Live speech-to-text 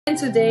And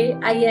today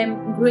I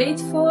am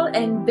grateful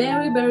and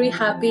very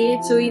happy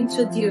to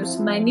introduce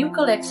my new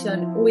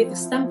collection with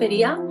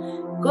Stamperia,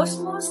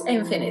 Cosmos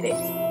Infinity.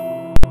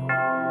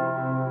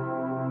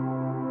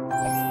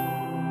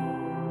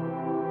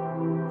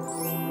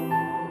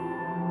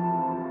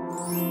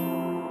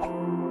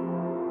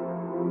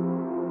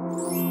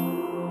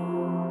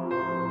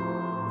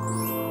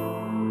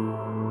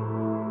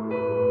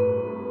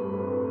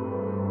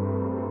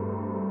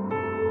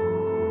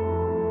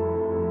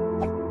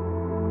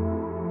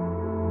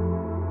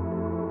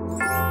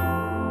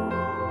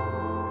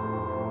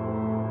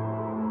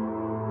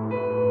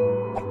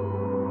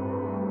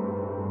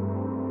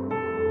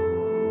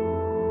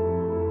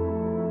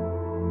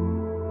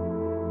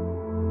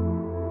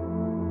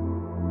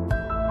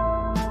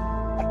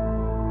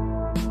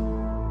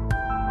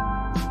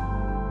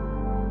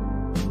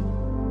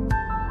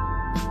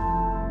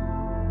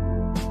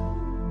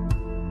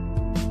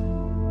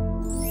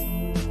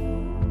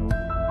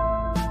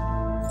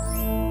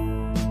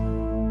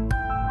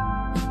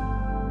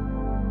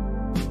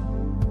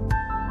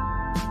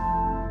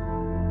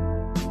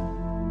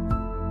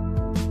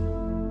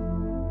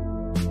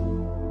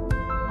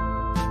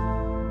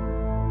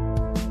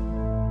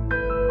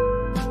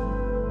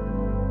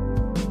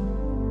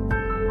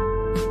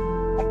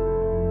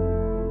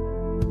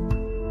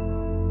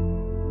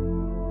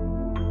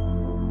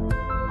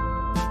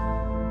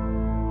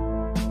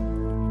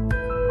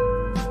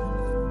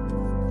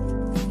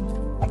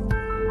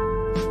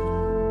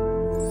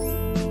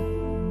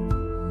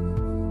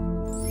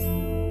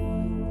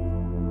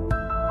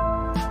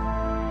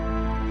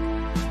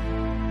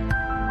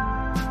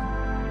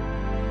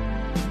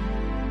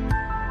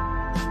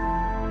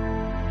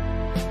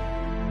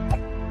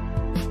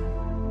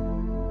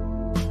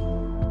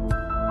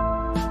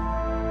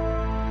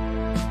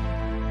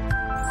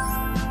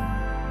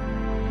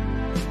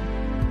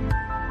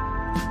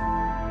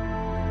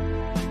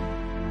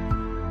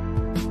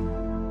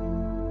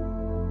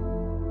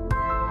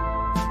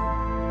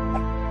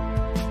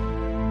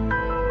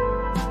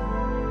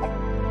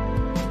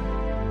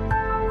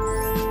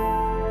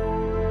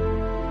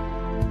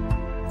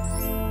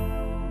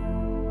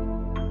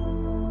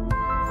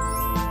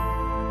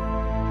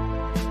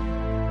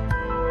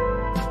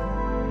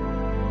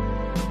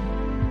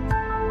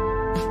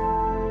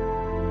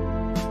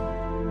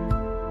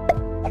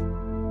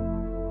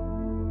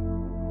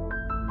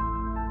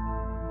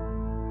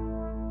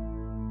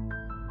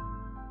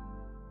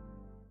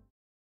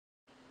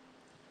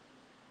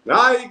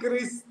 Hi,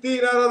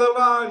 Cristina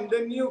Radovan.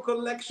 The new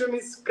collection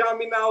is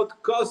coming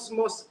out,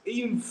 Cosmos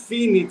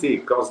Infinity.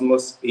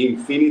 Cosmos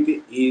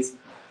Infinity is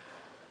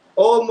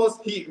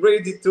almost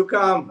ready to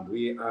come.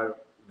 We are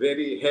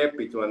very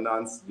happy to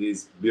announce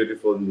this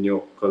beautiful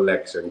new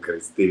collection,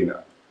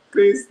 Cristina.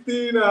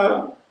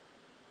 Cristina,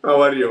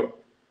 how are you?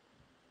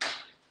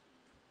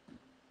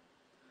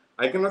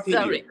 I cannot hear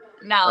Sorry.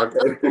 you. Now.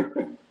 Okay.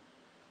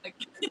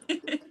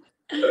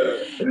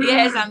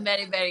 Yes, I'm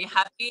very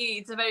happy.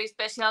 It's a very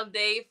special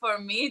day for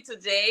me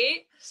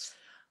today.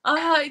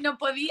 Ay, no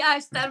podía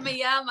estarme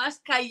ya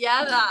más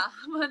callada.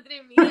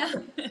 Madre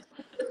mía.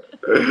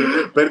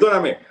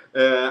 Perdóname.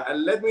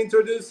 Let me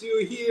introduce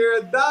you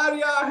here,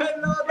 Daria.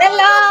 Hello, Daria.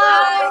 Hello.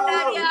 Hi,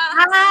 Daria.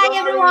 Hi,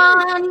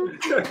 everyone.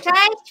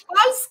 Cześć,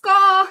 Polsko.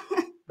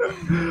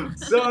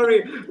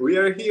 Sorry, we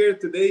are here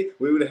today.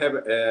 We will have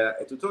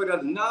a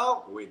tutorial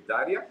now with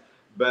Daria,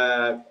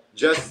 but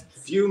just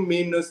few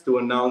minutes to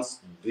announce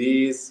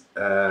this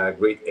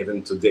great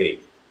event today.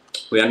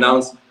 We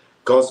announced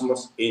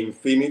Cosmos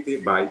Infinity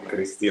by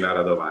Cristina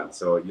Radovan.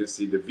 So you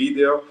see the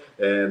video,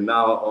 and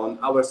now on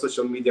our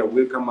social media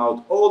will come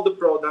out all the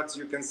products.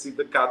 You can see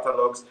the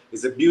catalogs.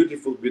 It's a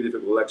beautiful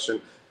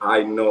collection.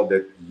 I know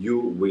that you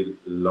will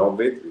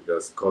love it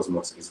because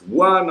Cosmos is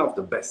one of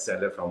the best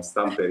sellers from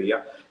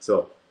Stamperia.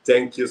 So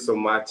thank you so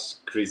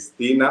much,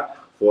 Cristina,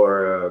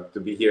 for to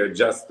be here.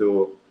 Just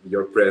to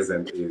your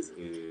presence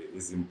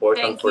is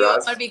important for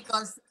us.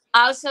 Because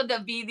also the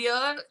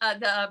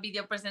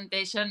video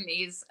presentation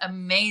is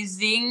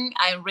amazing.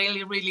 I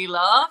really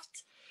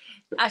loved.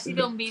 Ha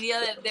sido un vídeo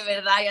de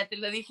verdad, ya te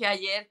lo dije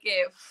ayer,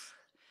 que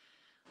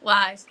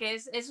wow, es que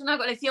es una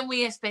colección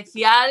muy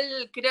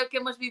especial. Creo que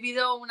hemos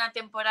vivido una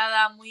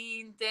temporada muy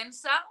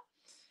intensa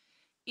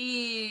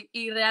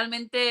y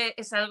realmente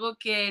es algo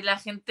que la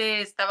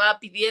gente estaba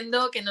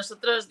pidiendo, que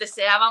nosotros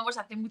deseábamos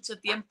hace mucho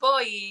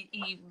tiempo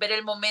y ver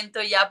el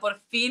momento ya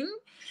por fin.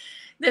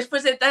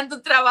 Después de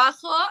tanto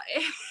trabajo,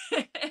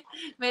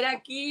 ver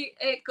aquí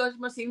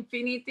Cosmos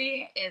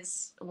Infinity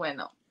es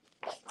bueno.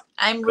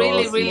 I'm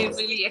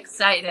really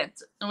excited,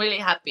 really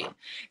happy.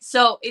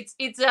 So it's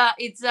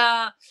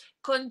a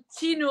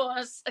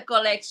continuous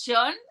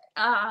collection.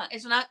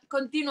 Es una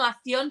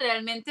continuación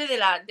realmente de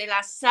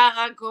la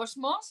saga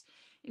Cosmos.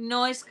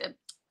 No es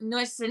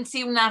en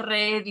sí una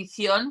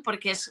reedición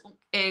porque es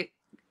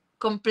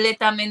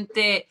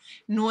completamente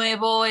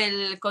nuevo.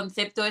 El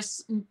concepto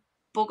es un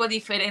poco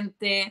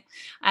diferente.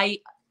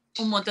 Hay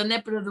un montón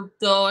de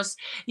productos.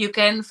 You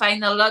can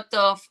find a lot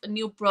of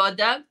new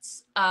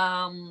products.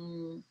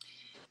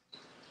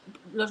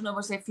 los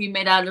nuevos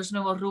efímera, los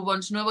nuevos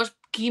rubons, nuevos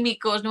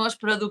químicos, nuevos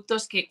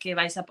productos que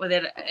vais a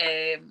poder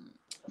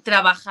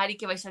trabajar y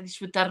que vais a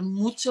disfrutar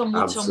mucho.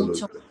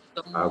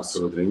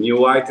 Absolutely.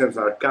 New items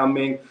are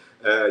coming.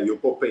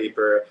 Yupo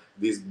paper,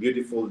 this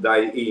beautiful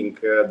dye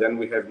ink. Then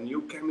we have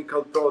new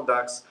chemical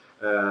products.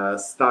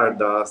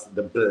 Stardust,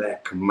 the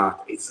black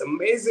matte. It's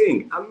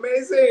amazing.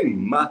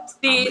 Matte.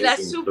 Sí, amazing la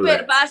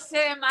super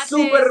base mate.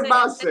 Super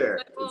base.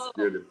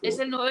 Es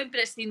el nuevo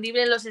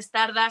imprescindible. Los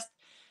Stardust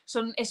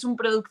es un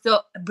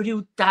producto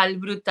brutal.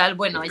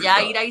 Bueno,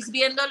 ya iráis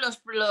viendo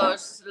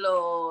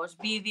los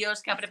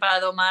vídeos que ha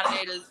preparado Omar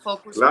del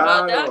Focus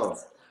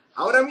Products.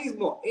 Ahora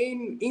mismo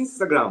en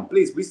Instagram,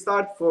 please, we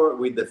start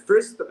with the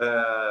first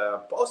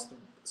post.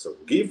 So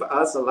give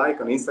us a like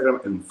on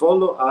Instagram and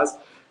follow us.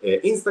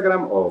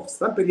 Instagram of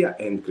Stamperia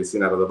and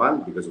Cristina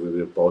Radovan, because we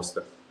will post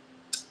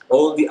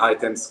all the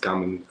items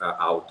coming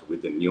out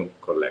with the new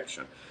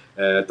collection.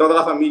 Toda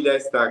la familia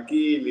está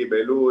aquí,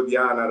 Libelú,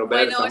 Diana,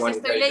 Roberta, bueno,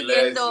 Mónica estoy Iglesias.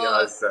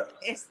 leyendo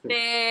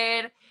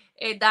Esther,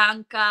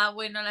 Danka,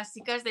 bueno, las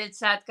chicas del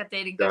chat,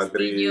 Catherine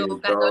Castillo,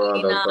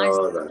 Carolina,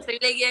 estoy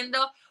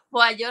leyendo.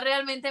 Yo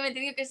realmente me he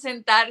tenido que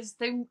sentar,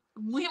 estoy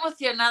muy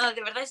emocionada,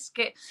 de verdad es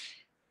que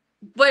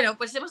bueno,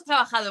 pues hemos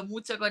trabajado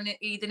mucho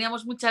y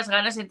teníamos muchas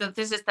ganas,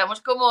 entonces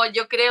estamos como,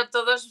 yo creo,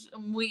 todo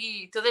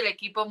el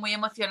equipo muy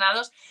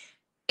emocionados.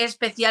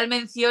 Especial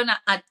mención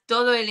a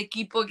todo el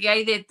equipo que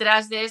hay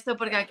detrás de esto,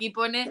 porque aquí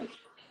pone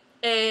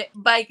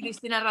by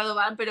Cristina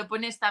Radovan, pero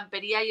pone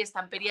Stamperia, y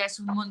Stamperia es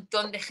un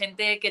montón de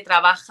gente que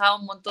trabaja,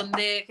 un montón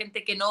de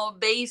gente que no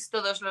veis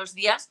todos los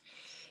días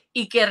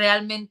y que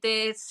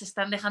realmente se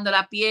están dejando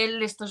la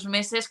piel estos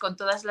meses con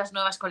todas las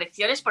nuevas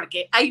colecciones,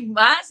 porque hay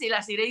más y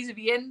las iréis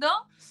viendo.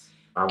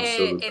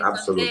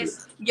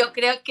 Entonces, yo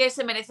creo que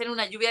se merecen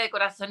una lluvia de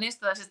corazones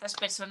todas estas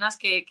personas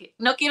que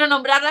no quiero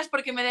nombrarlas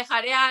porque me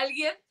dejaré a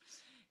alguien.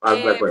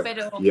 Pero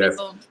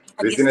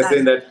Cristina is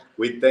saying that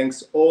we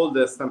thanks all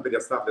the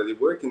Stamperia staff that are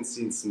working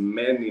since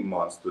many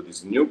months to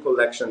this new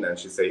collection, and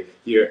she say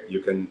here you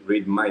can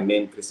read my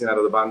name, Cristina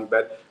Radovan,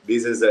 but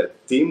this is a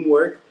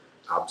teamwork.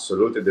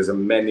 Absolutely, there's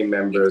many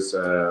members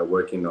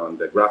working on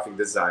the graphic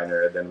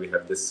designer, then we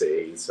have the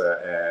sales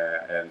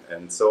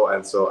and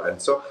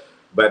so.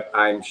 But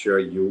I'm sure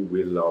you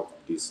will love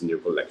this new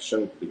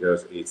collection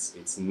because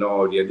it's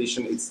no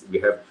re-edition. We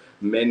have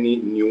many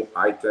new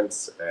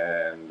items,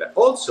 and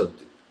also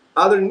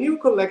other new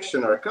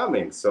collection are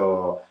coming.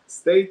 So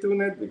stay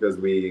tuned because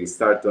we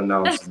start to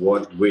announce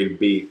what will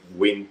be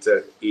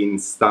winter in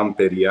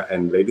Stamperia.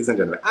 And ladies and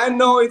gentlemen, I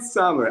know it's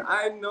summer.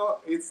 I know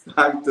it's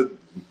time to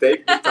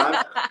take the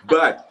time.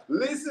 But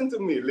listen to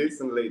me,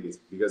 listen, ladies,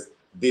 because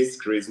this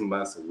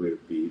Christmas will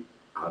be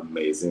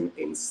amazing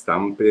in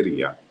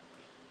Stamperia.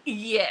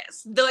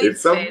 Yes, doy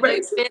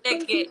fe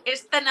de que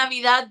esta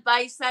Navidad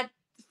vais a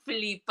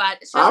flipar.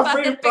 Se os va a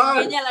hacer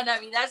pequeña la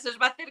Navidad, se os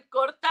va a hacer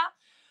corta,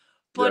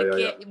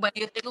 porque bueno,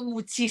 yo tengo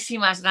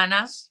muchísimas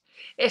ganas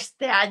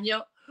este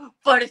año,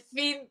 por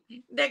fin,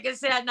 de que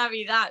sea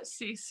Navidad.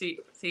 Sí.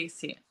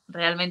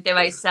 Realmente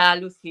vais a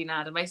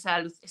alucinar,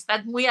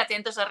 Estad muy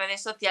atentos a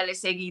redes sociales,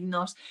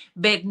 seguidnos,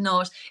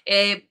 vednos,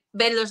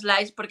 ved los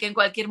lives, porque en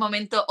cualquier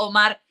momento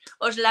Omar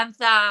os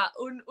lanza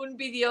un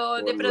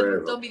vídeo de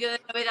producto, un vídeo de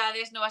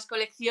novedades, nuevas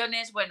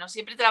colecciones, bueno,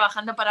 siempre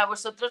trabajando para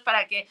vosotros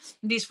para que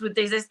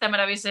disfrutéis de este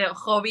maravilloso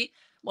hobby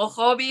o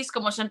hobbies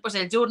como son pues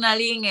el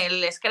journaling,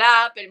 el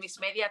scrap, el mix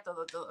media,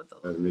 todo.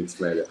 El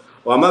mix media.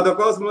 Amato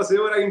Cosmos e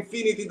ora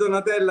Infinity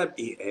Donatella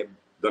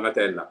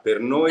Donatella,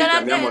 per noi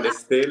chiamiamo le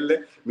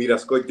stelle. Mira,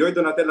 yo y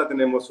Donatella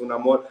tenemos un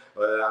amor,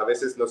 a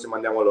veces nos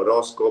mandamos el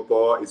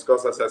horóscopo y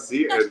cosas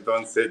así,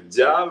 entonces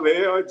ya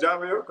veo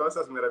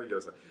cosas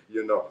maravillosas.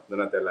 You know,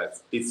 Donatella,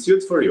 it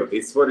suits for you,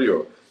 it's for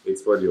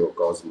you,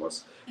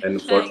 Cosmos. And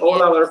for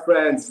all our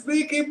friends,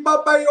 Vicky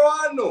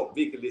Papayoano.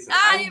 Vicky, listen,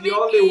 I'm the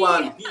only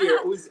one here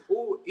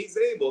who is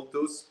able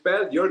to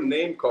spell your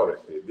name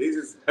correctly. This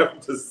is have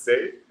to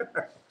say.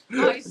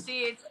 I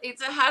see,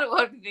 it's a hard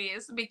work,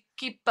 this,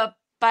 Vicky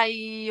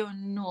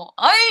Papayoano.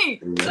 Ay!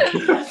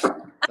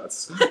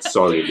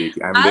 Sorry,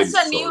 Vicky, I'm very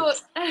sorry.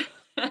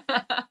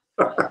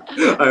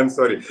 I'm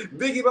sorry.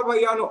 Vicky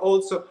Papayoano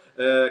also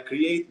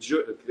create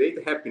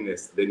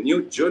happiness. The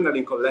new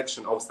journaling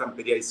collection of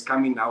Stamperia is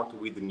coming out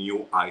with a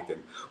new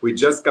item. We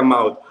just come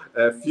out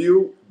a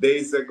few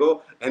days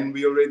ago, and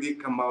we already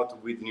come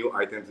out with new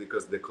items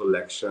because the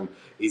collection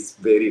is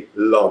very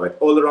loved.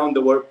 All around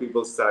the world,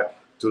 people start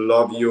to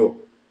love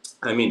you.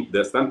 I mean,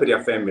 the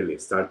Stamperia family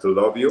start to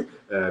love you,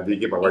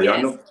 Vicky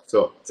Papayoano. Yes.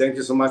 So thank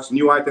you so much.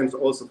 New items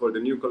also for the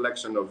new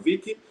collection of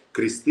Vicky,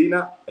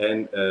 Cristina,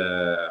 and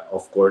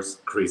of course,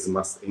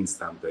 Christmas in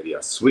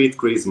Stamperia. Sweet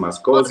Christmas,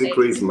 cozy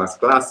Christmas,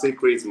 classic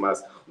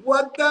Christmas,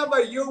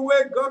 whatever you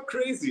will go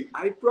crazy.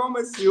 I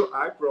promise you,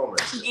 I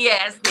promise.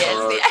 Yes.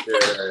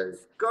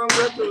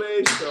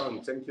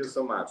 Congratulations. Thank you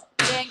so much.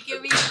 Thank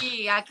you,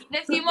 Vicky. Aquí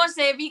decimos,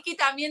 Vicky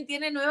también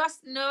tiene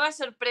nuevas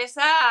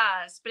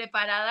sorpresas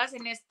preparadas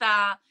en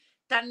esta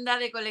tanda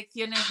de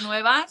colecciones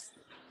nuevas.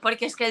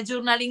 porque es que el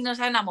journaling nos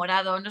ha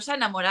enamorado.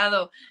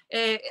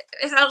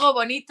 Es algo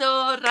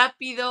bonito,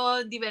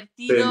 rápido,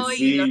 divertido.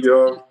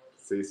 Sencillo.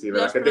 Sí,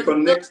 ¿verdad? los Que te productos-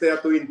 conecte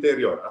a tu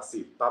interior,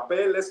 así.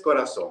 Papeles,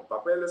 corazón,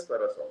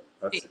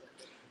 así. Sí.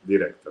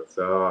 Directo.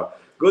 So,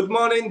 good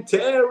morning,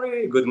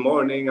 Terry. Good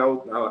morning,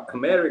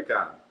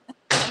 America.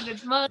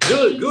 Good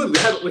morning. Good.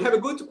 We have a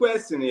good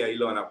question here,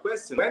 Ilona.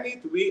 Question: when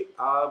it we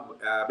are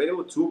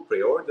available to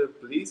pre-order,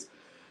 please?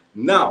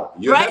 Now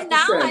you Right have to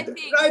now, send I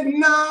think. right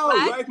now,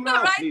 Right? right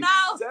now. Right Please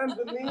now. send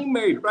an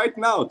email right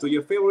now to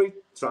your favorite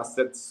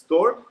trusted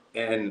store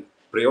and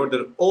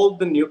pre-order all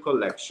the new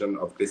collection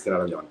of Cristina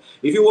Raglione.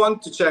 If you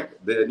want to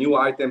check the new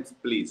items,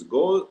 please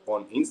go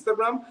on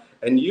Instagram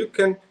and you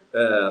can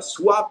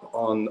swap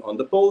on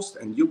the post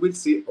and you will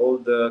see all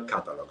the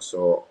catalogs.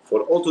 So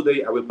for all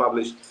today, I will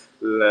publish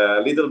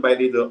little by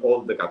little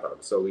all the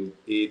catalogs. So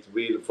it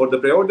will, for the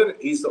pre-order,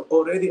 is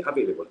already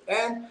available.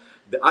 And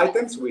the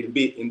items will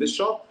be in the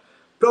shop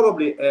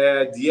probably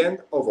at the end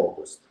of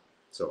August.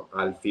 So,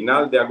 al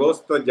final de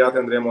agosto ya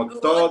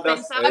tendremos todas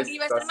Pensaba que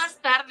iba a ser estas... más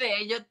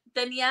tarde. Yo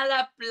tenía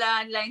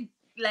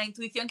la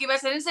intuición que iba a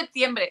ser en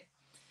septiembre.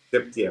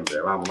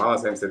 Septiembre,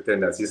 vamos en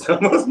septiembre, así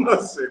estamos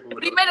más seguros.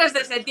 Primeros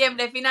de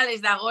septiembre,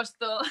 finales de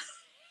agosto.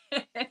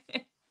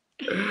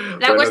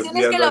 La Buenos cuestión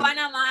es días, que lo van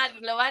a amar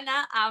y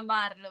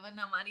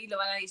lo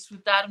van a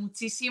disfrutar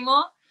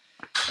muchísimo.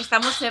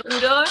 Estamos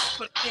seguros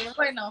porque,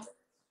 bueno,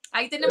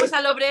 ahí tenemos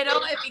al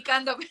obrero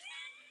picando.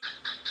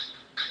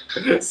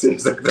 Sí,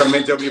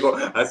 exactamente, yo vivo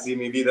así,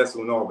 mi vida es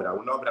una obra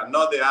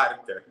no de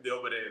arte, de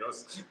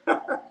obreros.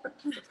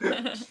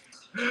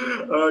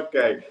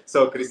 Okay,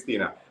 so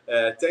Cristina,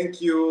 thank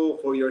you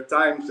for your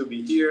time to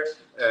be here.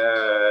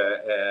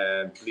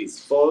 And please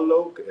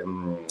follow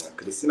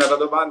Cristina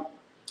Radovan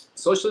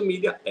social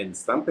media and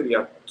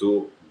Stamperia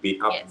to be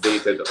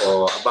updated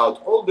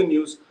about all the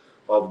news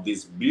of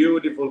this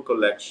beautiful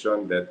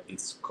collection that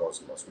is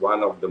Cosmos,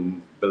 one of the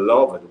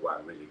beloved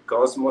one, really,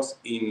 Cosmos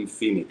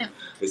Infinity.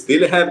 We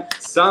still have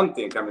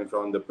something coming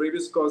from the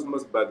previous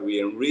Cosmos, but we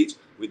enrich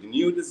with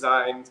new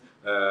designs,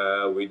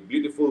 with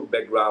beautiful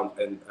background,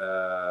 and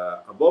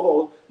above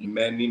all,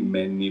 many,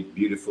 many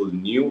beautiful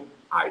new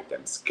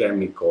items,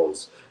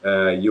 chemicals,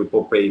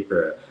 Yupo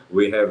paper.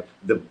 We have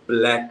the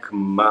black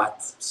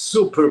matte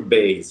super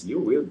base. You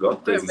will go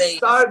crazy.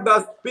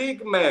 Stardust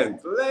pigment,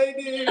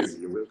 ladies.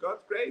 You will go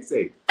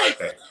crazy.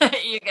 Okay.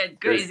 You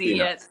get crazy, Cristina.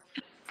 yes.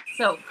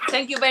 So,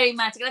 thank you very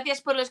much.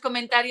 Gracias por los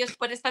comentarios,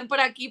 por estar por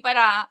aquí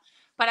para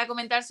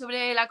comentar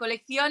sobre la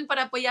colección,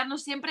 para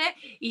apoyarnos siempre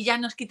y ya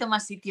nos quito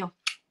más sitio.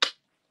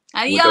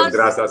 Adiós. Muchas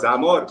gracias,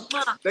 amor.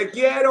 Te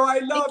quiero.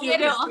 I love you,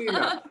 quiero.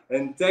 Cristina.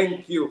 And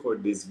thank you for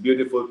this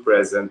beautiful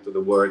present to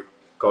the world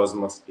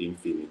Cosmos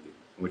Infinity.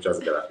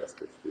 Muchas gracias,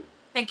 Cristina.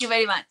 Thank you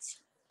very much.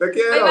 Te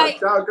quiero. Bye, bye.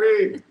 Ciao,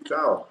 Cris.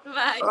 Ciao.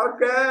 Bye.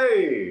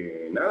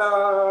 Okay.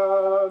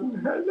 Hello.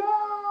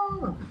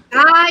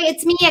 Hi,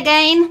 it's me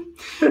again.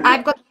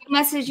 I've got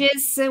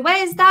messages.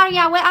 Where is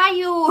Daria? Where are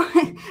you?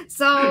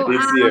 So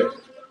It's here.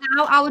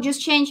 now I will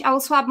just change. I will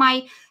swap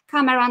my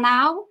camera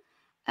now.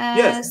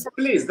 Yes, So,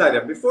 please,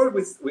 Daria. Before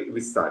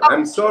we start,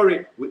 I'm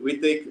sorry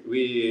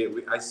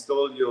I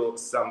stole you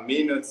some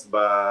minutes,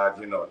 but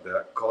you know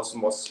the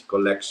Cosmos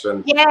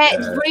collection. yeah,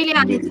 it's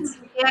brilliant. Minutes.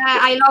 Yeah,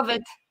 I love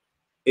it.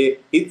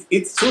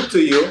 It's true to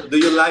you. Do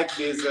you like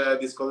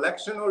this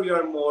collection, or you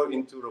are more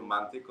into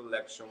romantic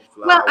collection?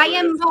 Flowers? Well, I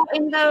am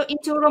more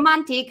into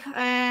romantic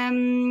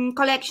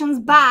collections,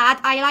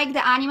 but I like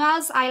the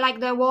animals. I like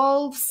the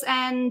wolves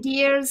and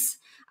deers.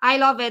 I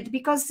love it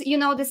because, you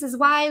know, this is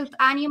wild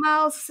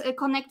animals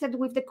connected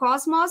with the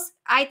cosmos.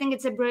 I think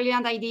it's a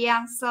brilliant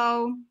idea.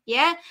 So,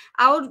 yeah,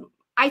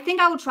 I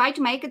think I will try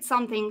to make it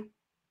something.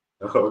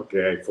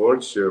 Okay, for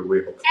sure.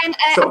 We hope. And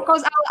of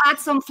course, I'll add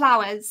some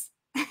flowers.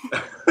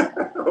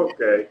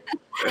 Okay.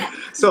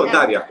 So, Yeah.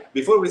 Daria,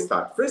 before we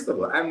start, first of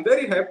all, I'm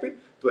very happy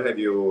to have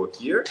you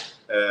here.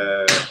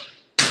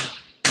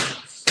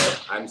 So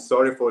I'm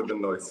sorry for the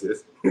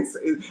noises.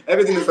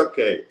 Everything is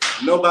okay.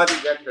 Nobody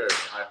get hurt,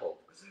 I hope.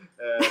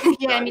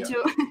 Yeah, Daria, me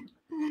too.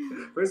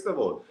 First of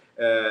all,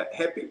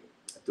 happy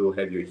to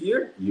have you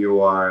here.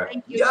 You are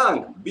Thank you.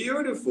 young,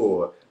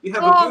 beautiful. You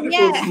have Oh, a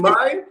beautiful yeah.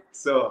 smile.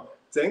 So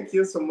thank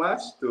you so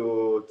much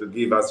to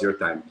give us your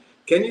time.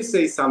 Can you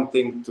say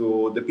something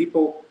to the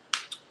people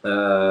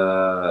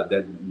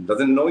that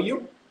doesn't know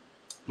you?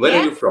 Where are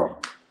Yeah. you from?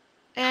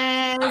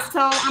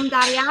 So I'm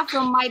Daria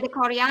from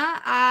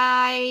Korea.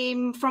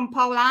 I'm from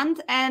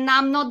Poland, and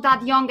I'm not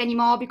that young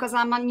anymore because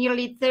I'm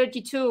nearly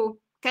 32.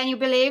 Can you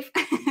believe?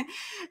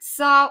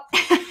 So,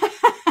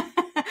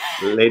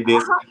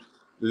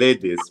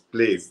 Ladies,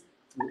 please.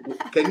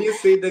 Can you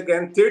say it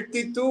again?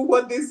 32?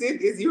 What is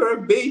it? Is you're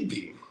a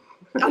baby?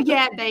 oh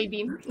yeah,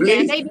 baby. Yeah,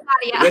 Please baby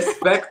Daria.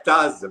 respect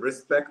us.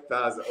 Respect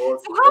us. So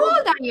how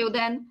old are you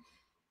then?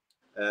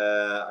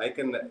 I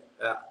can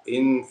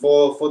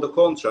for the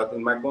contract.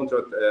 In my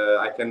contract,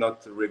 I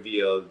cannot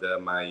reveal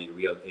my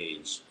real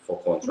age for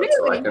contract,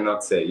 so I Really?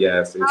 cannot say.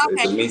 Yes, it's a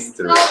Okay.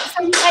 mystery.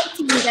 So you're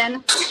 18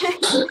 then.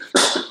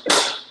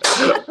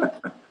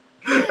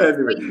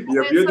 Anyway,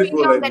 you're So beautiful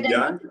you're and younger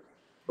young.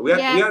 We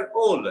are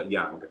all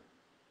young.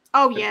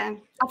 Oh yeah,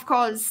 of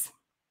course.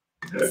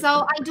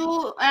 So I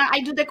do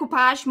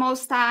decoupage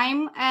most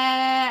time,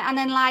 and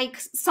then like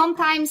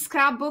sometimes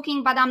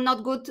scrapbooking, but I'm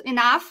not good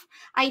enough,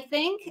 I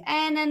think.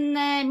 And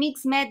then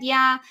mixed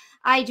media,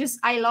 I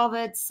love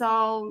it.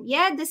 So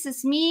yeah, this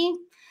is me.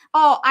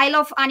 Oh, I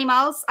love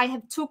animals. I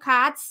have 2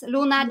 cats,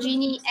 Luna,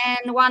 Ginny,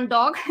 and 1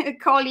 dog,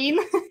 Colin.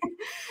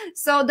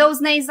 So those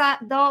names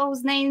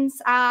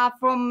are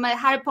from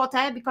Harry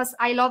Potter because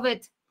I love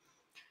it.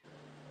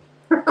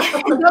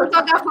 Don't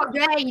talk about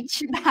the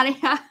age,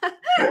 Daria.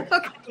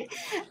 Okay.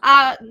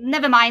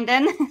 Never mind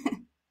then.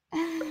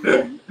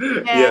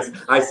 Yes,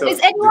 I saw. Is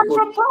anyone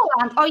from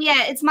Poland? Oh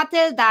yeah, it's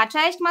Matilda.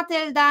 Cześć,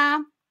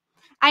 Matilda.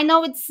 I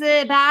know it's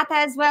Beata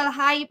as well.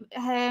 Hi,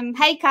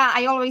 Heika.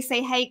 I always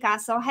say Heika.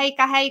 So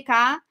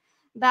Heika,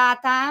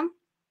 Beata.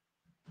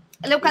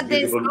 Look at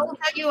this. I will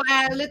tell you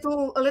a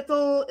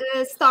little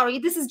story.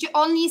 This is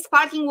only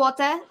sparkling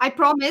water, I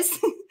promise.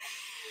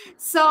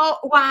 So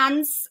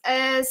once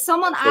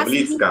someone asked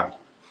me,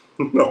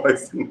 no,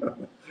 it's not.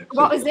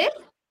 What is it?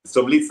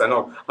 Soplica,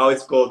 no. How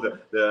it's called,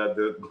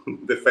 the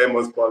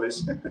famous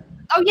Polish.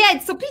 Oh yeah,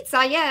 it's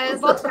Soplica, yeah,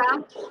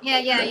 vodka.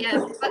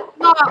 Yeah. But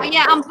no,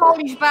 yeah, I'm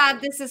Polish,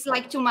 but this is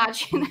like too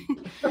much.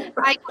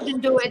 I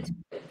couldn't do it.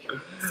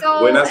 So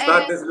Buenas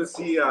tardes,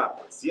 Lucia.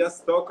 Sia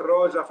Stok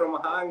Roja from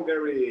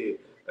Hungary.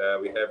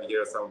 We have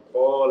here some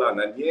Poland,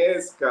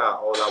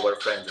 Agnieszka, all our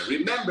friends.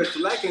 Remember to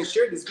like and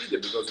share this video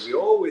because we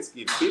always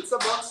give pizza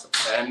box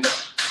and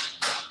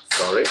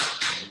sorry.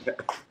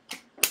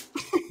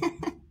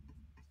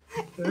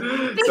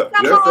 So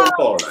you're from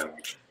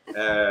Poland,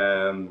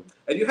 and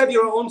you have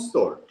your own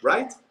store,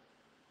 right?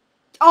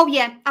 Oh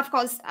yeah, of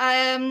course.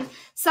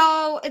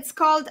 So it's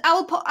called.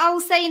 I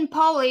will say in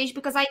Polish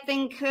because I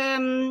think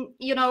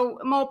you know,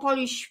 more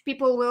Polish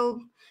people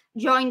will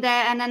join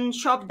there and then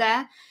shop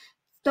there.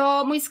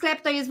 To mój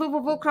sklep to jest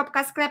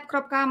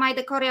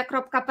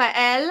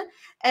www.sklep.mydecoria.pl.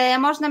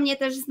 Można mnie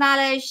też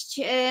znaleźć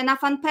na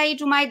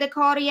fanpage'u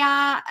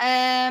mydecoria.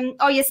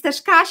 O, jest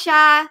też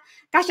Kasia.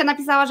 Kasia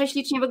napisała, że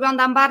ślicznie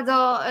wyglądam.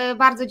 Bardzo,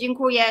 bardzo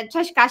dziękuję.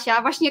 Cześć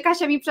Kasia. Właśnie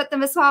Kasia mi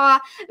przedtem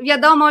wysłała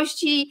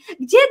wiadomości.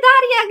 Gdzie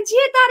Daria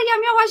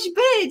miałaś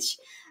być?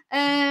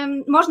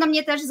 Można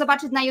mnie też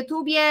zobaczyć na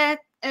YouTubie.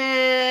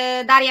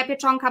 Daria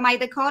Pieczonka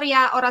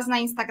mydecoria oraz na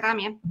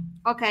Instagramie.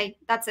 Okay,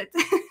 that's it.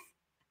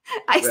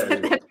 I said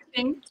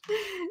everything.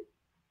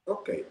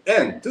 Okay,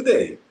 and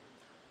today,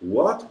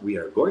 what we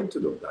are going to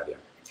do, Daria?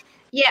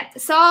 Yeah,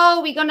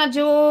 so we're gonna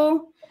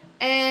do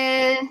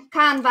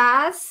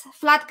canvas,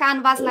 flat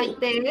canvas like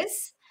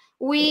this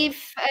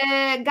with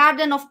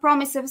Garden of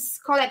Promises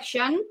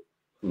collection.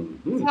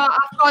 Mm-hmm. So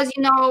of course,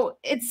 you know,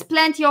 it's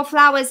plenty of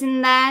flowers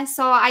in there,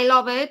 so I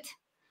love it.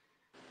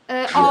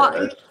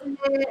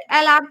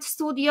 Art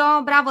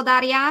Studio, brawo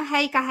Daria,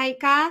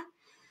 hejka.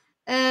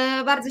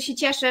 Bardzo się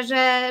cieszę,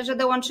 że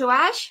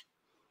dołączyłaś.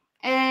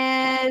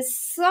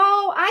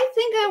 So I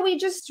think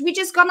we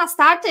just gonna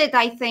start it,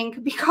 I think,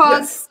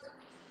 because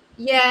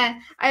yeah,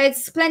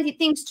 it's plenty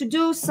things to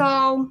do,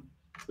 so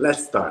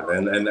let's start.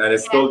 And I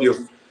told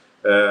you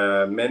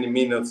many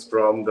minutes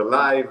from the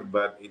live,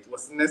 but it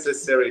was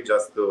necessary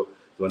just to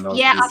announce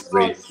this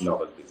great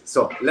novelty.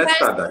 So let's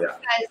start, Daria.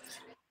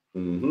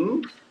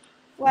 Mm-hmm.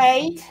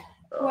 Wait.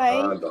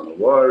 Don't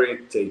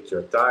worry, take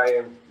your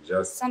time.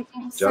 Just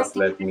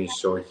let me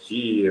show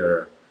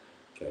here.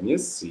 Can you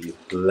see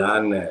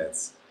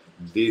planets?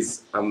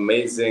 This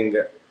amazing.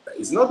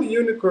 It's not a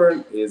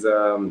unicorn. Is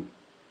I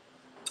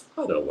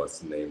don't know what's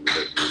the name of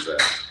it.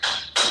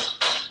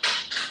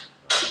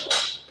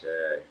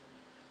 Okay.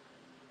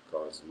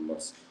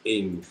 Cosmos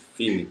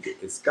Infinity.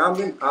 It's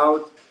coming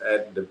out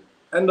at the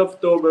end of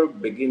October,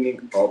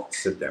 beginning of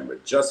September.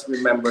 Just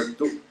remember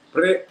to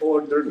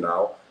pre-order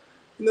now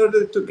in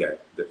order to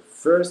get the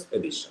first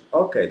edition.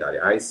 Okay,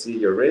 Daria, I see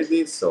you're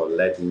ready, so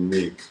let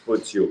me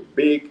put you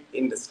big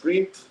in the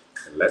screen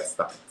and let's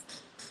start.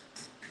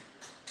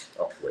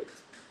 Oh, wait.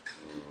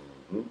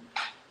 Mm-hmm.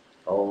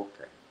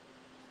 Okay.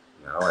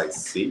 Now I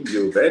see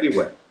you very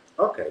well.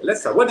 Okay,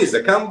 let's start. What is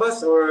a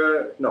canvas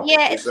or no?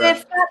 Yeah, it's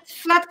a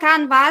flat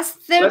canvas,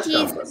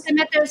 30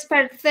 centimeters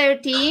per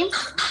 30.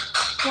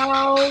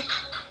 So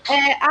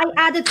I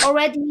added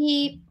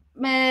already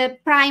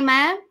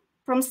primer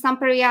from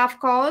Stamperia, of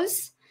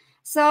course.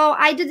 So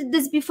I did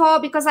this before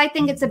because I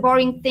think it's a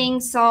boring thing.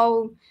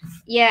 So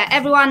yeah,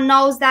 everyone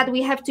knows that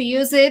we have to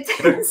use it.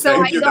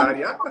 So Thank you,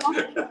 Daria.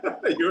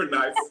 You're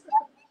nice.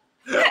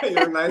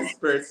 You're a nice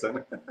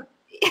person.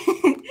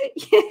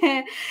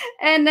 Yeah.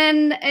 And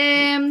then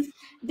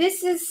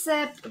this is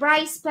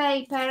rice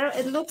paper.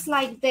 It looks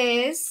like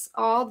this.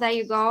 Oh, there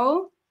you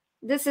go.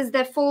 This is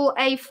the full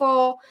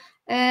A4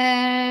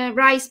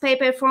 rice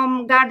paper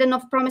from Garden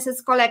of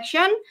Promises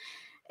collection.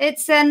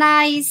 It's a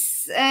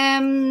nice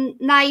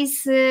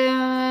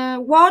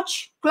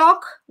watch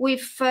clock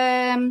with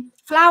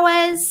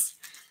flowers.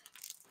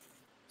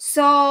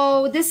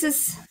 So this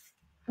is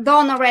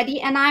done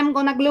already, and I'm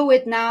gonna glue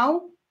it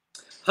now.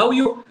 How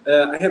you?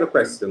 I have a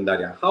question,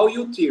 Daria. How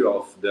you tear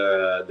off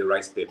the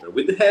rice paper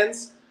with the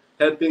hands,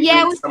 helping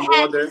with some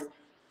water?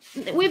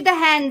 with the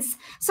hands.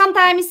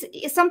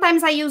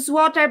 Sometimes I use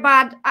water,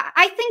 but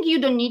I think you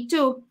don't need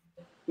to.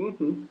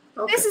 Okay.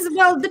 This is,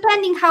 well,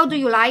 depending how do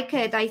you like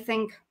it, I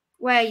think.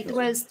 Wait,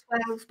 where's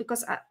 12?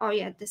 Because oh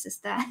yeah, this is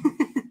there.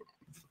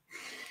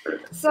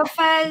 So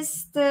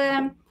first,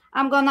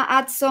 I'm gonna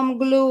add some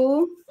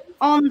glue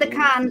on the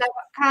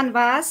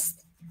canvas,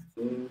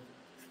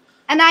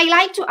 and I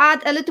like to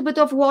add a little bit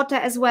of water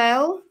as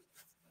well.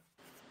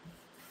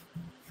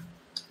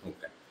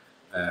 Okay.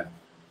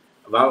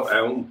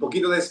 Un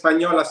poquito de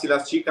español, así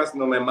las chicas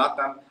no me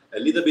matan. A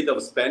little bit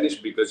of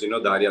Spanish, because you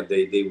know, Daria,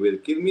 they will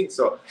kill me.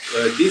 So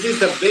this is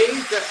the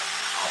base.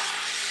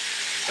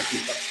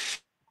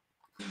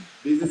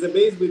 This is the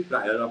base with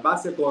primer, la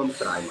base con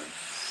primer.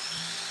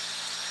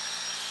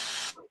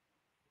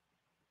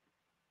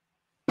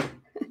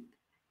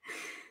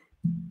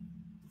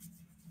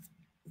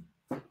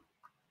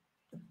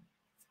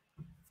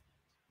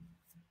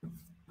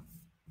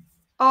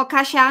 O,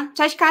 Kasia.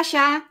 Cześć,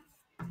 Kasia.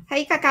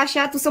 Hejka,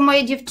 Kasia. Tu są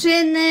moje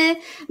dziewczyny.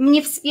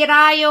 Mnie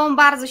wspierają.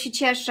 Bardzo się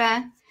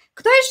cieszę.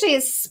 Kto jeszcze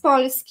jest z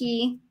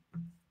Polski?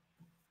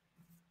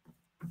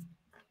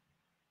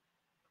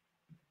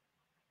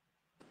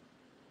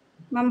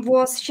 Mam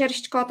włos,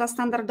 sierść kota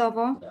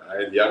standardowo.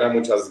 Diana,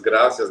 muchas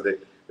gracias.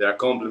 They are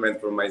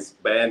compliment for my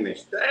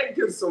Spanish. Thank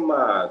you so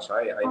much.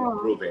 I'm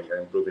improving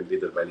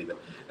little by little.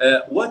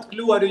 What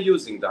glue are you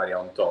using, Daria,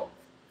 on top?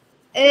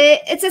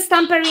 It's a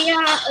Stamperia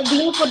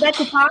glue for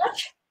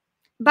decoupage,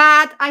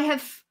 but I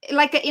have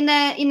like in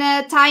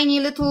a tiny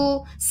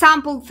little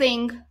sample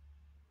thing,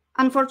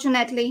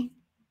 unfortunately,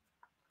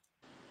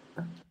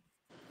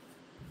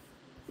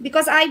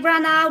 because I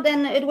ran out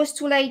and it was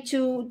too late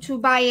to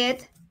buy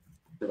it.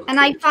 Okay. And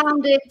I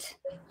found it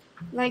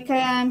like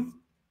a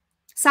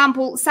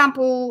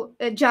sample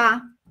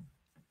jar.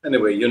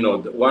 Anyway, you know,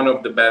 one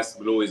of the best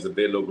glue is the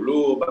Velo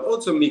glue, but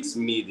also mixed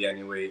media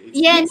anyway.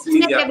 It's mixed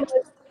media.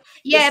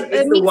 Yeah,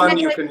 it's the one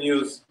you can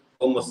use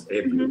almost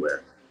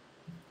everywhere.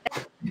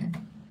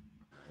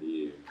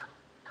 Yeah.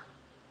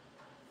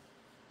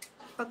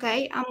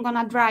 Okay, I'm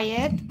gonna dry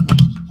it.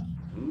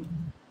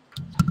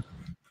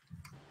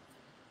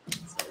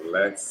 So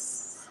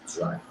let's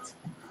dry it.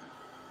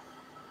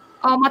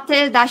 O,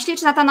 Matylda,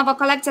 śliczna ta nowa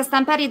kolekcja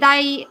Stamperii,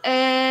 daj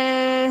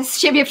z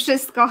siebie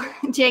wszystko.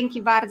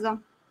 Dzięki bardzo.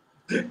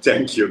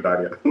 Thank you,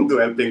 Daria, to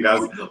helping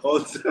us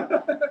also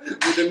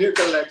with the new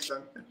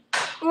collection.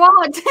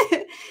 What?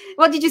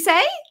 What did you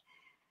say?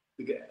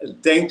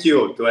 Thank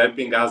you to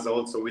helping us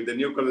also with the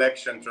new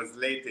collection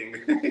translating.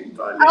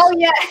 Oh,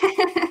 yeah.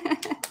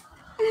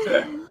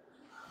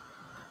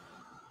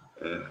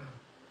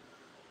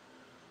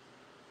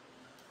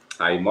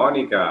 Hi,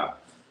 Monica.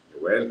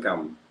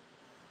 Welcome.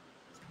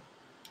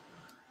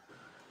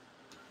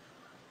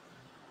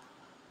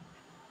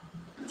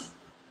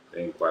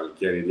 En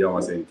cualquier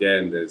idioma se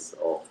entiendes,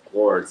 of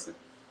course.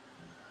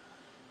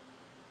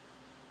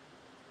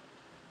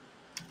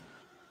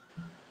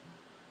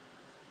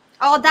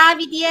 O,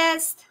 Dawid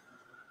jest.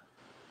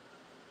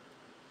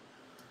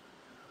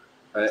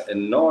 A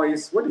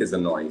noise. What is a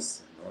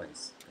noise?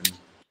 Noise.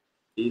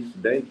 If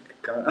they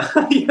can.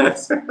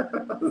 Yes.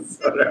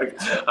 Sorry,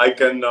 I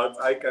cannot.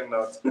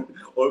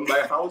 Or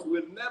my house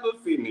will never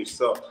finish.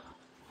 So,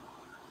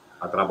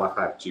 a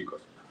trabajar,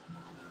 chicos.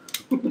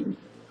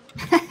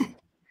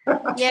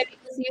 Yeah,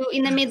 because you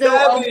in the middle.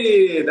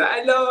 David,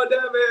 hello,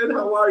 David.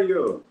 How are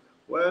you?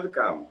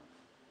 Welcome.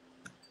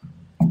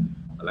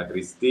 Hola,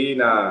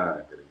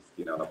 Cristina.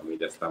 La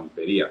familia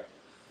Stamperia.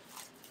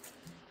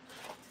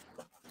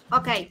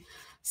 Okay,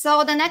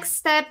 so the next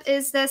step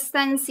is the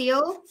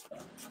stencil.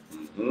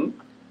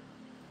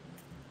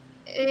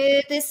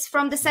 It is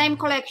from the same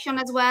collection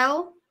as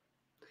well,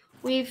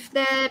 with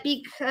the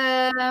big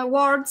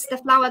words, the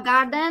flower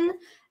garden,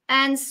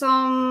 and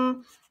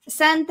some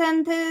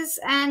sentences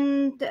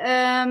and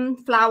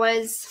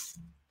flowers.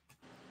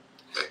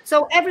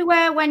 So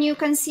everywhere when you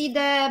can see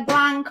the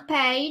blank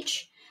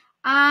page,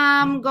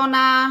 I'm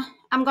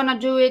gonna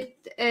do it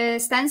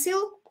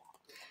stencil,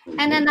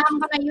 and then I'm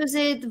gonna use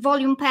it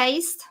volume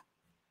paste.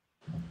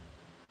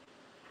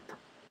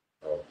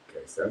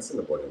 Okay, stencil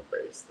and volume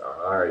paste.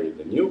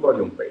 The new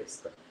volume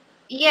paste.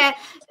 Yeah,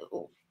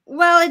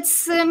 well,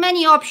 it's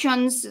many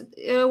options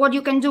what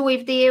you can do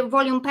with the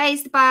volume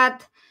paste,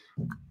 but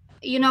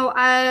you know,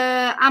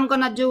 I'm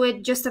gonna do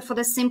it just for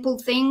the simple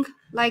thing,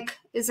 like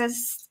it's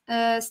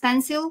a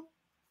stencil.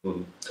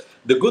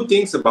 The good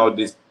things about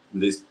this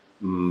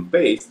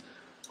paste,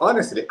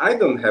 honestly, I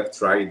don't have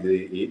tried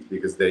it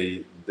because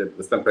the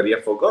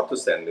Stamperia forgot to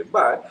send it,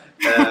 but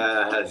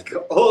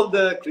all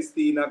the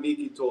Cristina,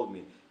 Vicky told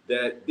me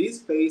that this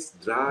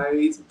paste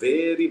dries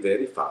very,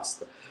 very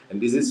fast, and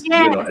this is you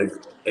know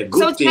a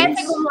good thing.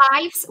 So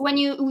lives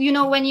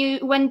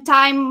when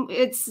time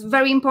it's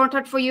very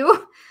important for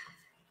you.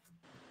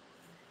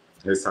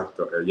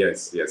 Exacto.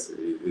 Yes,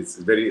 it's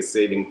very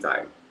saving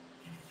time.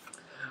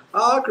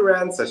 Oh,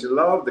 Grant, I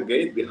love the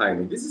gate behind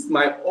me. This is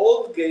my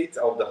old gate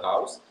of the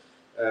house.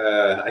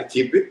 I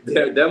keep it.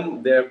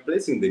 They're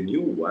placing the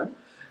new one,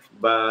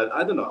 but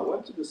I don't know. I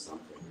want to do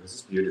something. This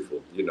is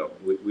beautiful. You know,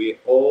 we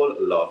all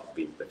love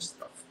vintage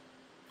stuff.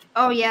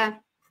 Oh yeah.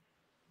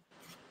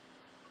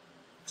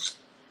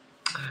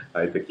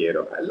 I te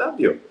quiero. I love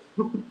you.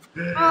 Oh,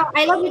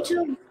 I love you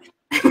too.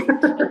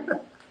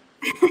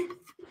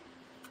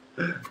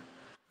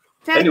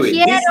 Te Anyway,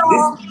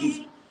 quiero.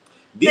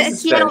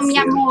 this Te quiero, mi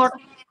stencil. amor.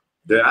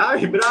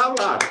 Ay,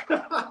 brava!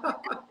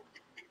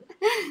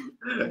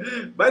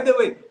 By the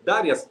way,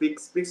 Daria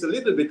speaks a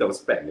little bit of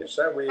Spanish.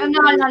 Huh?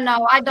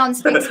 No, I don't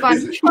speak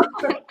Spanish.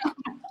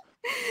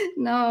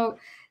 No,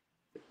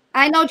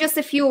 I know just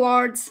a few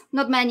words,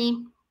 not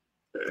many.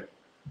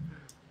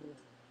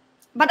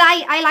 But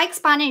I like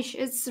Spanish.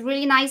 It's a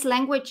really nice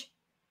language.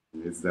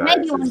 It's nice.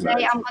 Maybe one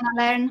day I'm gonna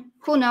learn.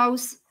 Who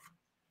knows?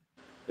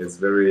 It's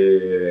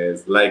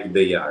it's like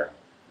they are,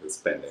 the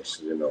Spanish,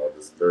 you know,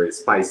 it's very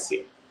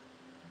spicy.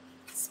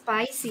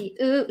 Spicy.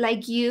 Ooh,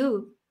 like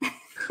you.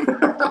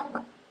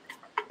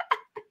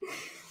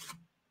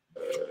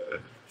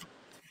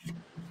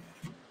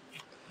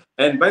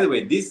 And by the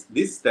way, this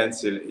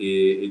stencil,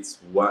 it's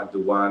the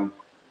one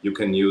you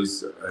can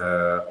use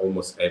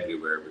almost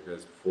everywhere,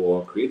 because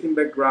for creating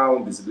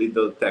background, this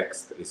little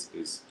text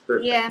is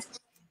perfect. Yeah.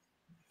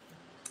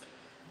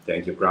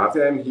 Thank you,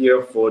 Crafty. I'm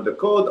here for the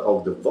code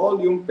of the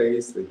volume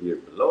paste here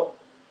below.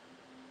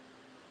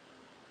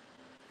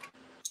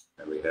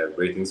 And we have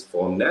greetings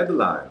from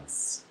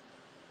Netherlands.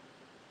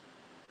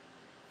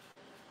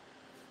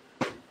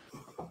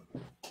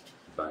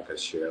 Banka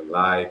share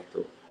like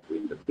to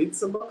win the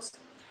pizza box.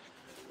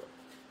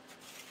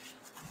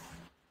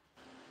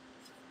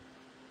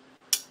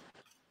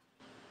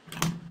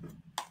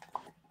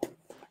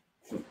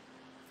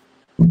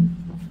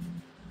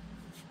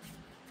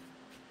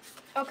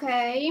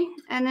 Okay,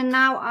 and then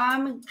now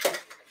I'm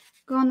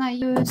gonna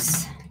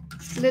use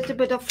a little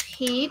bit of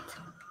heat.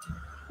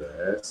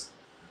 Yes.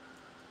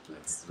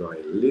 Let's dry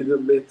a little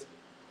bit.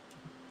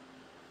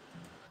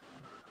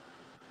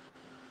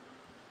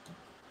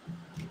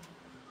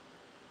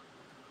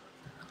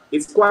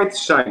 It's quite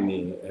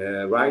shiny,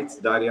 right,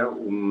 Daria,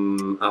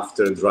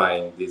 after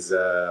drying this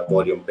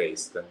volume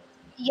paste?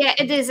 Yeah,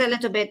 it is a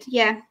little bit.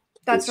 Yeah,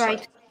 that's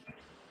right.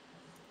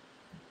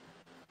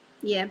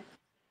 Yeah.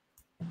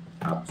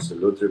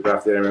 Absolutely,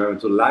 Crafty. Remember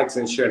to like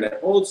and share, and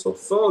also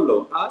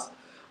follow us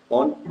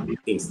on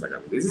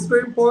Instagram. This is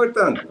very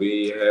important.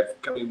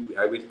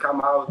 I will come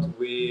out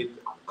with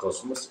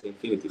Cosmos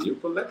Infinity new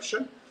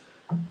collection,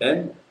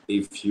 and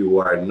if you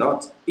are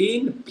not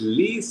in,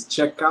 please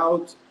check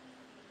out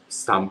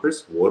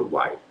Stampers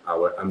Worldwide,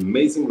 our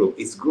amazing group.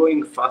 It's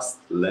growing fast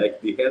like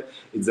the hell.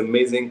 It's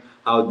amazing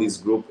how this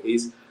group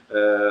is.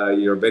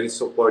 You're very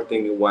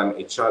supporting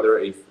each other.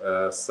 If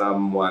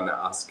someone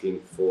asking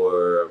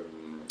for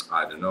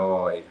I don't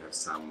know, I have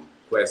some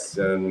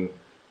question.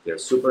 They're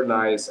super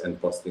nice and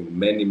posting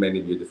many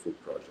beautiful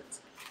projects.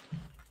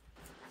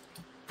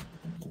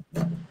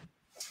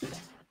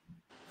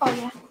 Oh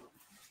yeah,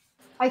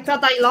 I thought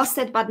I lost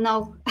it, but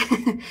no.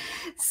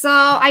 So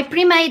I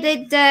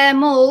pre-made the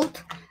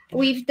mold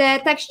with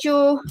the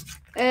texture,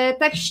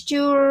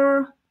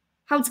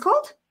 how it's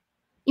called?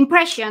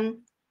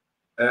 Impression.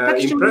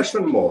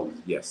 Impression mold,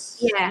 yes.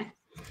 Yeah.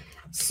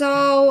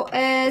 So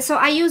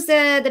I use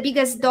the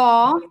biggest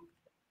dough.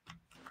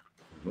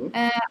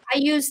 I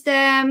use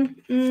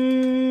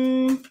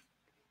the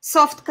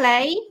soft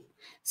clay,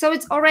 so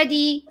it's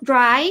already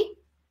dry.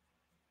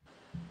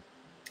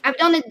 I've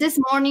done it this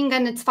morning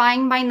and it's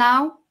fine by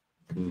now.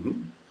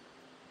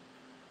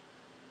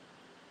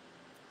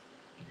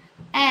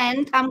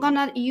 And I'm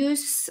gonna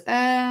use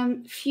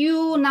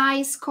few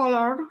nice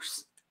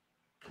colors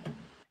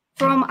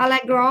from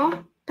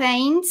Allegro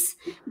paints.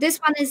 This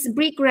one is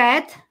brick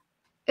red.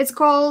 It's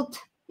called,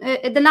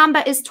 the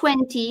number is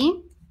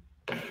 20.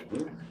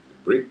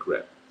 Brick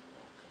red.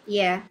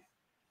 Yeah,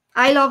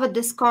 I love it,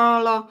 this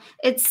color.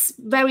 It's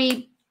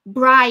very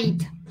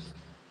bright.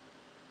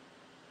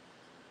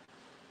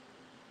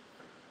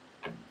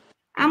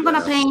 I'm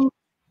gonna paint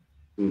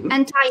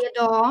entire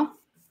door.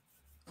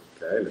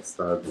 Okay, let's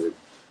start with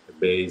the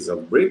base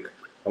of brick.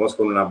 Vamos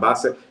con una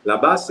base. La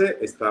base,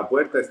 esta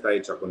puerta está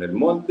hecha con el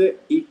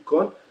molde y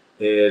con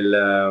el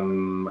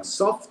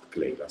soft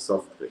clay, la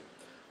soft clay.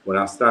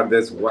 Buenas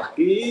tardes,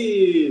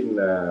 Joaquín.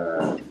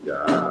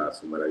 Ya,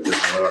 su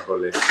maravillosa nueva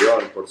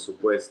colección, por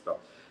supuesto.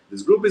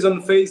 This group is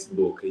on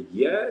Facebook.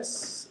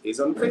 Yes, it's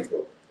on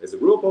Facebook. It's a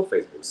group on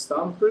Facebook,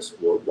 Stampers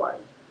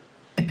Worldwide.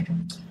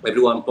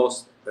 Everyone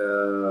posts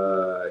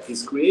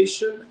his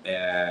creation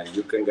and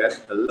you can get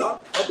a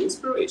lot of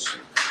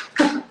inspiration.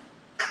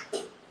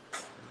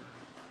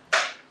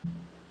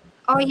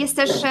 O, jest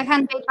też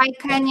Handmade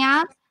by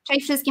Kenia.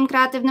 Cześć wszystkim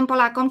kreatywnym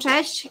Polakom.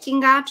 Cześć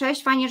Kinga,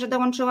 cześć, fajnie, że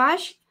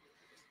dołączyłaś.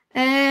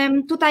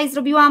 Tutaj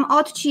zrobiłam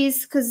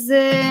odcisk z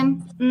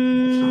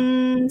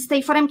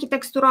tej foremki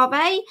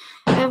teksturowej.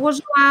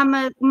 Włożyłam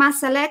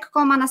masę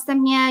lekką, a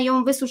następnie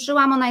ją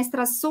wysuszyłam. Ona jest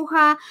teraz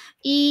sucha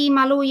i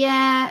maluję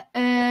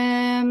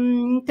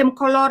tym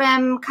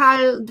kolorem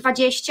Cal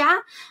 20.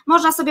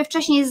 Można sobie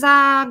wcześniej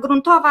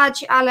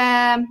zagruntować,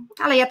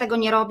 ale ja tego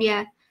nie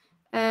robię.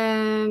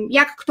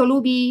 Jak kto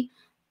lubi.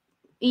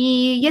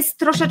 i jest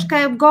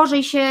troszeczkę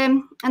gorzej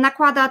się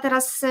nakłada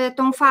teraz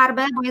tą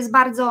farbę, bo jest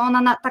bardzo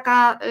ona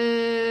taka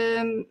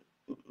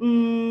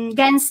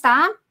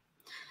gęsta,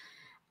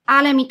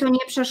 ale mi to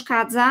nie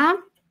przeszkadza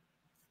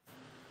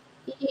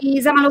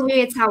i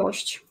zamalowuję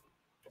całość.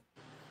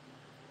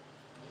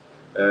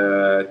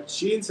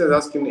 Chin is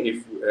asking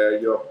if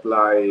you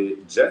apply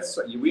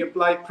gesso. We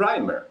apply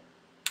primer.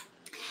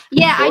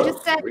 Yeah, I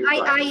just said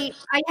I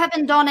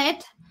haven't done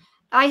it.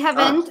 I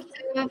haven't,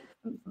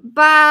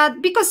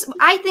 but because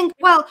I think,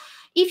 well,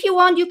 if you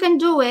want, you can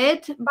do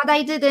it, but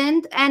I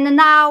didn't. And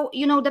now,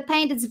 you know, the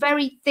paint is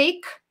very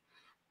thick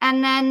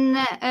and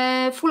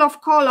then full of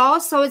color,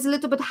 so it's a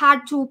little bit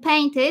hard to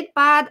paint it.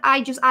 But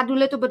I just add a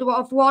little bit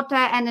of water,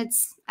 and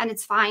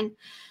it's fine.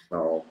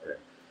 Oh, okay.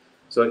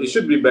 So it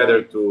should be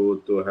better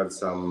to have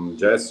some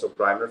gesso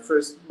primer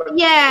first. But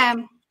yeah,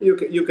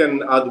 you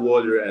can add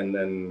water, and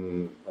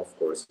then of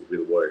course it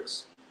will work.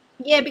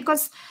 Yeah,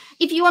 because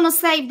if you want to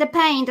save the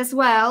paint as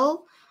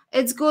well,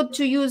 it's good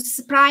to use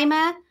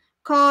primer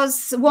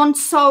because won't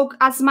soak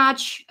as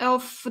much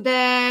of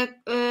the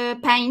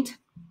paint.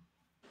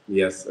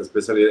 Yes,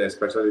 especially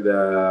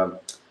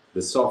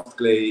the soft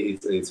clay.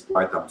 It's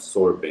quite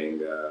absorbing.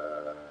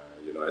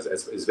 You know,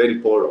 it's very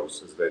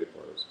porous. It's very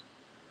porous.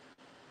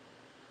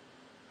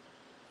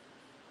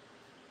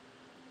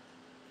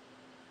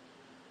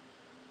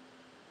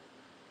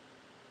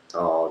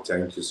 Oh,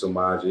 thank you so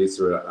much,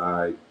 Israel.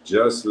 I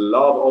just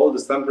love all the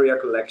Stamperia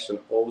collection.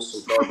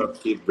 Awesome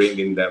product. Keep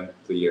bringing them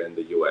to here in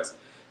the US.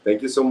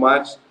 Thank you so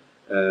much,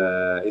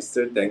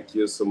 Esther. Thank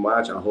you so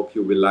much. I hope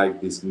you will like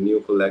this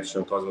new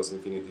collection, Cosmos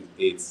Infinity.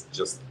 It's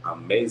just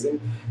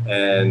amazing.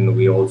 And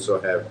we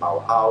also have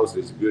our house,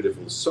 this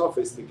beautiful,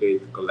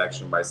 sophisticated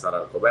collection by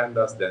Sara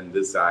Alcobendas, then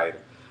designed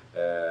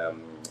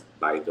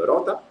by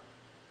Dorota.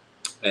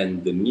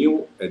 And the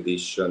new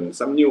edition,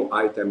 some new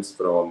items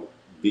from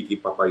Vicky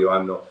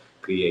Papaioannou,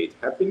 Create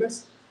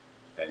Happiness,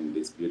 and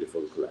this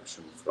beautiful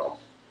collection from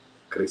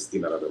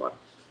Cristina Radovan.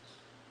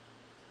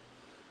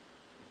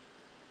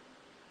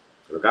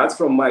 Regards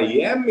from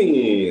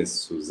Miami,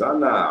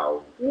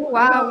 Susanna.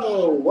 Wow.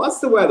 Oh, what's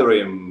the weather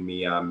in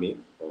Miami?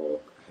 Or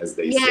as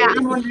they say. Yeah,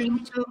 I'm wondering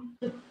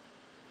too.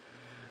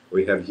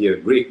 We have here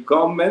Greek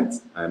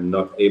comment. I'm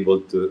not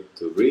able to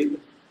read.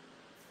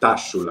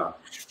 Tashula.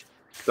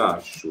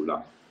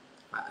 Tashula.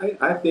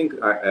 I think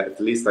at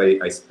least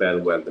I spell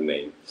well the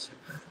name.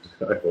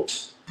 I hope.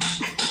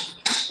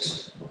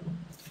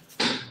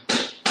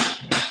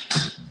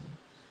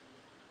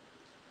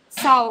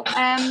 So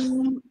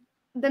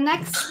the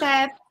next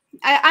step,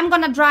 I'm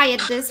gonna dry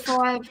it this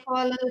for a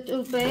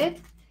little bit.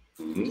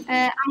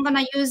 I'm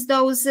gonna use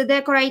those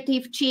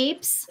decorative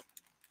chips.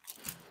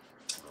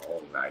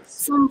 Oh, nice.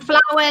 Some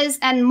flowers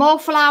and more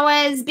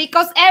flowers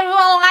because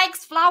everyone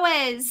likes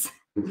flowers.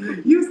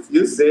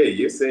 You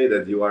say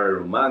that you are a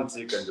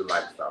romantic and you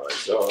like flowers,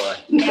 so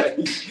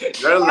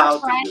you're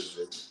allowed to use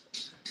it.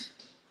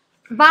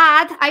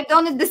 But I've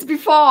done this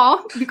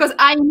before because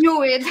I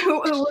knew it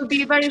would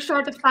be very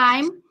short of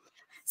time.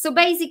 So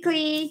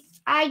basically,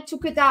 I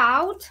took it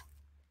out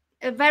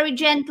very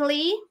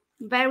gently,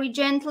 like,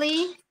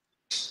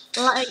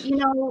 you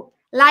know,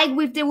 like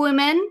with the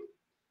women,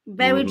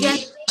 very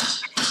gently.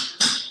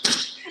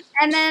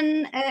 And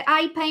then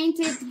I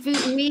painted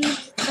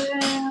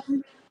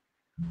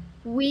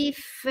with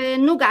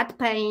nougat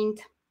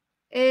paint.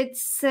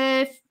 It's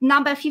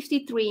number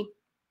 53.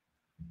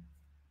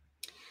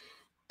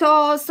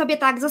 To sobie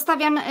tak,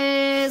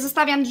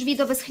 zostawiam drzwi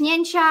do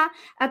wyschnięcia,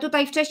 a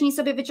tutaj wcześniej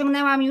sobie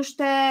wyciągnęłam już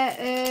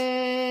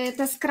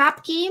te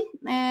skrapki,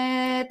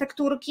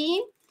 tekturki,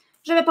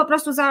 żeby po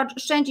prostu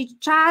zaoszczędzić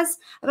czas.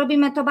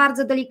 Robimy to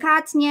bardzo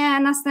delikatnie,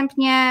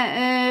 następnie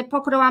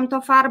pokryłam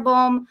to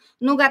farbą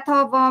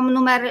nougatową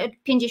numer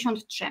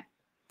 53.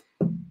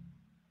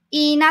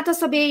 I na to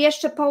sobie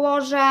jeszcze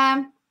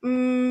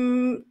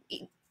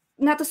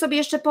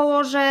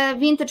położę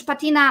vintage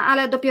patina,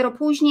 ale dopiero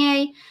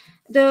później.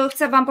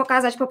 Chcę wam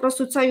pokazać po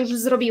prostu, co już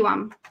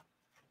zrobiłam.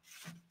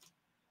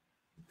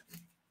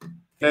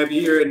 Have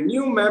here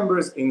new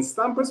members in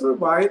Stampers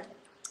Worldwide.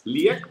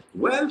 Liek,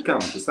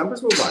 welcome to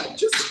Stampers Worldwide.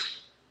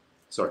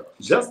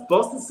 Just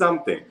posted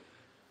something.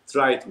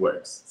 Try it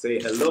works. Say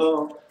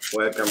hello,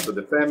 welcome to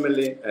the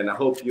family, and I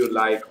hope you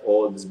like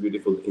all this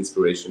beautiful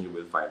inspiration you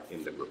will find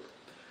in the group.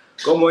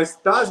 ¿Cómo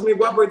estás, mi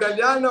guapo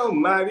italiano?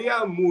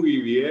 María,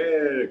 muy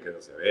bien.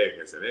 Que se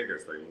ve que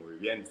estoy muy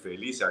bien,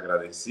 feliz y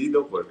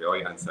agradecido porque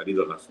hoy han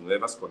salido las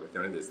nuevas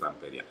colecciones de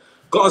Stamperia.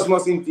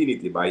 Cosmos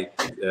Infinity by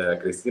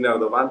Cristina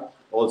Radovan,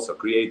 also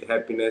Create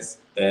Happiness,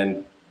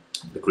 and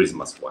the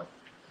Christmas one.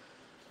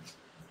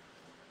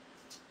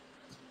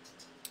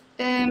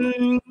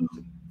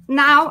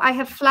 Now I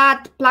have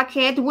flat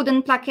plaquette,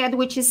 wooden plaquette,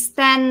 which is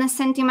 10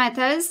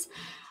 centimeters.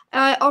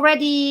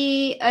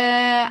 Already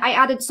I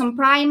added some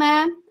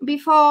primer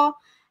before,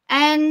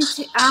 and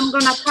I'm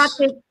gonna cut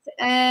it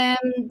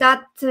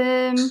that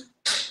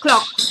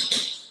clock.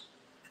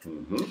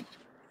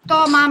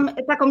 To mam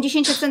taką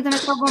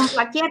 10-centymetrową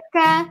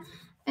plakietkę.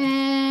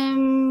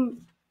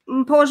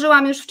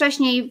 położyłam już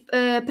wcześniej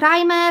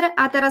primer,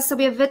 a teraz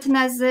sobie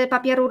wytnę z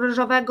papieru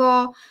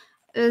ryżowego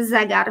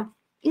zegar.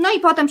 No i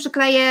potem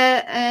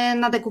przykleję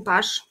na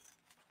dekupaż.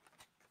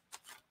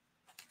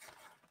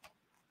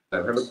 I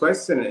have a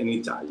question in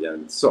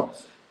Italian. So,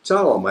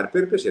 ciao Omar,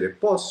 per piacere,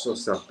 posso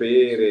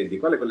sapere di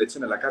quale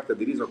collezione è la carta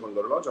di riso con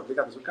l'orologio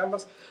applicato sul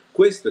canvas?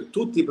 Questo e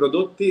tutti i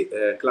prodotti,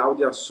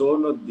 Claudia,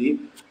 sono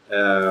di...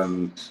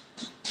 lo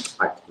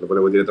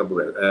volevo dire troppo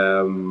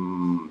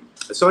bene.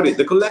 Sorry,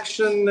 the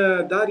collection,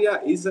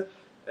 Daria, is...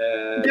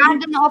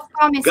 Garden of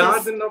Promises.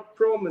 Garden of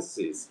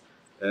Promises.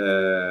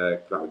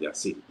 Claudia,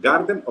 sì,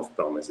 Garden of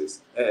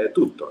Promises.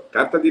 Tutto,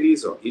 carta di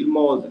riso, il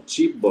mold,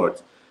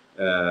 chipboard,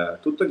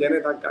 tutto viene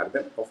da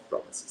Garden of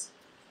Promises.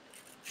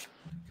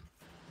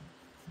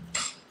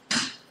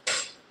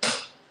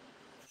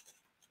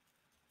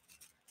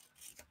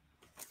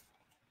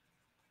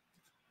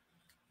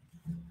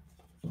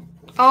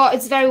 Oh,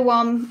 it's very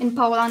warm in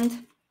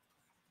Poland.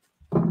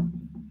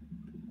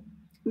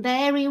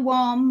 Very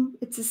warm.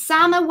 It's a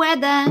summer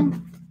weather.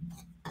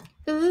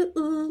 Ooh,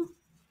 ooh.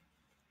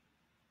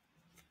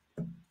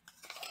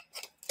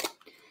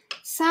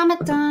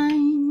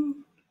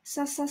 Summertime.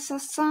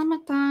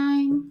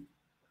 Summertime.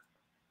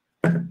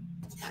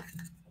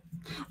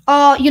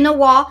 Oh, you know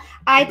what?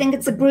 I think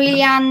it's a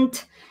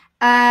brilliant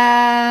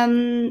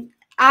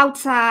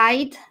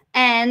outside,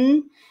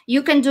 and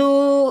you can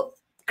do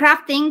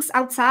craft things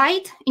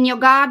outside in your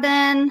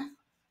garden.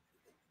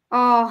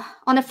 Oh,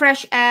 on a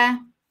fresh air.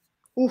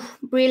 Ooh,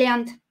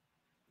 brilliant.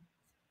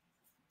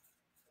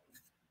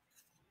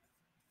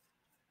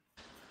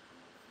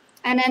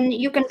 And then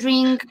you can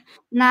drink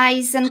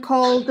nice and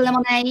cold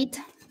lemonade.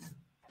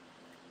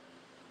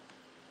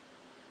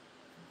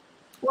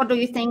 What do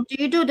you think? Do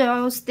you do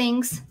those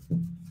things?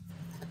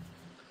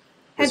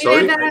 Have you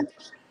ever?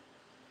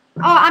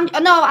 Oh,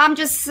 I'm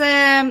just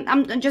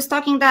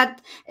talking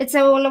that it's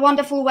a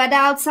wonderful weather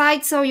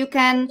outside, so you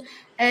can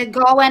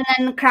go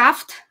and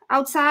craft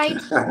outside.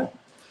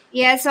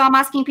 Yeah, so I'm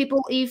asking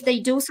people if they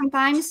do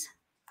sometimes.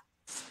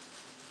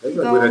 That's a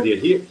good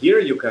idea. Here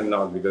you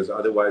cannot, because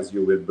otherwise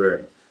you will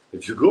burn.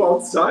 If you go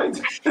outside,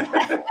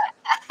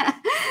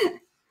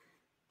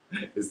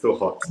 it's too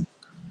hot.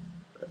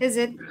 Is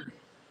it?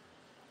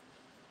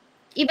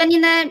 Even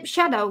in a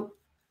shadow?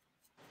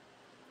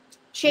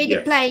 Shady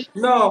place?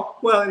 No,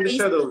 well, in the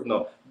shadow,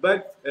 no.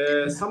 But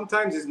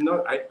sometimes it's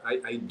not,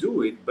 I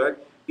do it,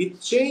 but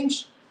it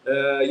changed,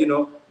 you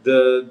know,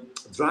 the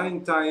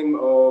drying time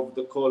of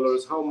the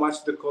colors, how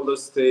much the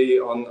colors stay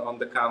on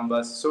the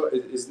canvas. So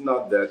it's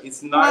not that.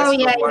 It's nice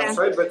from one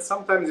side, but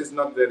sometimes it's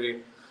not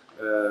very,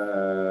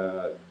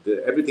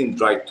 everything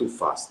dries too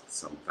fast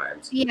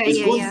sometimes.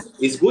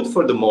 It's good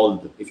for the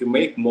mold. If you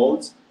make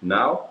molds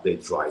now, they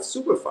dry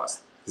super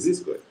fast. This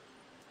is good.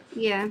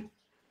 Yeah.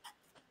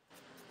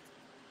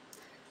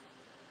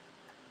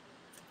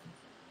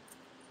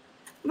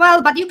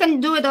 Well, but you can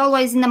do it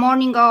always in the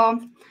morning or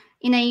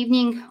in the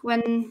evening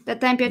when the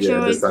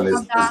temperature the sun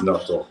is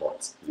not so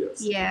hot.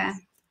 Yes. Yeah.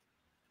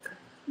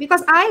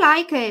 Because I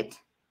like it.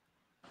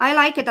 I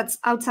like it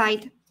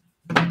outside.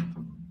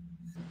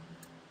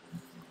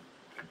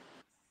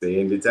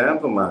 Cindy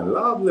Templeman,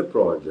 lovely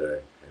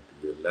project.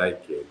 Happy you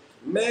like it.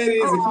 Mary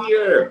is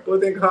here,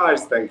 putting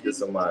hearts. Thank you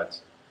so much.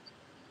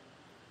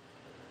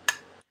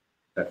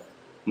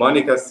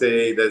 Monica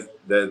say that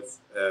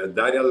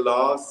Daria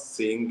loves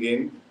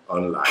singing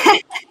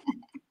online.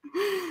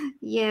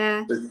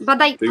 Yeah,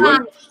 but I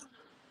can't.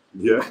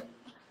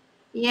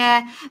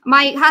 Yeah,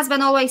 my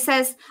husband always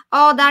says,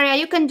 "Oh, Daria,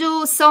 you can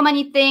do so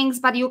many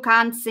things, but you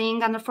can't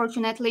sing,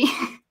 unfortunately."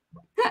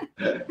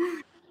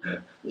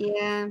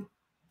 Yeah.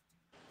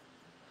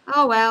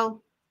 Oh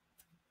well.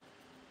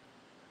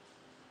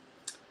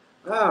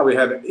 We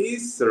have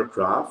Easter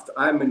Craft.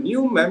 I'm a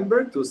new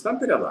member to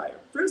Stamperia Live.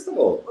 First of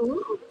all,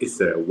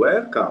 Easter,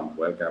 welcome.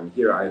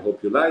 Here. I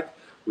hope you like.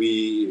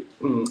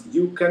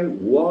 You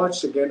can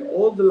watch again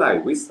all the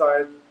live. We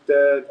started,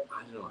 I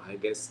don't know, I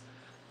guess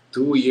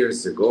 2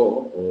 years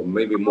ago, or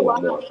maybe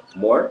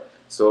more.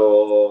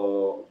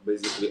 So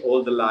basically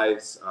all the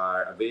lives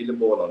are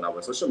available on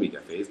our social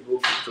media,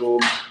 Facebook,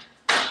 YouTube,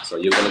 so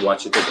you can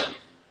watch it again.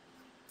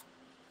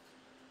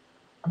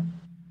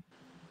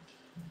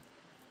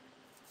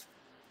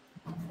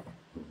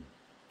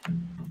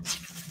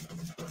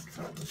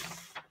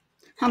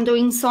 I'm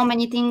doing so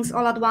many things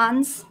all at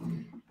once,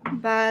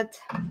 but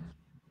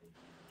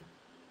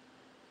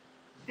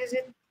is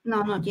it?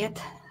 No, not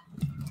yet.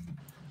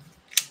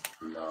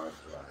 Not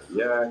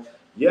right.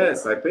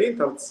 Yes, I paint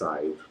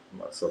outside.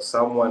 So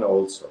someone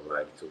also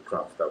like to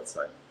craft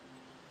outside.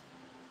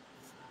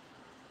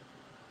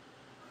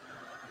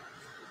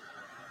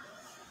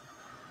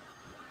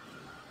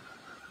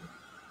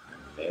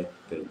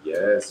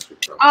 Yes.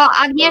 Oh,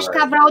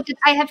 Agnieszka wrote it.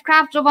 I have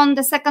craft job on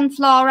the second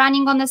floor,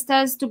 running on the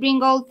stairs to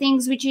bring all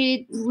things which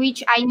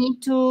I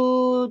need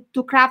to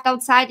craft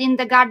outside in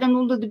the garden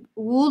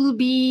would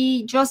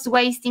be just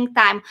wasting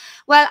time.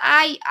 Well,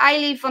 I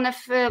live on a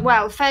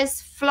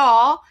first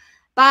floor,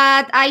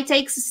 but I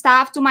take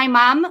stuff to my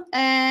mom,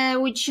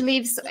 which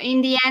lives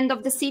in the end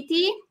of the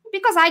city.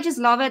 because I just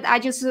love it. I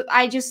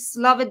just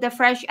love it, the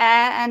fresh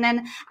air, and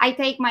then I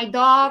take my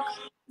dog.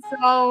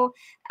 So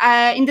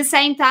in the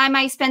same time,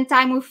 I spend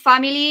time with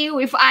family,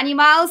 with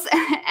animals,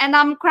 and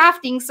I'm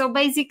crafting. So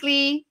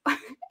basically,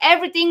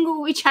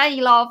 everything which I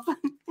love.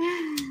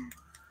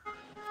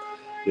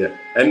 Yeah,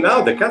 and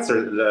now the cats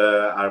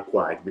are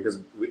quiet because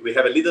we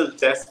have a little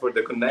test for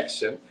the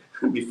connection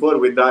before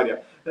with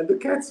Daria, and the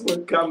cats were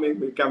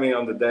coming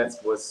on the dance.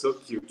 It was so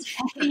cute.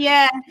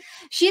 Yeah,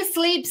 she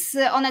sleeps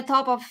on the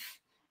top of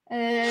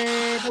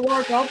the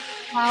wardrobe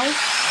now.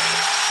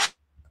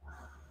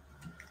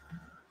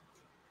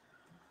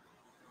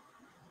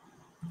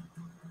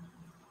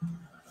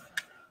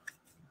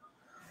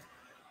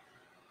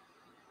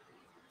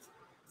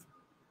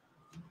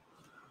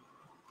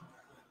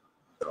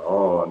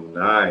 Oh,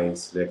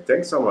 nice. Like,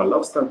 thanks, Omar.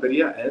 Love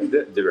Stamperia and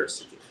the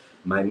diversity.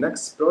 My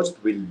next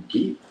project will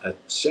be a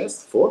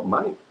chest for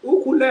my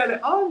ukulele.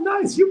 Oh,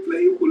 nice. You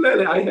play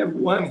ukulele. I have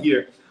one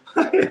here.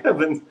 I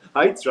haven't.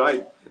 I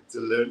tried to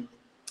learn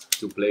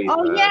to play it.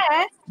 Oh,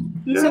 yeah.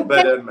 Yeah, So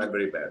but I'm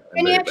very bad.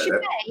 can you very actually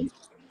bad. play?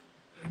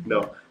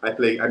 No, I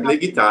play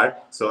guitar,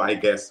 so I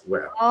guess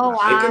Oh,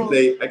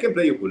 I can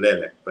play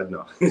ukulele, but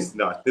no, it's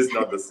not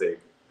the same.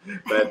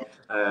 But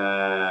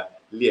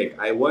Liek,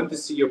 I want to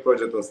see your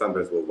project on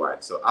Stampers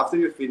Worldwide. So after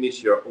you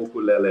finish your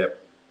ukulele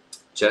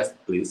chest,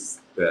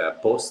 please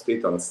post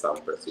it on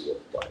Stampers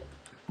Worldwide.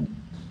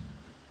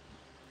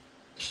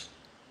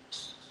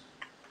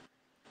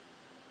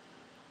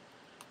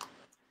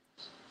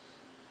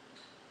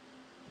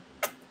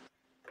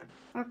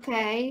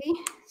 Okay,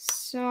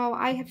 so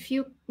I have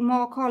few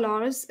more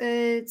colors.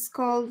 It's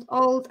called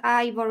Old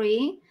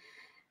Ivory.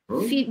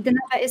 The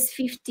number is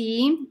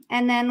 50,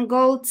 and then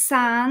Gold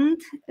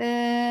Sand,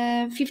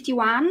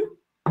 51.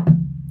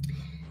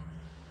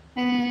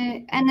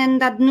 And then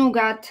that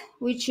Nougat,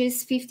 which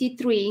is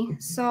 53.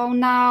 So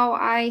now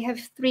I have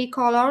 3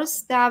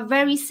 colors. They are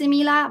very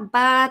similar,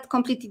 but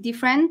completely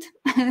different.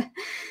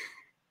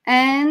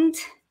 And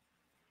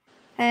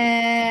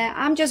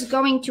I'm just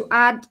going to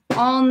add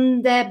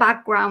on the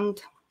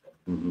background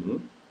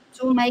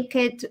to make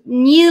it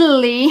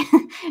nearly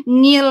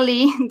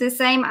the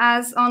same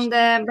as on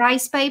the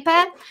rice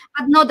paper,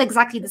 but not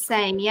exactly the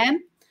same, yeah?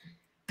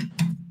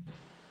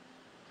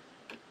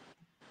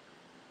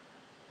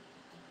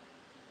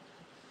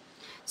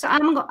 So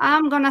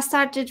I'm gonna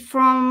start it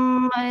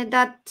from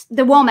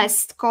the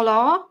warmest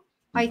color,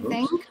 I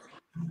think.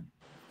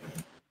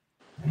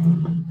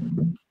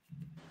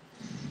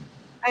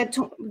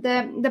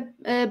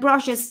 The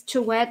brush is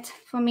too wet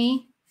for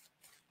me.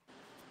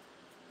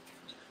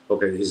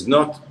 Okay, it's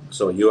not.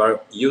 So you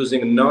are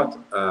using not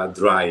a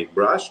dry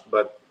brush,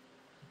 but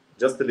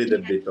just a little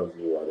bit of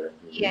water.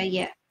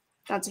 Yeah,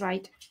 that's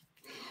right.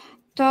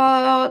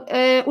 To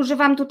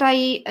używam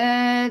tutaj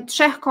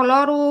 3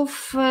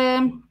 kolorów.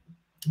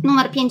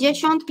 Numer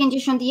 50,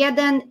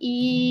 51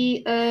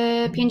 i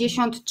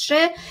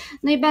 53.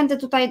 No i będę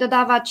tutaj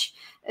dodawać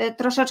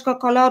troszeczkę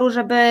koloru,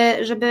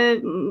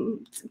 żeby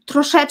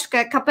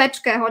troszeczkę,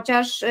 kapeczkę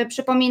chociaż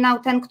przypominał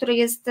ten, który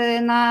jest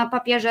na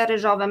papierze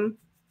ryżowym.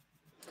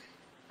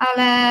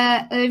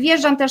 Ale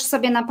wjeżdżam też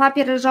sobie na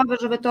papier ryżowy,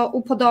 żeby to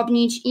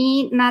upodobnić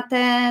i na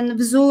ten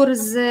wzór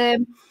z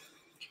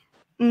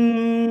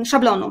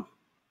szablonu.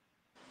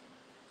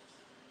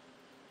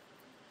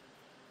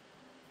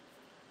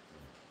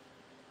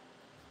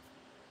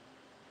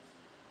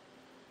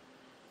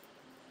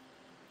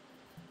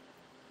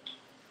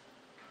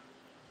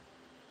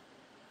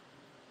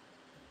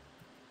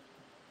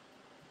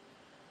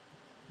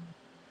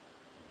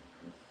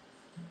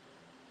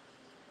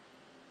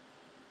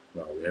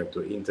 Now we have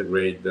to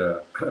integrate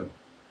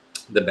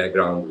the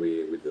background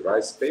with the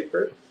rice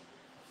paper.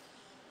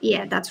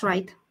 Yeah, that's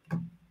right.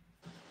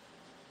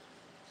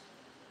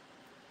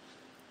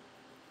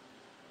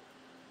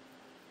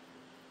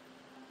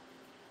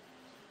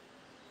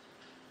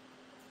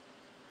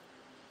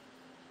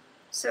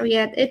 So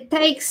yeah, it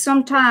takes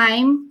some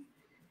time,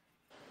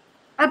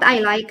 but I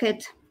like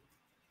it.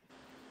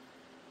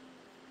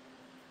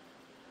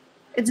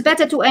 It's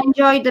better to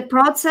enjoy the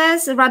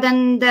process rather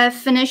than the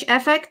finish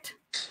effect.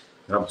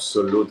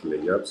 Absolutely,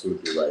 you're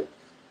absolutely right.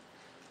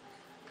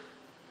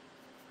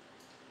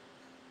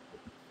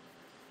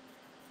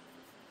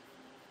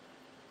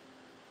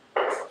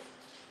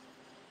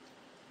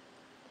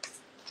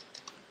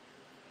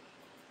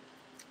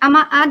 I'm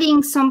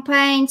adding some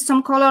paint,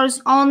 some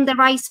colors on the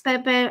rice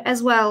paper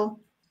as well.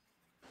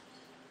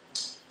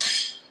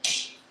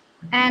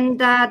 And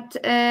that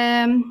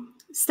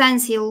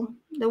stencil,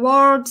 the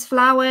words,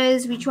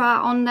 flowers, which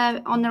are on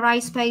the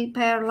rice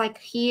paper, like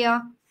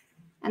here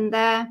and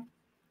there.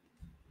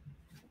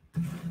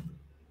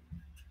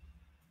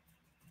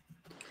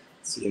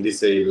 Cindy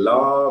say,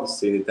 love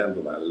Cindy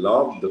Temple. I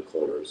love the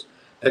colors.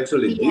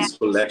 Actually, this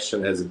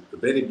collection has a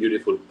very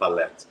beautiful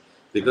palette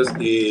because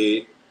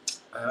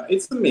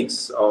it's a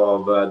mix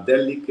of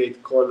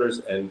delicate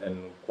colors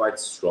and quite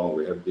strong.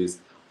 We have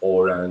this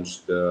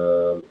orange,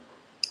 the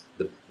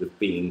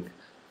pink.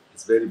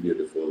 It's very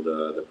beautiful,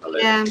 the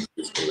palette of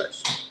this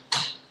collection.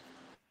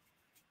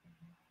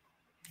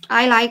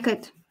 I like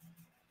it.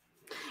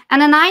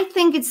 And then I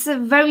think it's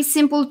very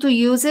simple to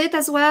use it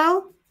as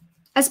well,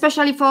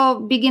 especially for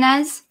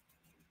beginners.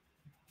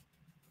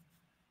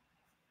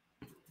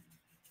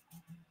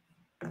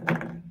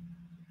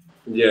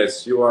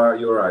 Yes,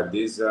 you're right.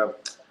 These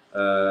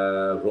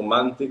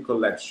romantic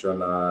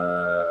collection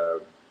are,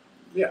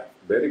 yeah,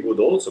 very good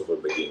also for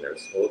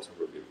beginners. Also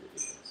for beginners.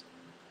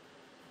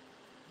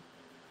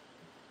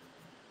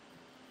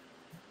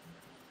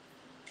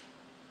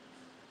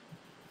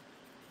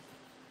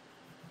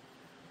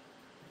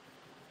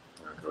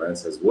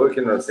 Clarence says,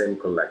 working on the same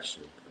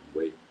collection.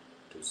 Wait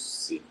to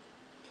see.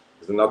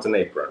 It's not an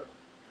apron.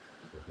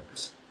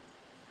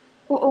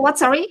 What,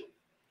 sorry?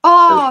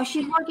 Oh,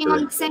 she's working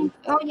on the same.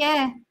 Oh,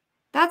 yeah.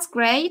 That's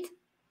great.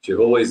 She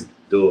always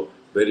do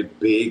very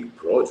big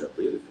project,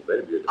 beautiful,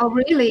 very beautiful. Oh,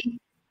 really?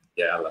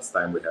 Yeah, last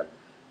time we had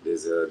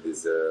this.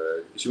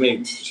 She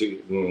made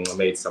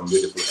some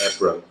beautiful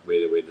apron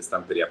with the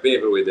Stamperia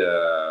paper, with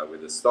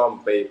the stone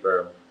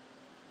paper.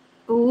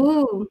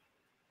 Ooh.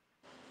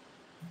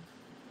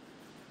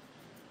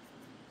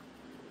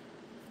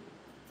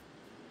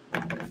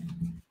 Wow,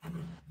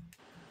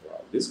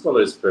 this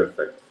color is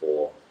perfect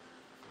for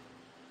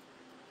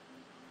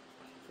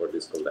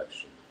this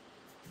collection.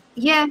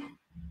 Yeah.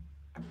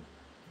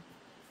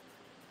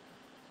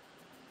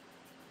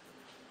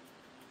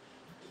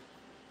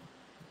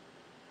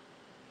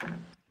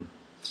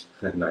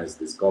 Nice,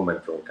 this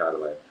comment from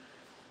Caroline.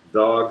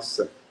 Dogs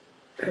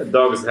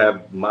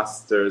have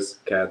masters,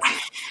 cats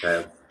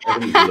have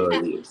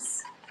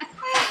employees.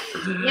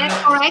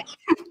 Yeah, correct.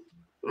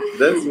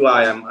 That's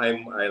why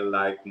I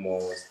like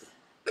most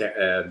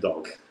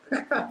dog.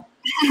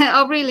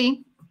 Oh,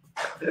 really?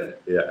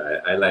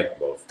 Yeah, I like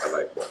both. I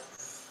like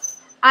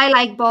both. I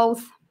like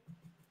both.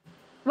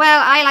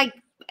 Well, I like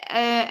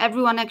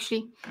everyone,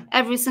 actually,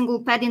 every single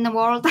pet in the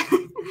world.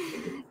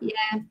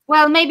 Yeah.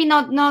 Well, maybe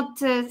not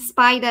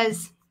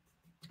spiders.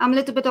 I'm a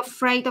little bit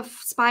afraid of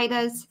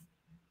spiders.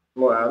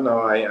 Well,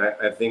 no,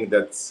 I think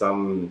that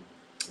some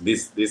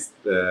this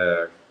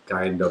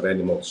kind of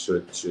animals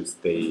should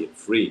stay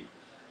free.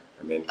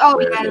 I mean, Oh,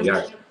 where yeah. they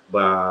are.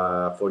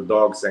 But for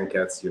dogs and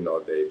cats, you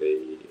know,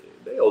 they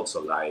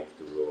also like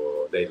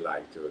to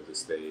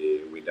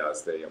stay with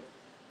us.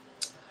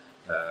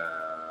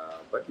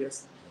 But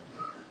yes,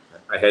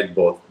 I had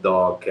both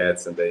dog,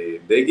 cats, and they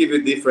give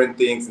you different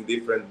things in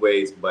different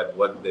ways. But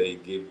what they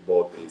give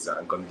both is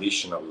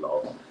unconditional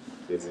love.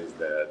 This is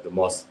the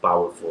most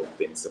powerful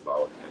things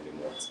about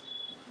animals.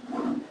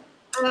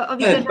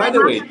 And by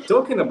the way,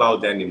 talking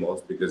about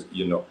animals, because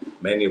you know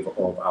many of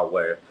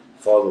our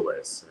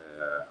followers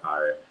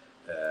are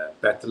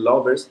pet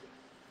lovers,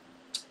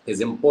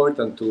 it's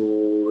important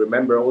to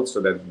remember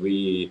also that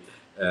we,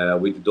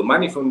 with the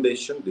Domani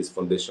Foundation, this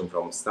foundation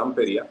from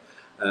Stamperia,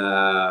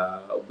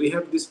 we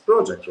have this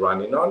project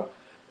running on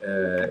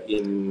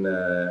in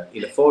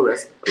a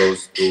forest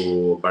close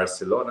to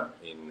Barcelona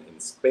in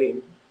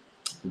Spain.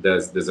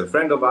 There's a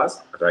friend of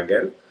us,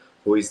 Raquel,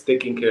 who is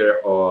taking care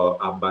of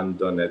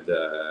abandoned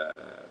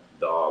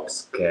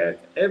dogs, cats,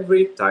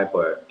 every type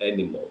of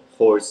animal,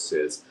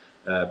 horses,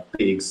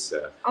 pigs,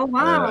 Oh,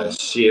 wow.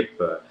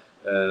 sheep,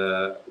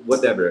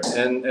 whatever.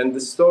 And the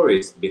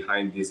stories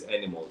behind these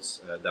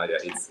animals, Daria,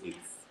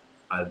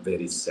 are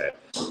very sad.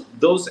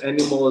 Those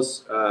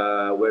animals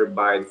were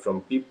bought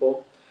from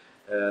people.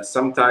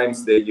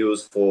 Sometimes they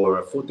use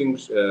for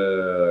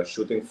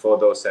shooting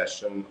photo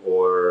session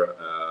or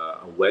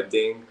a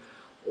wedding,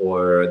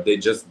 or they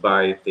just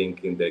buy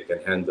thinking they can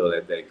handle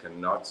it, they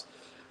cannot.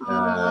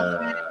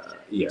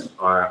 Yeah,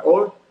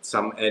 or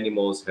some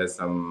animals have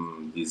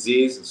some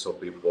disease, so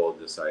people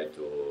decide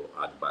to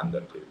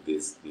abandon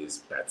these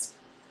pets.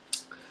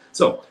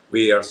 So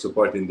we are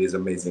supporting these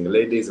amazing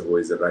ladies, who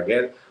is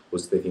Raquel,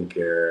 who's taking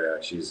care.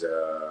 She's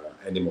an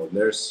animal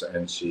nurse,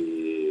 and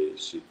she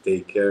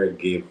take care,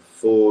 give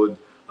food,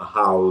 a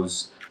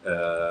house,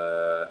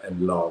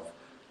 and love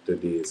to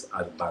these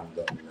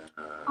abandoned.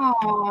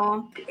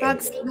 Oh,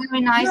 that's very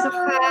nice of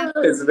her.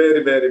 It's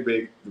very, very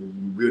big,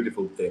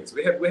 beautiful things.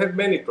 We have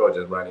many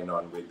projects running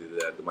on with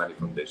the Money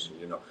Foundation.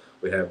 You know,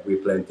 we're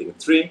planting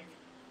tree.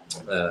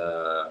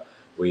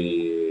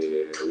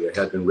 We are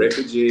helping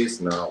refugees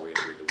now with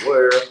the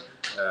war.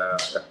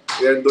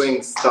 We are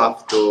doing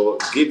stuff to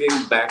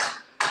giving back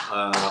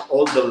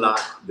all the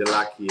luck, the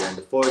lucky, and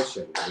the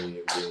fortune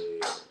we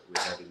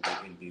have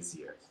in this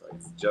year. So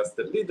it's just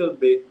a little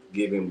bit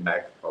giving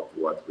back of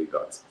what we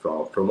got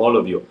from all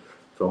of you.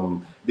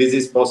 This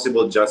is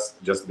possible just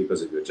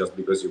because of you, just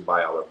because you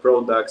buy our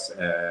products,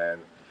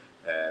 and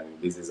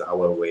this is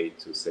our way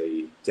to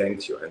say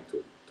thank you and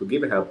to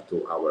give help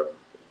to our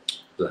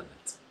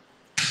planet.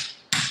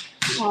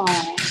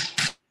 Oh.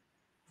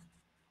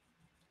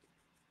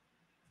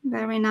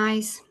 Very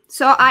nice.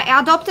 So I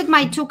adopted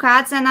my 2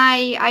 cats, and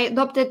I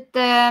adopted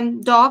the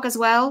dog as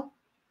well.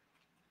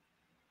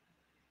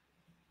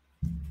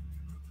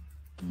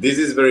 This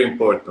is very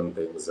important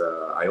things.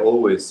 I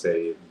always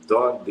say,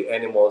 the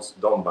animals,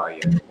 don't buy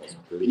animals.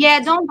 Please. Yeah,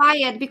 don't buy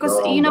it, because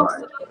you know,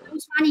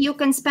 money you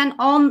can spend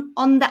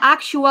on the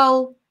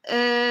actual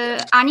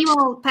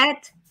animal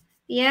pet,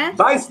 Yeah.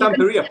 Buy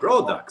Stamperia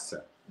products.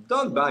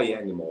 Don't buy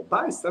anymore.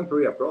 Buy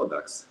Stamperia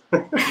products.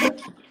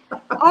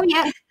 Oh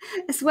yeah,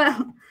 as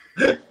well.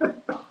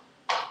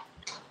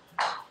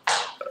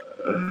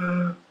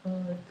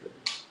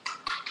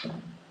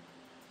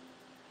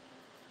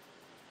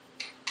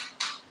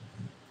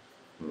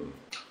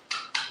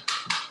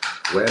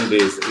 When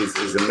this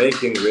is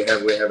making, we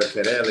have a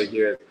Querelle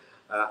here.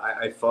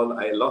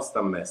 I lost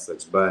a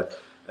message, but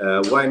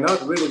why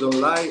not? Really don't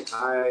like.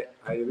 I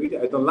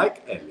don't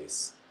like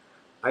Alice.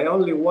 I'm the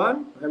only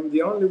one.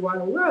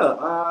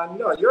 Well,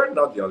 no, you're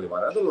not the only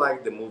one. I don't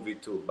like the movie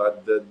too,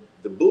 but the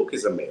book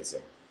is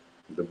amazing.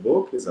 The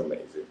book is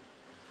amazing.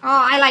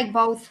 Oh, I like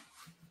both.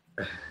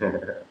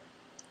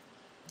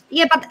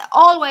 Yeah, but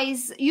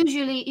always,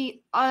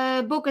 usually,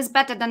 book is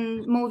better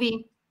than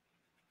movie.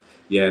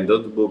 Yeah, and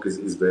that book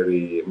is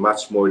very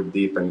much more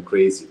deep and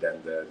crazy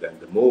than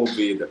the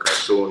movie, the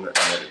cartoon, and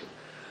everything.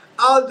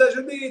 Alda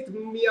Judith,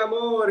 mi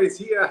amor, is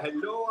here.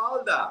 Hello,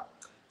 Alda.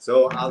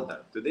 So, Alda,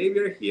 today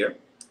we're here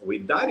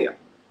with Daria.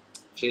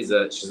 She's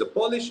a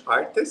Polish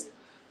artist.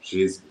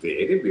 She's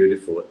very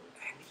beautiful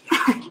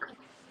and young.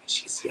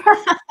 She's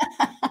young.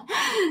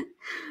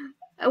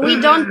 We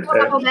don't talk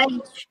about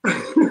age.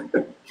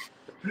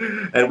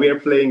 And we are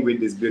playing with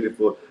this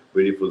beautiful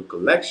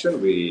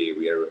collection.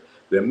 We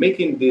are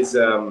making this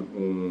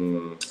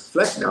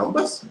flat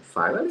canvas.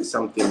 Finally,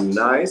 something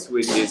nice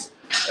with this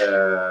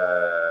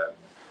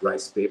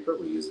rice paper.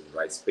 We use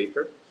rice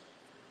paper.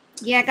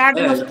 Yeah,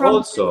 Garden was And from.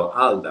 also,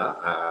 Alda,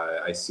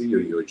 I see you.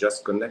 You're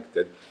just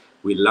connected.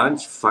 We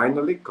launched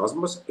finally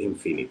Cosmos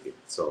Infinity.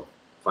 So,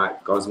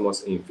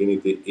 Cosmos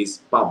Infinity is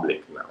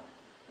public now.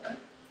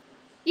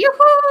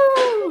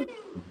 Yoo-hoo!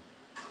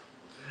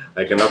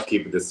 I cannot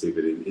keep the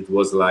secret. It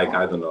was like,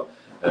 I don't know,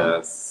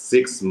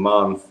 6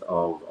 months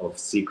of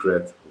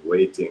secret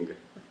waiting.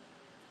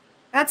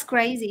 That's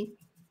crazy.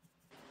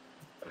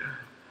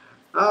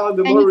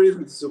 The more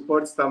reason to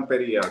support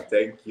Stamperia.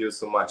 Thank you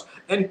so much.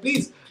 And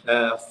please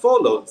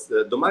follow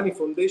the Domani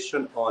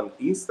Foundation on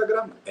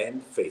Instagram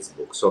and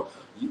Facebook. So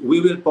we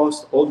will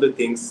post all the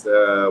things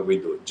we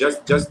do.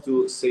 Just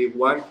to say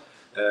one,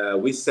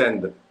 we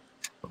send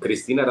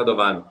Cristina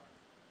Radovan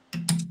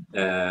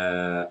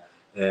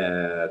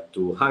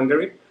to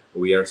Hungary.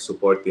 We are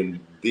supporting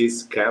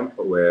this camp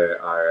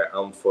where our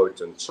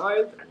unfortunate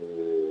child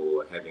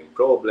who having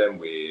problem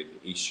with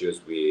issues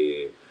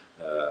with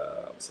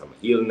some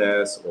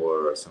illness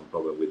or some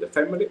problem with the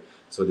family.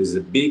 So this is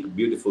a big,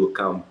 beautiful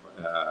camp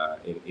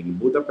in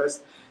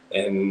Budapest,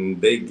 and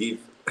they give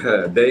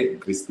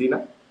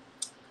Cristina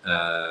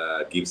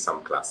give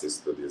some classes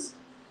to this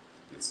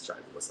child.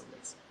 It was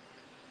amazing.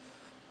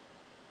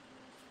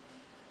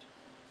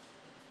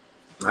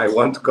 I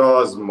want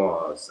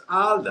Cosmos.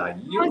 Alda,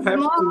 you have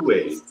to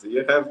wait.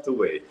 You have to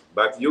wait,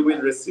 but you will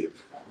receive.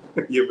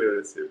 You will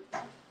receive.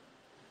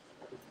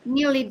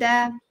 Nearly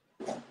there.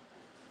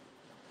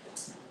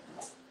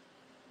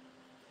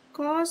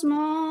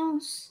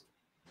 Cosmos.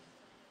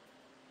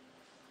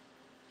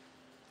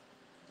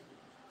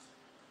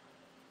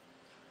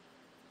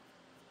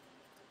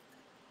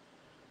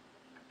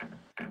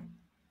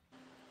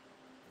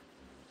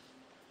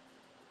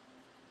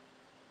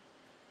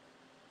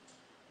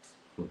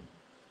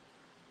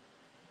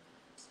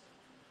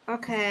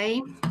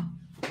 Okay.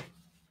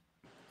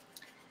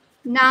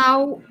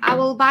 Now I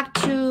will back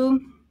to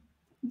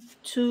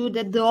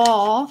the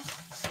door.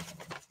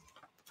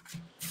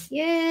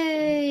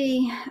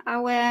 Yay!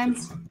 Our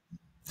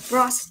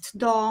frost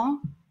door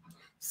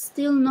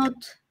still not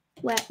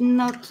wet,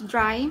 not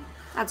dry.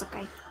 That's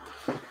okay.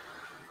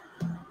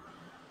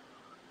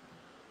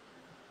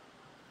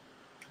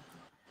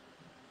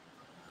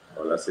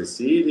 Hola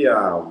Cecilia,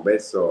 un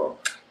beso.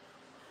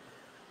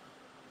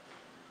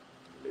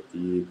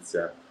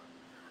 Letizia.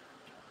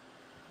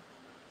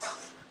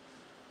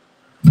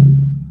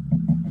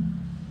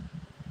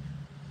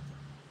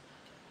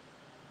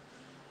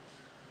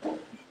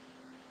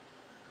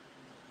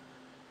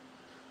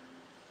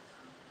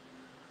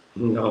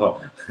 No.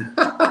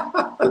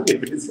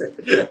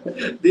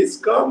 This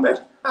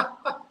comment.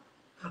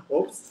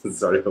 Oops,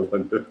 sorry, I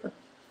wonder.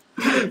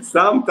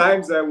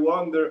 Sometimes I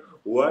wonder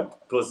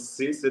what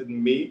possessed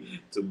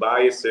me to buy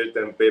a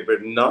certain paper,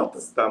 not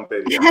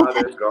Stamperia,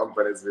 other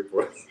companies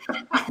before.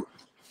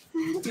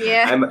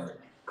 Yeah. I'm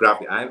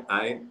crafty.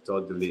 I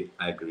totally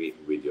agree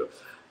with you.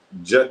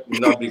 Just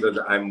not because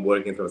I'm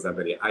working for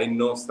Stamperia. I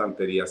know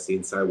Stamperia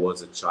since I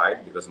was a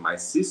child because my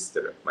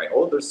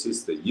older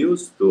sister,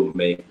 used to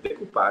make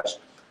decoupage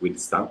with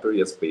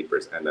Stamperia's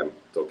papers, and I'm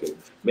talking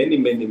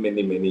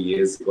many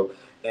years ago.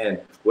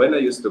 And when I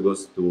used to go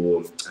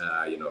to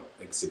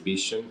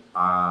exhibition,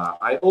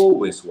 I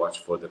always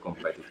watch for the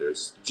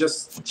competitors,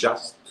 just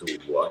to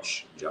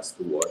watch.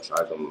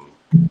 I don't.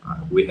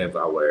 We have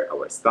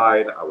our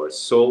style, our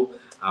soul,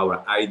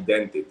 our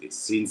identity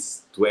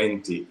since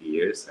 20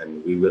 years,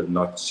 and we will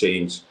not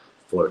change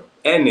for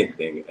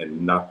anything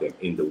and nothing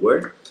in the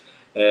world.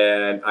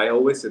 And I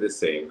always say the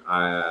same: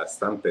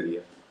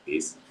 Stamperia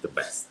is the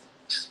best.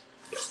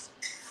 Yes.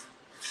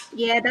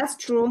 Yeah, that's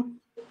true.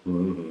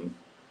 Mm-hmm.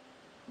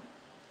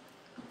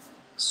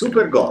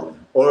 Super gold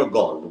or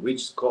gold?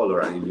 Which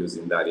color are you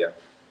using, Daria?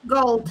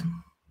 Gold.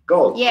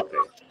 Gold. Yeah.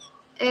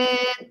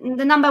 Okay.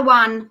 The number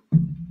one.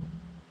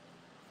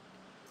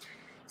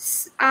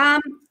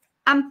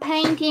 I'm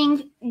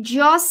painting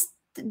just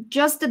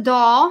the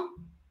door,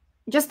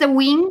 just the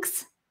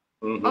wings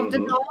of the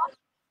door.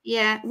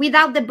 Yeah,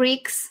 without the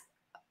bricks.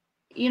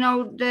 You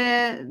know,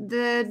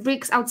 the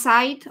bricks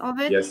outside of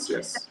it. Yes,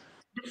 yes.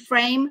 The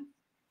frame.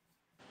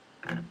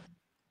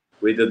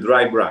 With the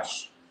dry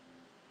brush.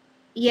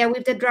 Yeah,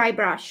 with the dry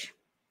brush.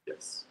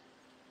 Yes.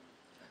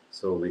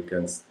 So we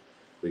can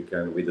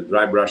with the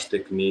dry brush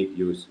technique,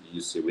 you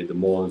see with the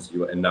molds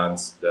you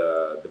enhance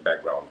the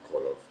background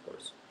color, of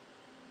course.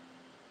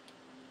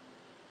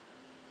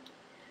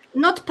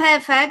 Not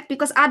perfect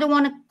because I don't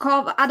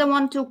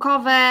want to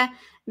cover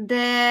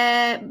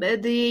the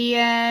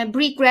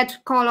brick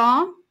red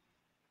color,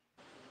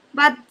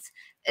 but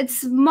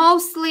it's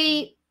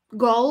mostly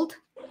gold.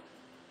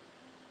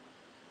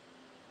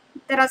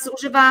 Teraz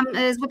używam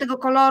złotego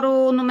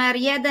koloru numer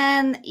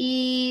 1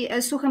 i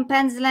suchym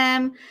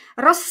pędzlem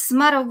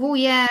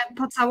rozsmarowuję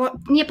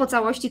nie po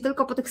całości,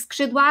 tylko po tych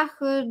skrzydłach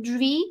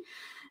drzwi.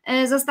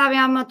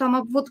 Zostawiam tą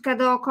obwódkę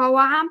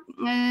dookoła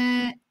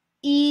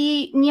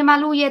i nie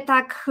maluję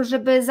tak,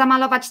 żeby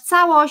zamalować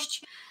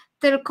całość,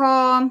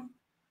 tylko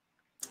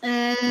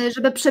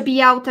żeby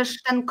przebijał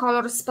też ten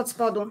kolor spod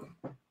spodu.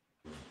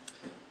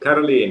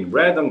 Caroline,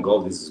 red and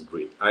gold is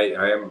great. I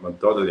am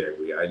totally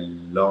agree. I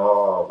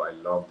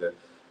love the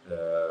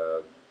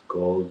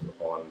gold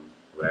on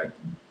red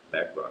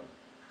background.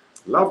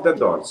 Love the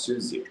door,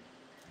 Susie.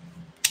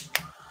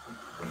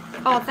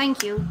 Oh,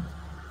 thank you.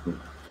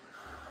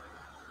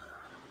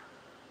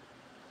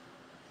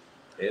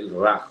 El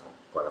Rajo,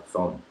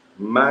 corazón.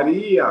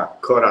 María,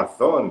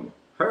 corazón,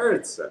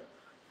 hurts.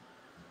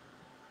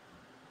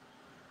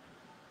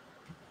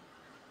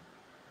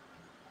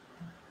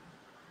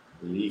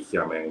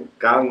 Ligia, me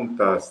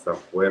encanta esta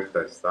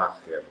puerta, está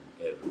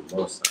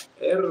hermosa,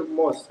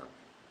 hermosa.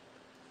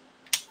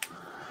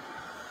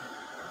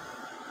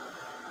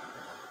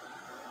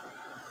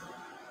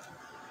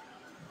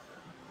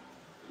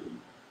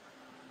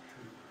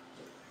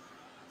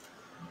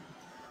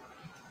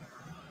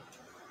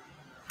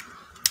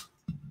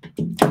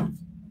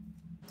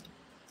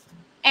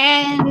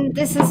 And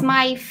this is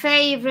my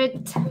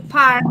favorite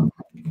part,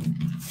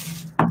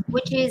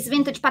 which is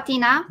vintage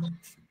patina.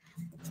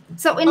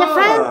 So in the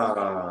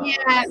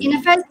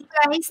first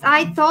place,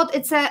 I thought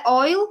it's an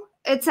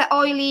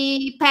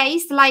oily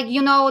paste, like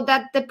you know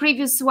that the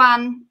previous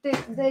one,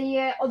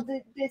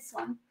 this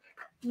one,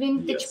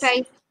 vintage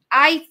paste.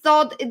 I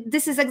thought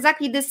this is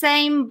exactly the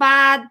same,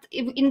 but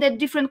in the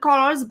different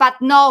colors. But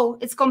no,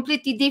 it's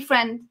completely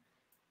different.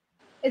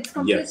 It's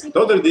completely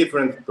totally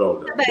different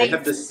product. They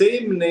have the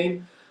same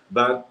name,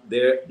 but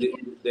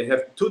they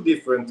have two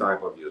different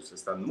type of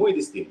uses. Están muy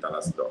distintas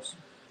las dos.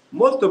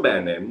 Molto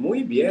bene,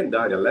 muy bien,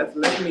 Daria. Let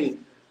me.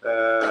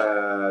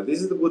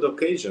 This is a good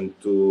occasion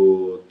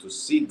to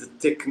see the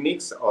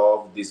techniques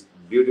of this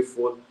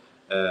beautiful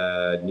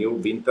new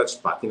vintage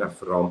patina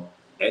from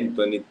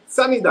Anthony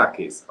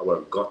Tsanidakis,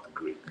 our Goth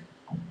Greek.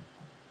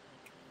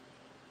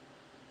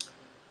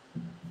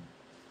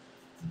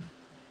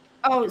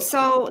 Oh,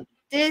 so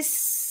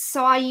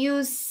I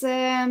use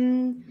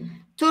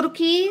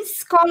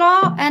turquoise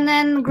color and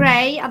then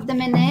gray at the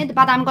minute,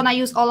 but I'm gonna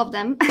use all of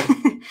them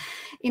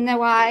in a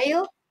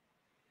while.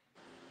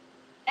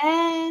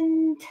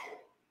 And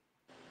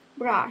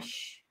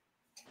brush.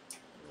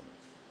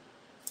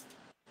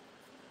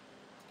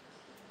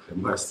 I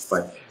must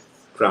find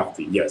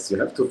crafty. Yes, you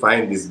have to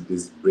find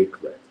this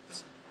brick red.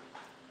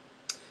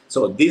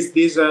 So these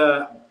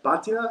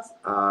patinas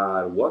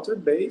are water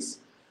based.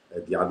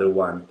 The other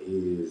one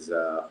is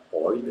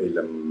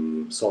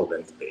oil,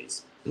 solvent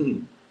based.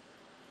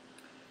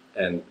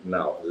 And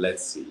now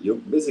let's see. You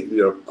basically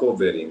are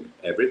covering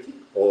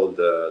everything, all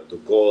the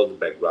gold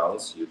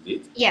backgrounds you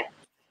did. Yeah,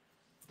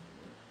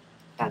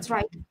 that's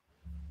right.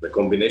 The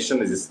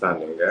combination is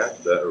stunning.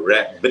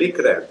 The brick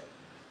red,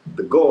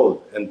 the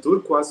gold, and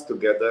turquoise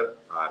together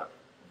are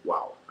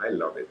wow. I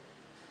love it.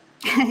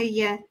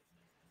 Yeah.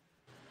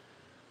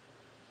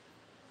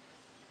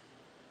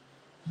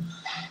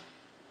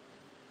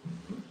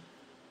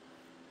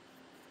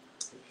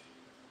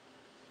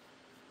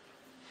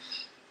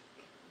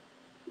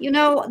 You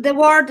know, the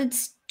word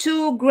is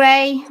too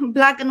gray,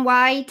 black and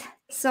white,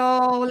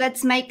 so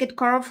let's make it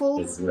colorful.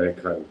 Let's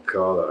make a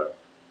color.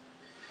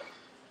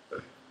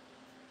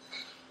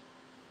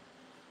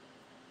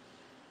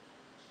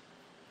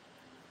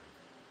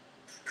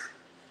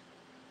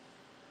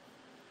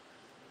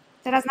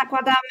 Teraz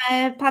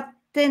nakładamy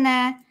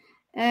patynę,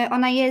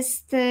 ona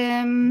jest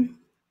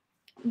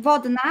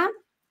wodna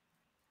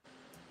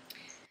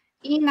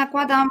i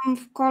nakładam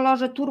w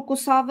kolorze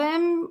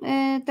turkusowym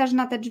też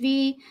na te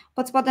drzwi.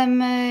 Pod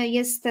spodem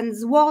jest ten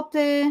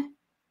złoty,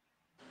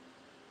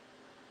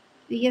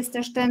 jest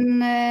też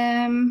ten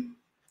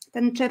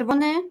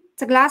czerwony,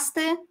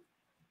 ceglasty.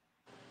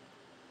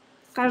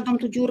 W każdą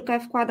tu dziurkę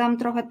wkładam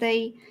trochę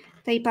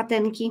tej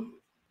patynki.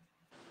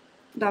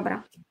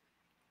 Dobra.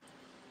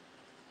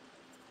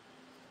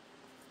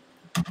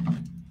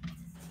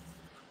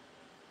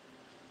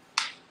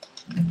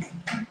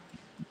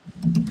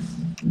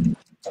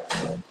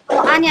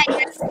 O, Ania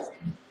jest.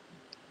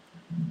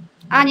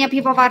 Ania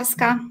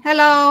Piwowarska.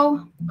 Hello.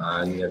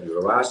 Ania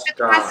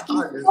Piwowarska. Paski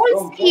Ah, z jest from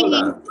Polski.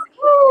 Poland.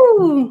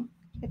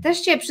 Ja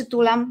też cię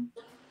przytulam.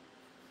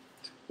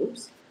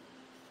 Oops.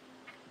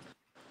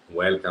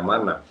 Welcome,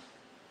 Anna.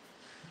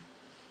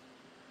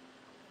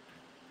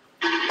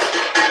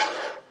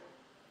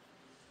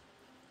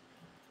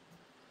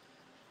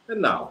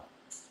 And now,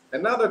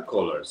 another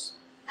colors.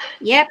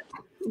 Yep.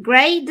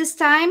 Gray this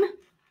time.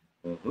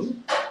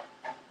 Mm-hmm.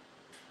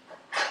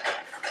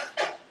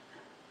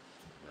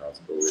 Now let's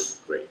go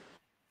with gray.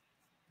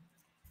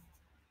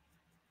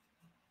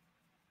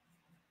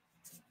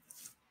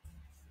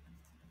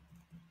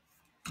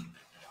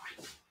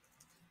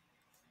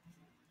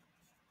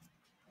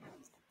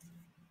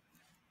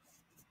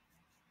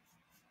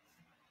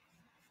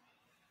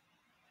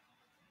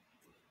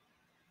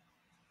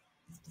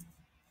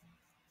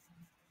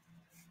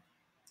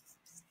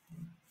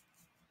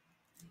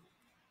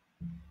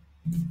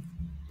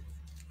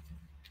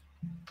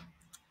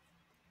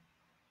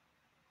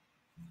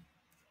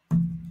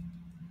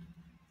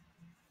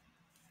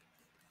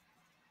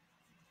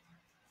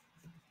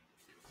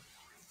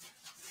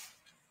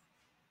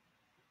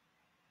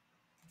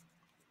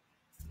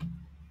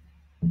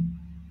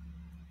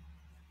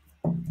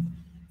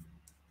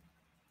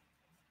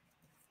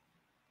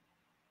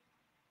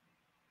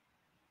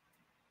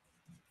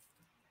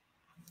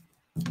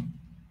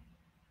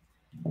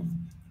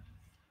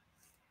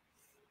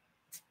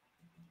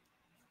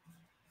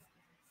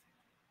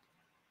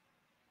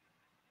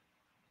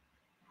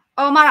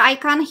 Omar, I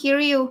can't hear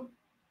you.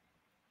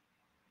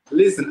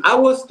 Listen, I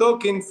was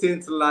talking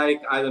since like,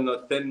 I don't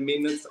know, 10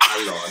 minutes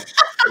alone.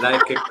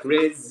 Like a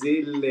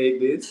crazy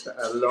ladies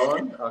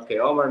alone. Okay,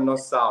 Omar, no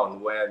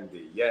sound,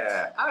 Wendy.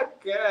 Yeah,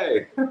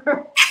 okay.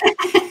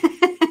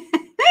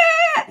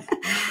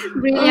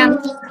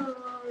 Brilliant.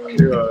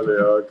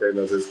 Okay,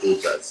 no se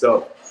escucha.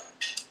 So,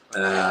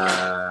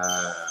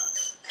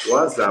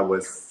 what I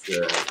was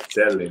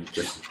telling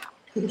you.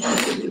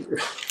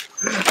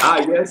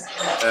 Yes,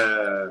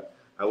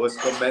 I was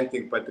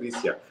commenting,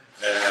 Patricia.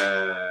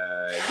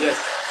 Yes,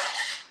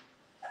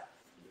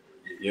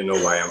 you know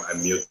why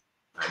I'm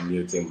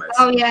muting myself.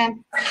 Oh yeah,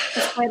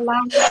 it's quite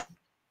loud.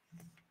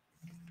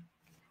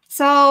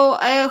 So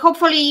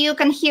hopefully you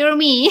can hear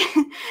me.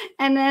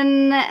 And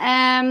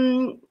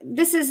then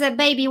this is a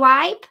baby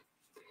wipe,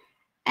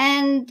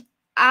 and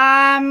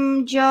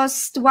I'm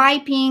just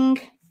wiping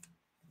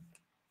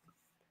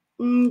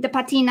the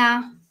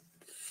patina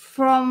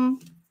from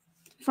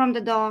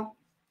the door.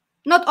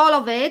 Not all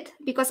of it,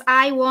 because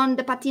I want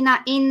the patina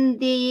in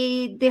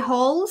the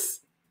holes.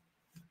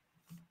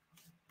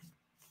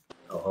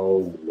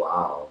 Oh,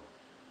 wow.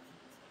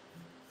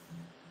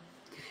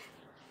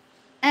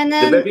 And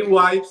then the baby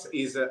wipes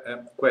is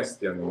a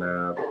question,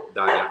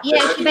 Daria.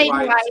 Yes, the baby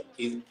wipes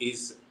wipes.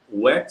 is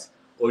wet,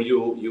 or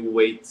you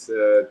wait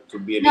to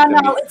be a No,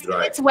 little bit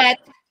dry? it's wet.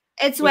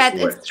 It's wet.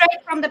 wet. It's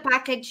straight from the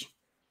package.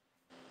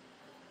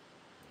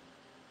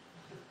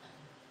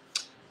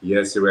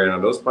 Yes, Irena,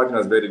 those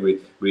patinas very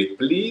great.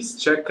 Please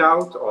check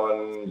out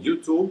on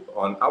YouTube,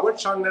 on our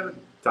channel,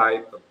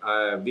 type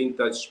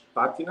vintage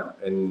patina,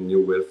 and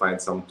you will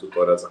find some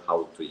tutorials on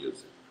how to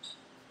use it.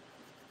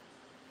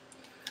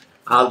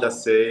 Alda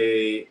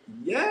say,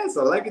 yes,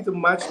 I like it to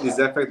match this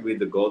effect with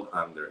the gold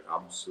under.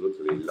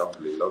 Absolutely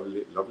lovely,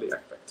 lovely, lovely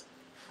effect.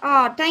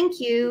 Oh, thank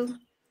you.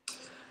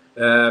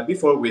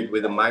 Before with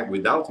the mic,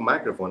 without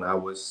microphone, I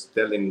was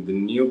telling the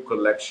new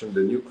collection,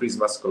 the new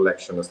Christmas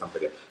collection de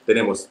Stamperia.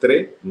 Tenemos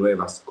 3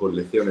 nuevas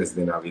colecciones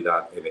de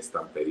Navidad en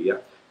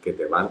Stamperia que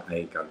te van a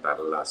encantar.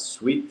 La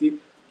Sweetie,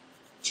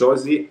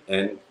 Cozy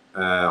and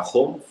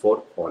Home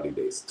for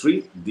Holidays.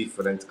 3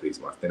 different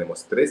Christmas.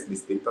 Tenemos 3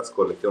 distintas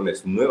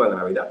colecciones nuevas de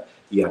Navidad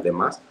y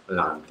además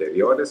las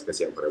anteriores que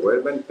siempre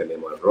vuelven.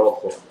 Tenemos el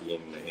rojo y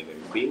en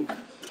el pink.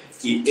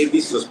 Y he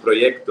visto los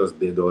proyectos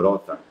de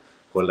Dorota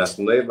con las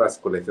nuevas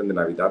colecciones de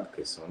Navidad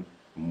que son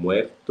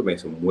muerto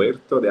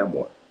de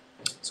amor.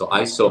 So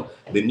I saw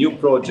the new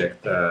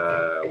project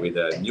with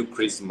a new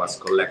Christmas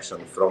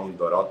collection from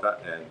Dorota,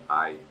 and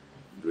I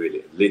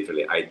really,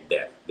 literally,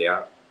 they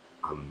are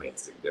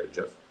amazing. They're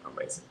just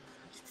amazing.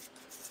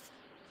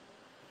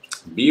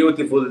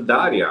 Beautiful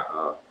Daria.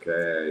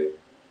 Okay.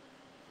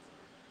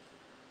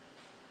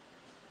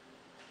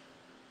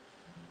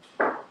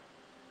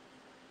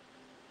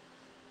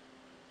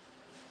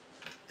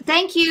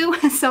 Thank you.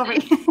 Sorry.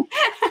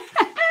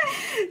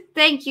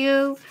 Thank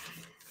you.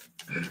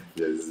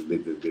 Yes, it's a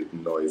little bit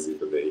noisy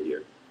today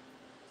here.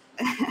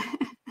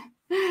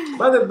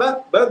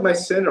 but my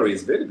scenery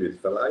is very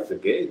beautiful. I like the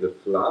gate, the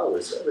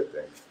flowers,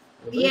 everything.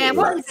 Yeah,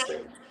 what is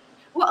it?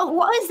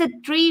 What is the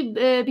tree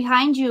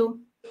behind you?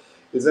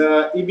 It's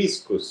a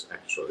hibiscus,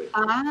 actually.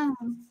 Ah,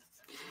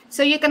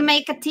 so you can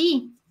make a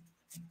tea.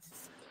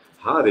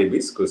 The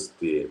hibiscus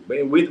tea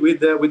with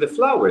the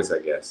flowers, I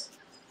guess.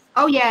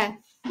 Oh yeah,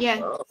 yeah.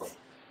 Wow.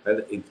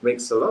 And it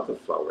makes a lot of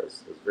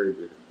flowers. It's very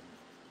beautiful.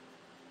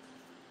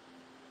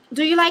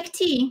 Do you like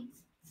tea?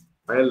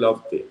 I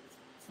love tea.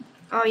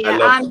 Oh yeah, I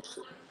love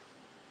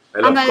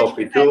I'm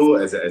coffee too.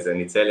 As an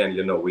Italian,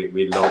 you know,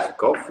 we love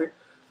coffee,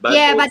 but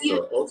yeah, but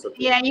also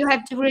tea. yeah, you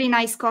have really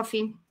nice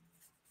coffee.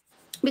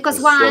 A Because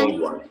strong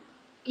one.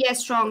 yeah,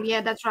 strong.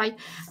 Yeah, that's right.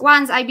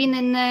 Once I've been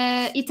in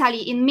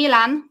Italy, in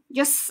Milan,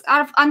 just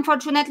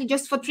unfortunately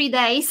just for 3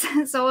 days.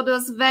 So it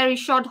was very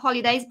short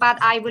holidays, but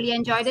I really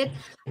enjoyed it.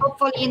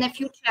 Hopefully, in the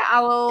future,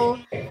 I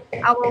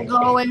will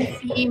go and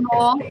see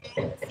more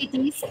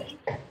cities.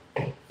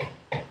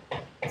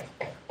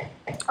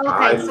 I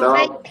Okay, so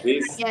love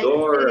this yeah,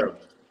 door.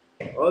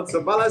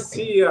 Also,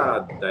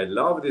 Balasia. I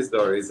love this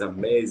door. It's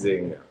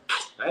amazing.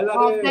 I love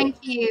oh, it.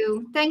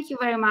 thank you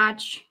very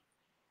much.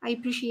 I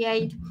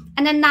appreciate.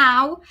 And then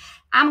now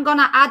I'm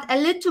gonna add a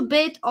little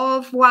bit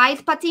of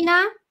white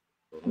patina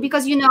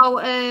because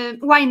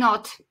why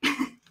not?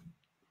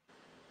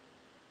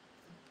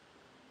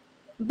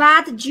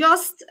 But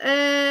just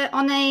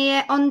on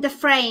the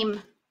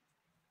frame.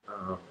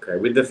 Okay,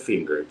 with the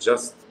finger,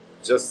 just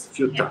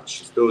few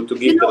touches to You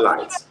give the know,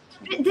 lights.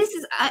 this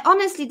is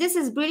honestly, this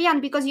is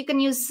brilliant because you can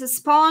use a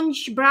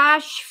sponge,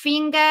 brush,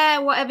 finger,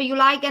 whatever you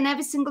like, and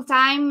every single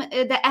time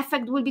the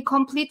effect will be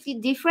completely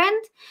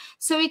different.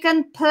 So you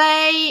can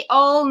play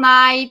all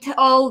night,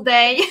 all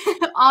day,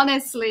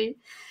 honestly,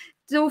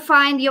 to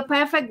find your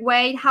perfect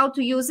way how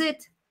to use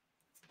it.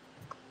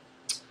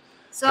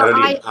 So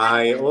Caroline,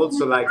 I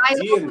also like I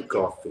tea and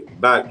coffee,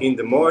 but in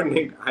the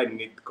morning I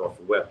need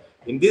coffee. Well,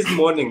 in this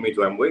morning, me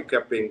too, I'm waking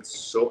up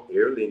so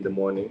early in the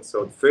morning.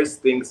 So the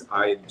first things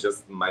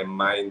my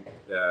mind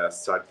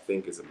start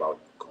thinking is about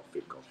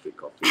coffee, coffee,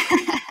 coffee.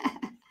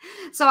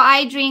 so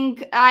I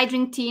drink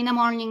tea in the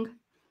morning,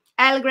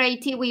 Earl Grey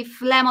tea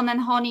with lemon and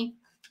honey.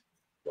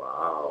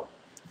 Wow.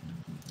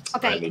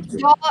 Okay,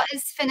 dough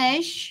is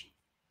finished.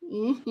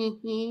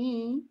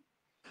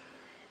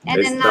 And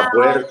then Esta now,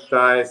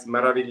 puerta es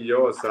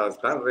maravillosa, es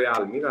tan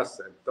real. Mira,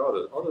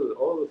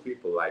 all the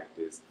people like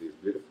this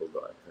beautiful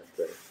door.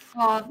 Okay.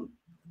 oh,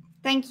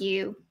 thank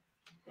you.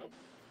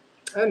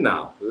 And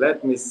now,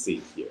 let me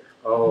see here.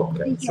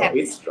 Okay, so Yeah.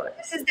 it's dry.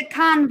 This is the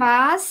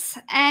canvas,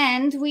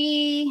 and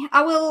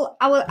I will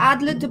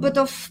add a little bit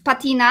of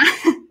patina,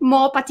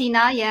 more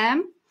patina,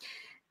 yeah.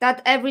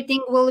 That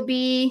everything will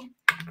be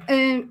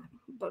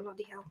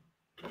bloody hell,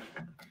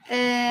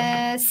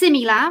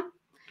 similar.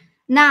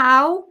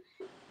 Now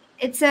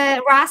it's a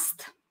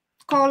rust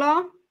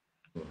color.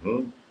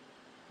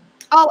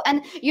 Oh,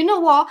 and you know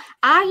what?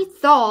 I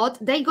thought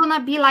they're gonna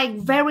be like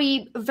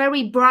very,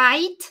 very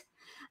bright,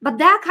 but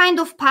they're kind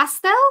of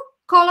pastel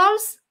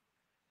colors.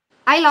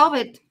 I love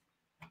it.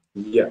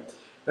 Yeah,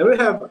 and we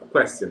have a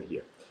question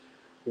here.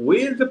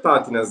 Will the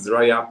patinas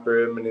dry up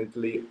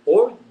permanently,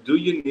 or do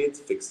you need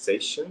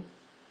fixation?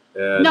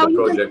 No, The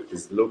project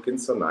is looking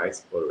so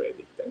nice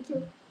already. Thank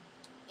you.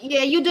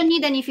 Yeah, you don't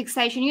need any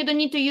fixation. You don't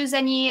need to use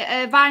any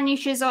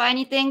varnishes or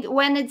anything.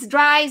 When it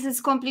dries,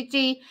 it's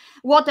completely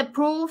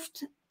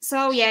waterproofed.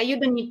 So yeah, you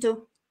don't need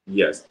to.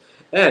 Yes,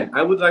 and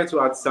I would like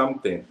to add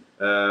something.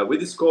 We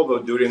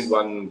discovered during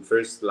one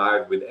first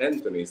live with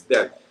Anthony is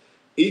that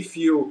if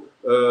you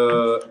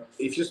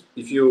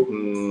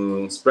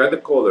spread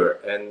the color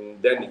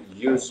and then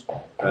use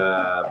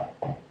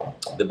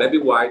the baby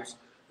wipes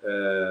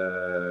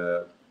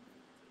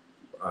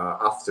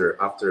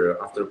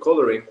after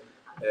coloring,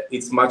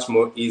 it's much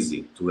more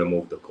easy to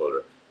remove the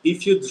color.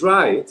 If you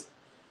dry it,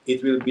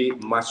 it will be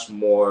much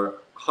more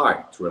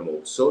hard to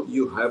remove. So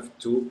you have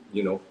to,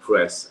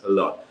 press a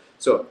lot.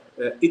 So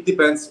it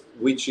depends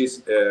which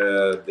is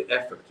the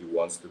effect you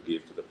want to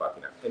give to the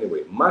patina.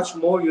 Anyway, much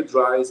more you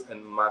dry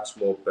and much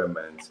more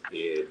permanent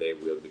they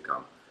will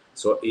become.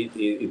 So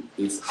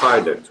it's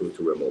harder to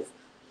remove.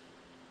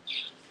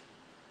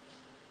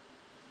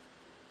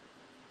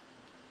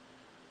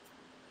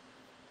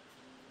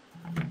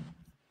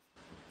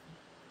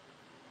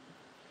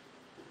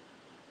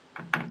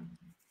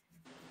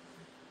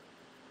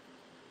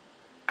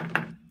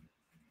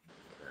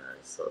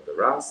 So the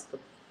rust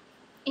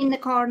in the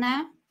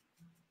corner.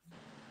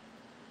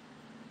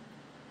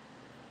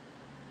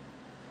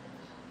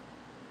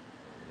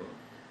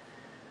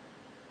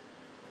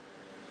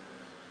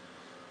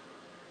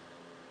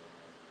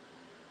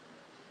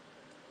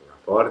 La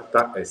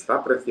porta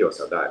está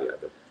preciosa, Daria.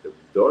 The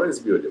door is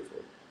beautiful.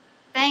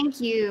 Thank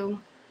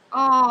you.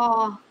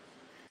 Oh,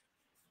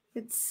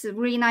 it's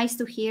really nice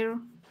to hear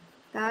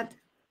that.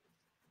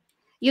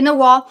 You know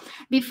what?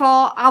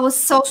 Before I was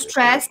so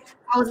stressed.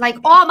 I was like,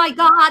 oh my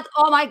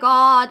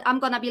God, I'm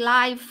gonna be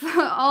live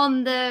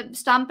on the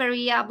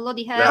Stamperia,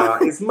 bloody hell.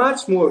 Now, it's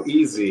much more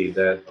easy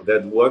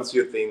than what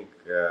you think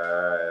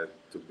to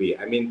be.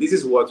 I mean, this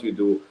is what you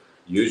do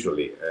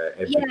usually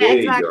every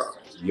day.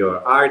 Exactly.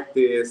 You're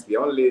artist. The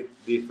only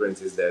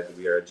difference is that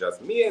we are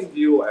just me and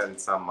you and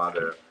some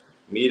other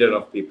million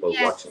of people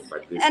watching.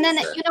 But this and then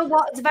you know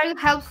what? It's very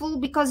helpful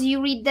because you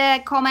read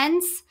the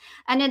comments,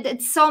 and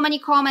it's so many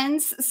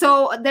comments.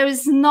 So there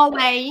is no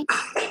way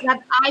that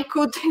I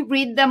could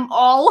read them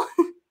all.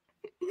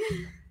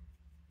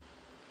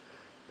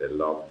 They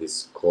love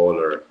this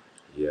color.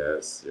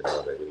 Yes,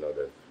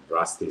 that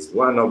rusty is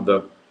one of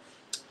the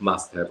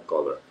must-have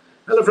color.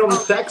 Hello from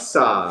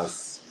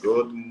Texas.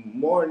 Good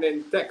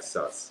morning,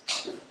 Texas.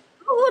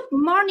 Good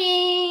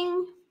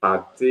morning.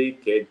 Patty,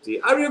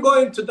 Katie, are you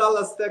going to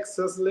Dallas,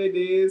 Texas,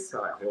 ladies?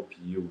 I hope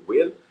you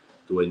will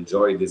to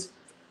enjoy this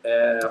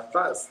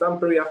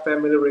Stamperia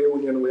family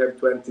reunion. We have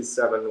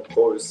 27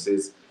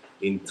 courses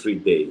in 3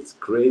 days.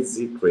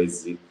 Crazy,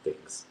 crazy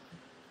things.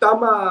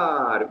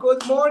 Tamar,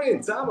 good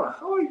morning, Tamar.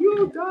 How are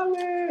you,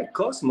 darling?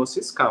 Cosmos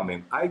is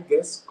coming. I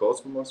guess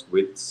Cosmos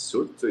will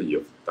suit to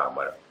you,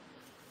 Tamar.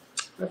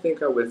 I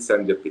think I will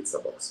send you a pizza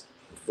box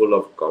full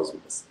of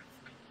Cosmos.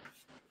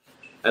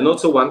 And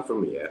also one for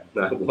me, yeah.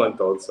 I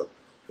want also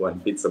one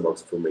pizza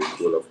box for me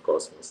full of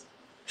Cosmos.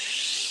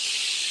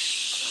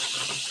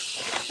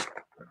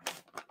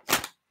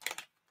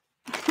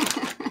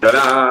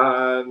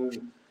 Ta-da!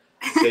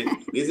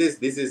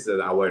 This is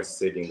our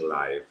saving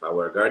life,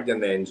 our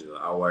guardian angel,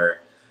 our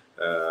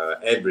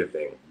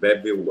everything,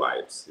 baby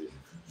wipes.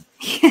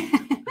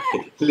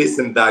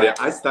 Listen, Daria,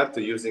 I start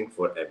to using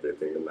for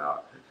everything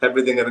now.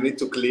 Everything I need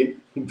to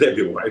clean,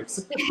 baby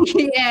wipes.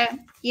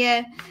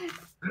 Yeah.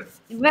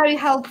 Very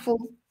helpful.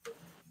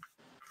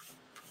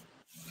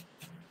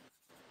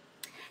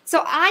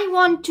 So I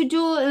want to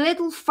do a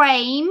little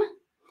frame.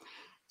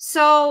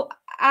 So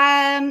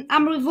I'm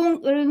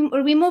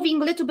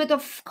removing a little bit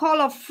of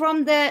color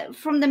from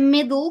the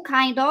middle,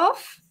 kind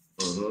of,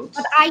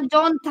 but I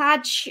don't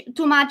touch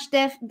too much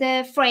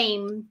the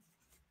frame.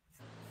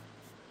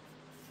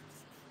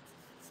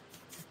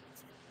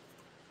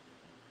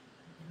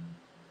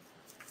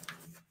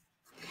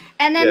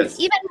 And then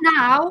even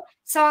now,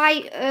 so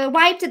I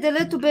wiped it a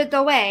little bit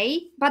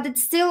away, but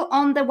it's still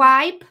on the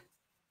wipe,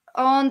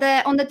 on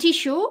the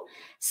tissue.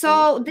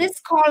 So this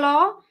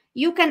color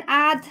you can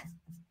add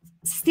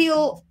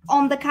still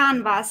on the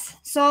canvas,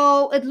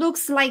 so it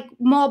looks like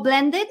more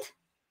blended.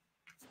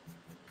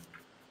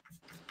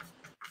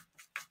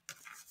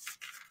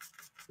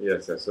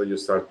 Yes, so you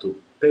start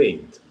to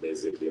paint,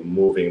 basically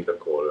moving the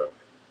color.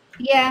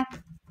 Yeah.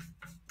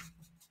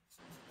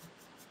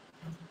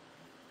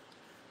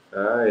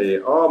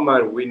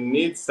 Omar, we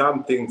need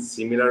something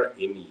similar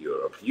in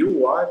Europe.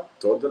 You are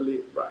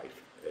totally right.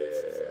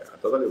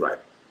 Totally right.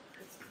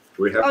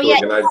 We have to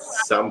organize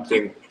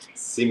something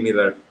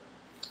similar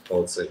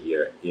also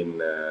here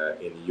in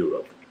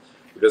Europe,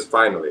 because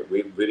finally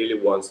we really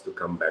want to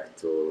come back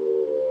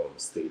to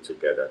stay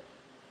together.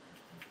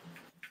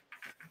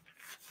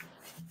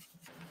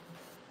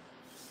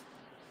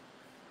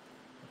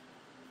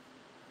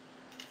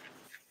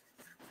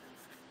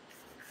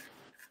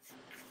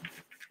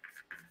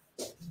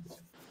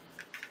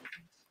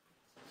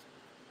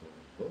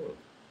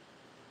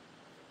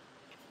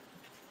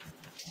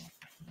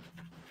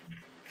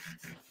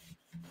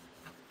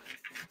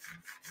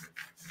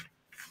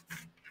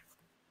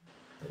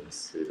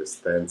 See the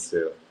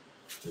stencil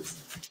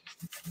is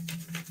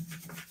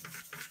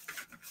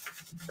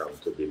come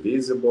to be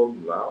visible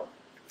now.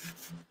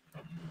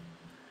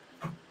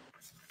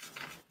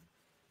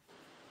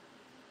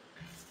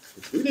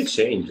 It really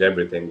changed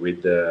everything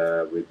with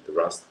the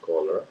rust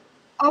color.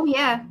 Oh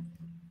yeah.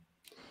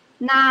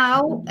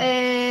 Now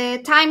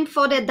time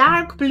for the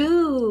dark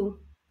blue.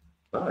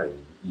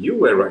 You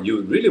were right.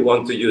 You really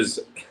want to use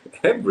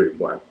every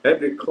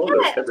color,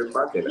 every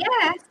pattern.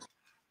 Yeah.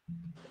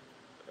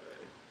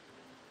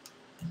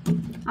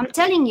 I'm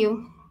telling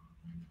you.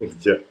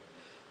 Yeah.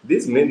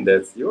 This means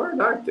that you are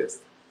an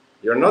artist.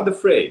 You're not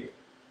afraid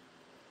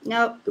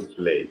No. to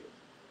play.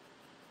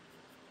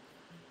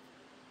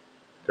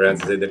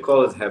 Francis said the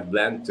colors have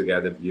blended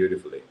together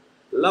beautifully.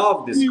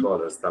 Love these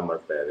colors,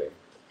 Stamperia.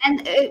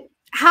 And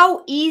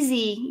how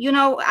easy,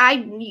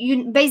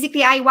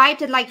 basically I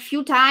wiped it like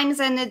few times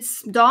and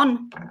it's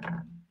done.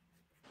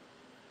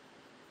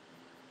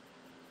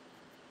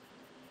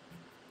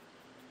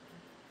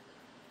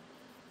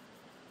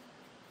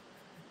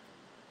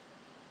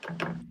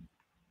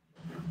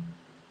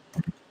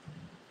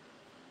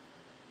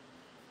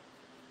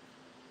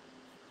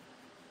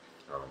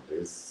 Oh,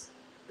 this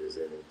is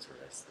an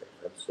interesting,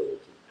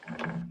 absolutely.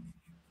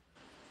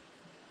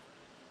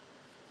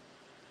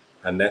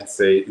 And let's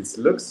say it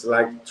looks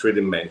like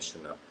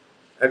three-dimensional.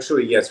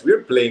 Actually, yes,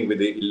 we're playing with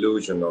the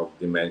illusion of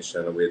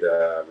dimension with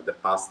the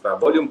pasta.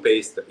 Volume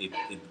paste, it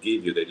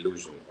gives you the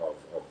illusion of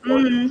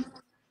volume.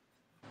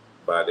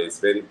 But it's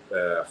very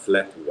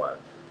flat one.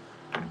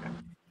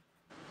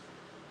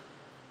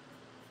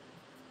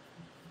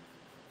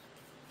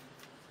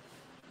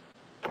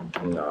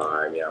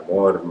 Ay, mi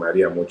amor,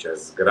 María,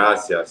 muchas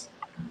gracias.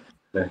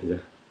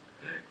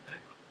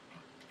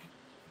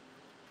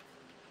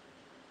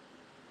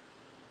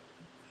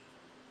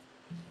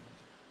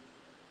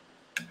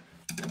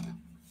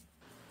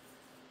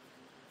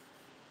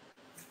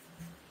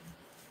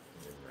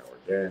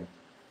 Again.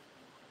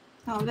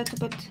 Oh, a little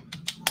bit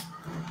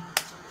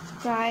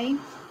dry.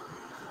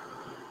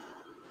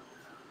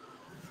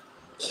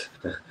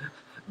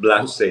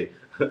 Blanche,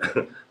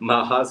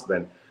 my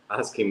husband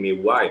asking me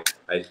why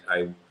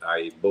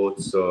I bought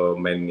so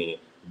many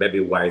baby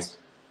wipes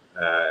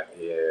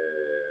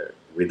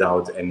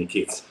without any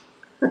kids.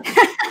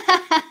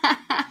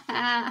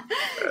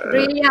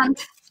 Brilliant.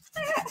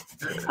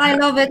 I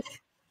love it.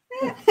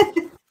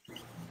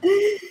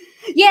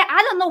 Yeah, I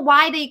don't know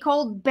why they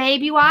call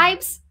baby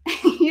wipes,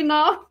 you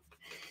know.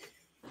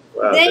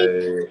 Well,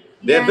 they're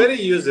yeah. very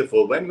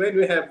useful when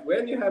you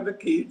have a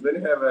kid, when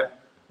you have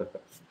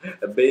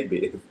a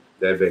baby,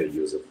 they're very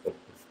useful.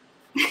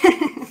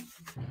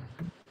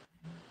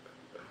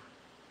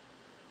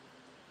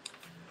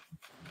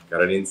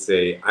 Caroline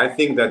say, I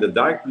think that the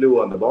dark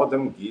blue on the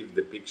bottom gives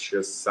the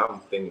picture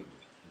something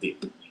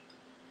deep.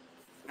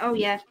 Oh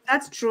yeah,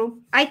 that's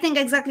true. I think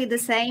exactly the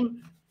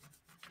same.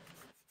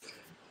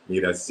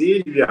 Mira,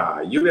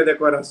 Silvia, lluvia de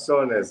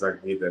corazones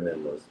aquí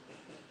tenemos.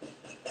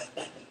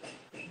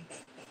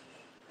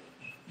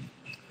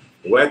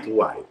 Wet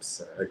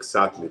wipes,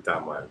 exactly,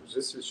 Tamar.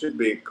 This should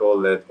be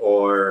called it,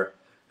 or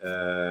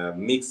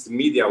mixed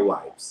media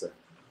wipes.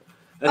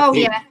 Oh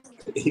yeah.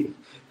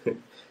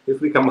 If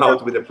we come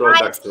out with a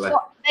product like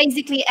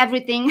basically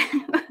everything.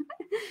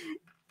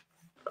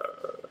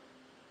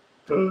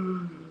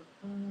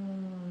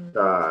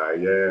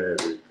 yeah,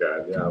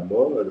 mi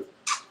amor.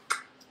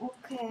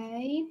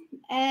 Okay,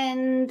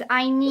 and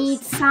I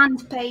need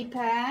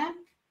sandpaper.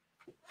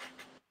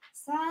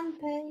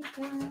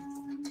 Sandpaper.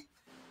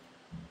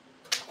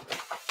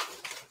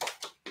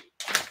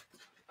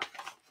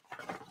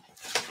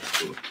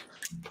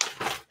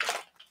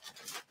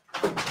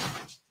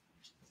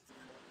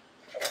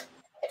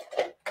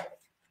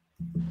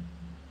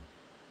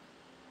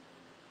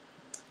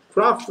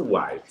 Craft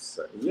wipes.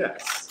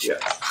 Yes.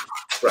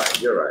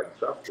 Right, you're right.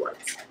 Craft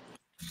wipes.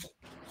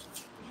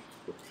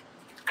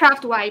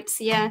 Craft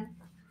wipes, yeah.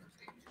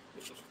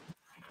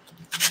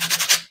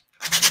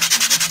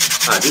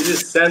 This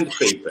is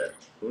sandpaper.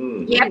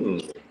 Yep.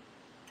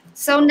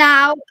 So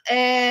now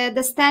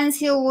the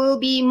stencil will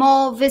be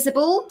more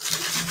visible.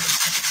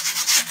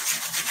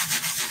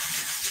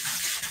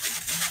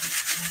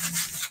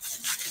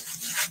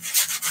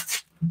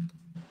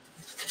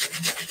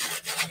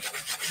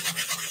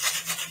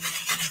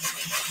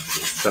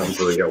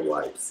 Stamperia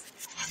wipes.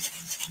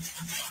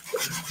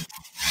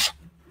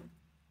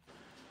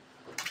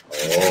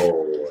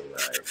 Oh,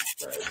 nice.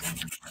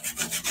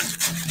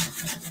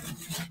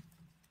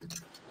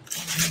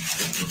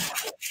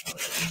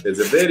 There's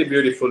a very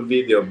beautiful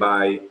video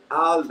by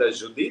Alda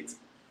Judith,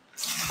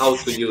 how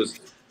to use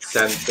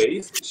sand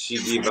paste. She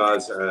gave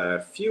us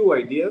a few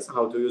ideas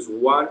how to use.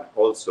 One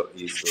also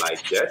is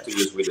like that, to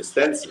use with a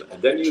stencil,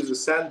 and then use the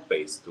sand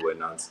paste to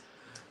enhance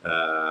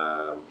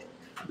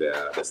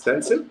the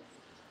stencil.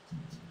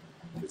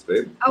 It's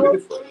very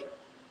beautiful.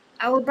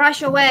 I will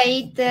brush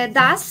away the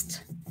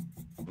dust.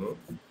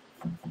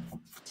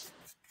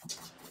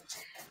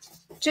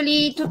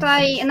 Czyli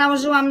tutaj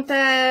nałożyłam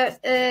te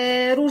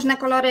różne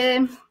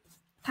kolory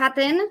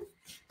patyn.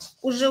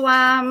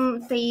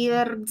 Użyłam tej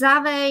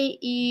rdzawej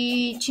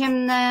i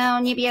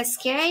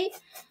ciemno-niebieskiej,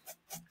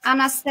 a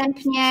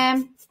następnie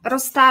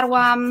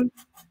roztarłam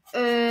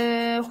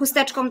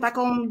chusteczką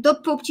taką do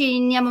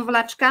pupci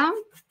niemowlaczka.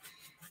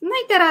 No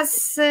i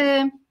teraz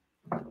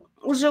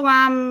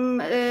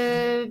użyłam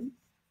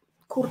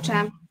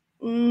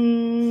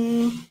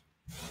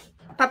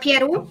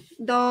papieru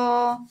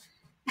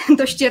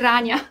do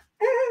ścierania.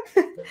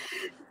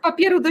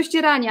 Papieru do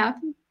ścierania.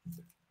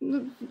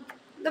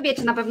 No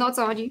wiecie na pewno, o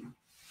co chodzi.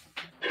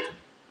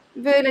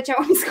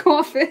 Wyleciało mi z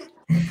głowy.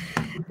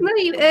 No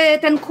i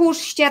ten kurz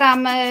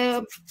ścieram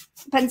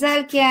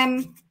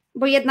pędzelkiem,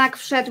 bo jednak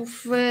wszedł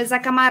w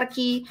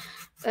zakamarki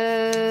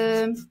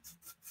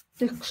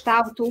tych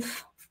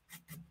kształtów.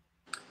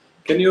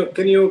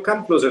 Can you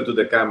come closer to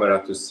the camera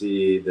to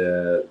see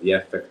the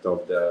effect of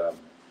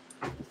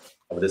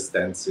the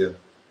stencil?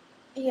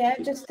 Yeah,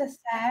 just a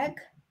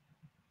sec.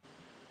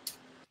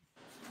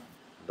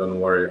 Don't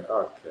worry.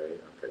 Okay,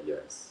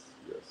 yes.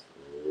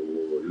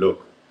 Ooh,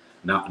 look,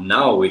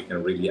 now we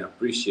can really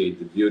appreciate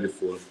the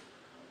beautiful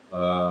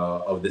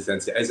of the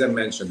stencil. As I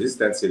mentioned, this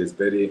stencil is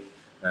very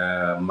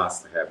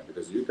must have,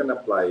 because you can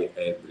apply it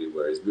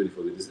everywhere. It's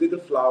beautiful with this little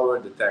flower,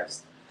 the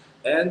text,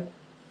 and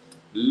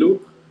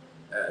look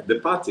the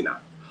patina,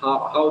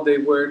 how they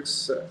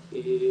works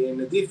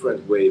in a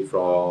different way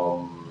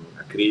from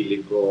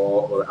acrylic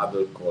or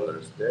other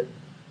colors.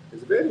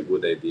 It's a very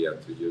good idea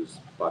to use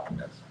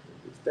patinas.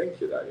 Thank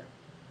you, Daria.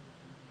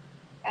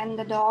 And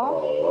the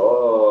door.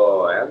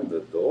 Oh, and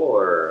the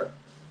door.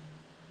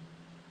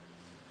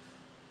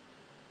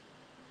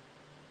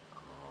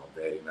 Oh,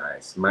 very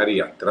nice.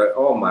 Maria,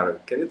 Omar,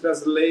 can you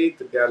translate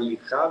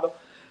Carlijado?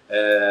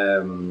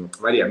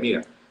 María,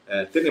 mira,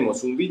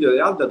 tenemos un video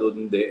de Alda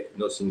donde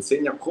nos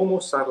enseña cómo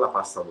usar la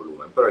pasta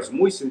volumen, pero es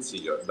muy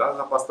sencillo. Das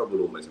la pasta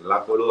volumen,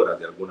 la colora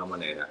de alguna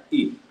manera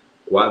y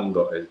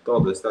cuando el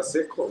todo está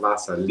seco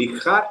vas a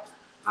lijar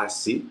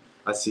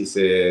así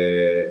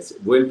se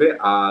vuelve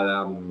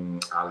al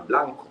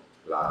blanco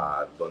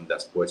donde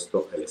has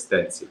puesto el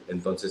stencil.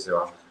 Entonces se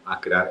va a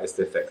crear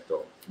este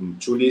efecto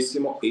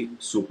chulísimo y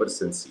súper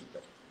sencillo.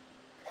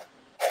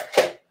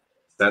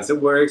 Stencil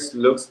works,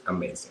 looks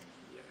amazing.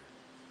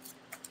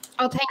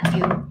 Oh, thank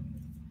you.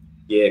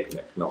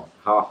 Pięknie. No.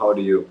 How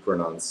do you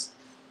pronounce?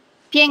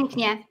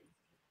 Pięknie.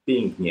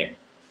 Pięknie.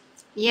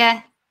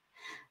 Yeah.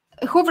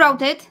 Who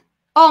wrote it?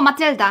 O,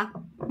 Matylda.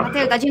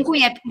 Matylda,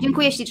 dziękuję.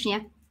 Dziękuję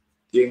ślicznie.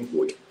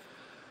 Dziękuję.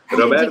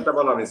 Roberta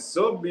Bologna is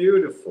so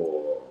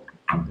beautiful.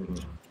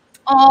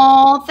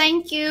 Oh,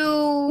 thank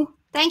you.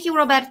 Thank you,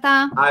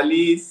 Roberta.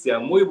 Alicia,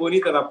 muy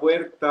bonita la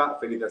puerta.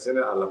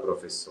 Felicitaciones a la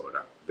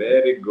profesora.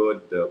 Very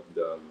good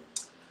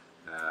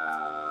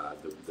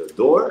the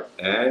door,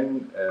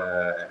 and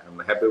I'm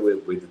happy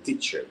with the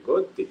teacher.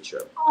 Good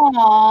teacher.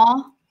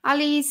 Oh,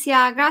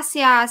 Alicia,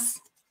 gracias.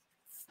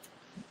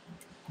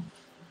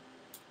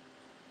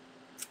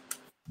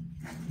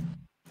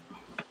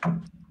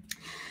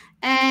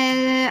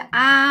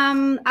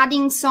 I'm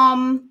adding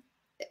some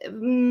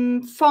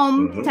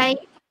foam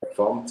tape.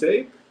 Foam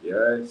tape,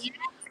 yes.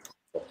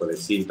 Un poco de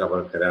cinta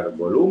para crear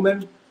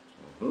volumen.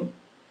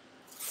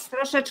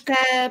 Troszeczkę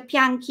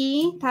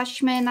pianki,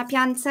 taśmy na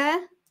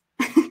piance.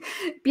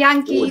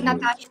 Pianki na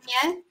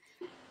taśmie,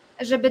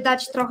 żeby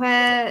dać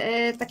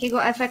trochę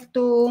takiego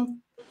efektu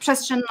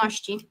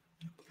przestrzenności.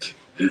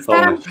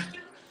 Staram się...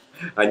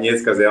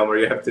 Agnieszka said, Omar,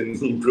 you have to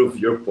improve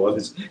your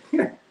Polish.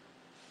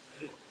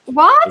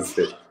 What?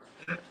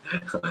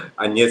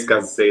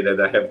 Agnieszka said that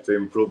I have to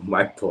improve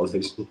my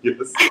Polish.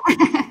 Yes.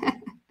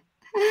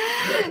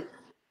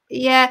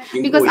 Yeah,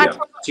 because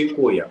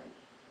Dziękuję.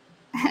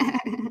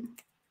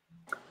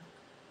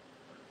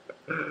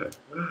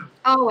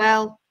 Oh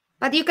well,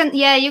 but you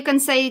can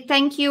say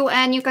thank you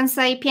and you can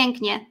say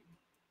pięknie.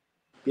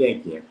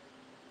 Pięknie.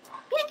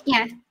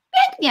 Pięknie.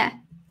 Pięknie.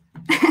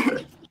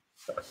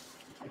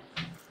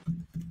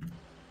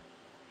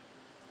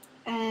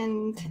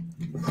 And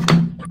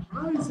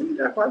Ay, sí,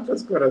 mira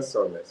cuántos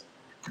corazones.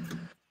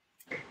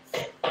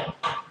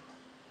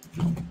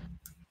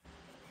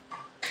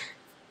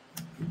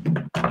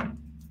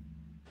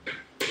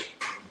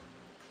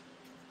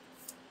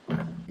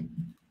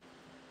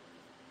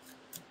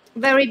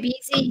 very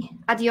busy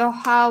at your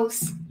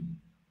house.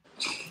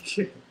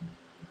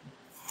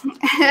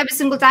 Every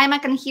single time I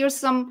can hear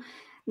some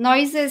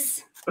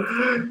noises.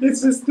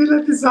 It's still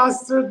a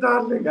disaster,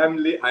 darling.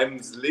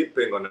 I'm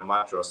sleeping on a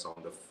mattress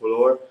on the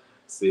floor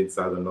since,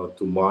 I don't know,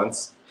 2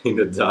 months in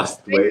the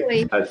dust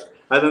Really? way.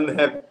 I don't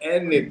have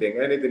anything.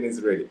 Anything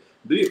is ready.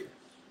 Do you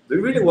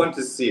really want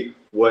to see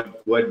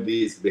what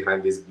is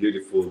behind this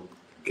beautiful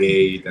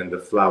gate and the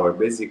flower?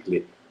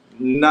 Basically,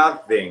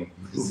 nothing.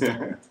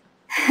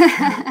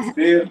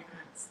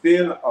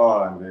 still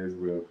on. This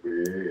will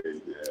be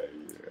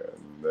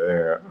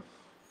there.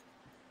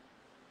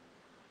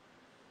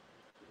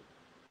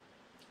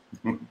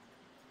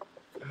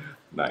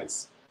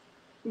 Nice.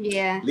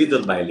 Yeah.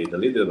 Little by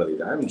little.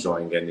 I'm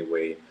enjoying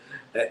anyway.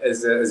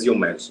 As you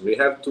mentioned, we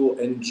have to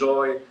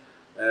enjoy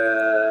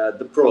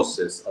the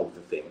process of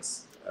the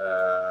things,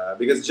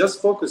 because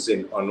just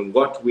focusing on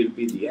what will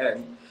be the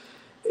end,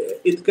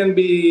 it can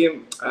be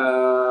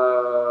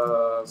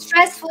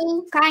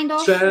Stressful, kind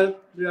of.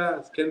 Yeah,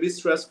 it can be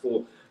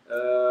stressful,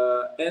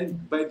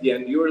 and by the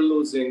end you're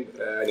losing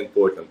an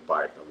important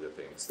part of the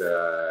things.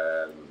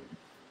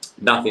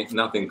 Nothing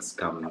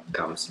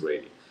comes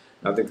ready.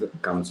 Nothing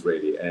comes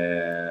ready,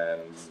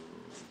 and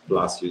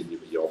plus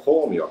your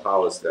home, your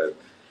house, that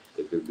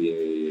it will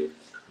be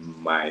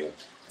mine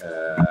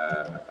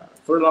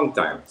for a long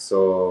time.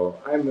 So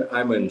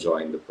I'm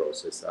enjoying the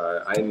process.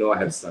 I know I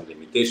have some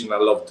limitation. I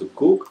love to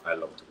cook.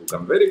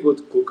 I'm very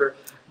good cooker,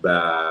 but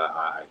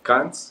I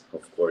can't.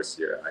 Of course,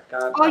 I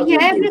can't. Oh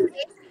yeah,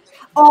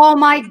 oh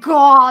my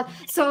God!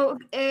 So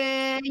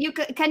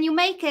can you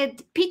make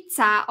it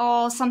pizza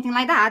or something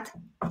like that?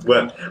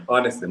 Well,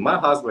 honestly, my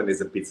husband is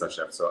a pizza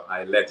chef, so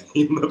I let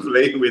him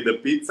play with the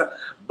pizza.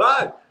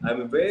 But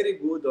I'm very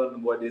good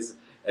on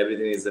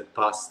everything is a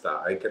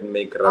pasta. I can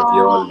make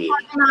ravioli,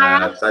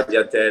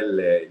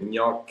 tagliatelle,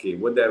 gnocchi,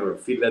 whatever,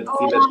 fillet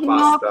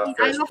pasta,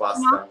 fresh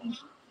pasta.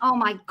 Oh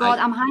my God,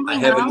 I'm hungry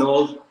now. I have an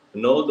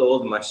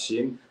old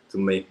machine to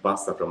make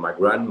pasta from my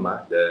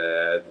grandma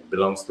that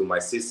belongs to my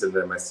sister.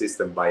 Then my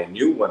sister buy a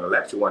new one,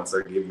 electric one,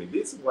 so give me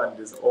this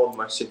old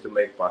machine to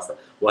make pasta.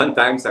 One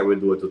time I will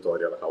do a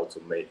tutorial how to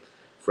make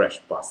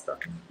fresh pasta.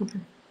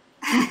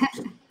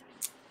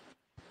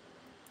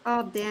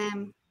 Oh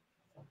damn.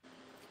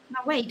 No,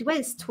 wait,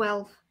 where's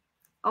 12?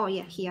 Oh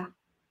yeah, here.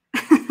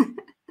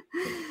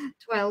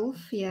 12,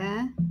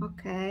 yeah,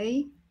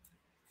 okay.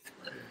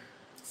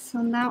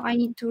 So now I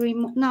need to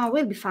remove, no,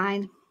 we'll be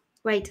fine.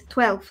 Wait,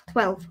 12,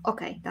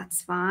 okay,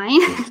 that's fine.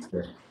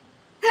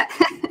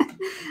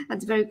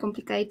 That's very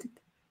complicated.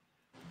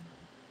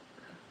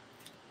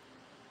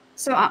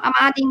 So I'm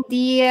adding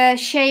the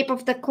shape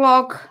of the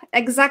clock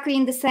exactly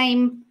in the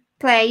same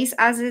place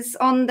as is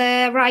on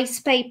the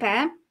rice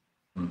paper.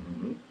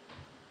 Mm-hmm.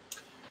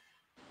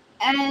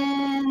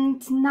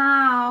 And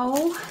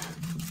now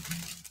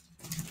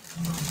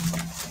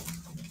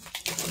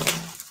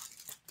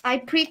I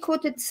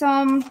pre-coated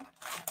some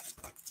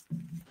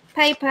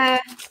paper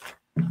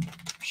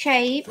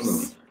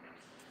shapes.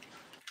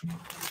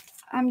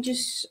 I'm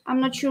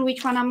not sure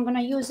which one I'm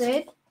gonna use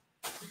it.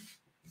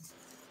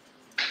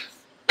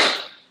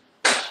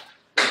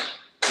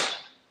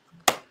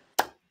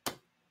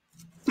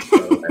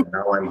 And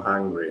now I'm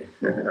hungry.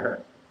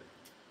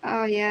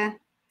 Oh yeah,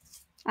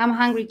 I'm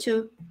hungry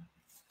too.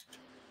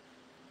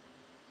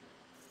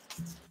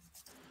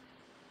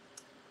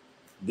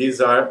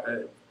 These are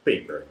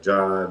paper,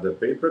 the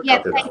paper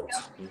Yeah, cut it out.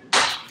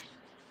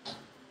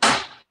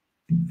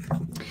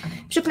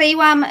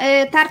 Przykleiłam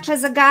tarczę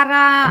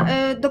zegara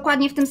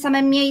dokładnie w tym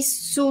samym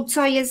miejscu,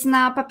 co jest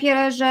na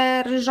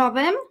papierze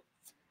ryżowym.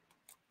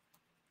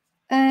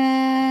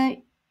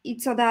 I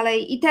co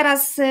dalej? I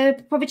teraz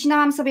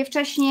powycinałam sobie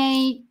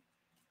wcześniej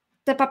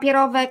te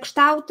papierowe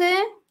kształty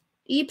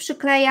i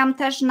przyklejam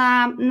też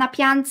na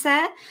piance.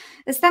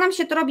 Staram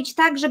się to robić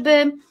tak,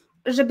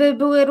 żeby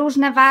były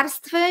różne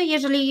warstwy.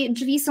 Jeżeli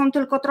drzwi są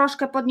tylko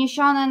troszkę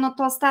podniesione, no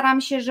to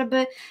staram się,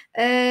 żeby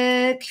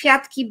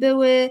kwiatki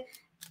były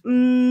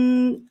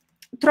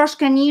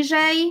troszkę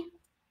niżej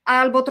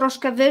albo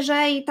troszkę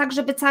wyżej, tak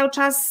żeby cały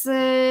czas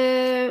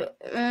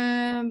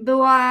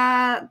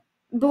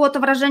było to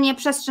wrażenie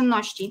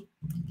przestrzenności.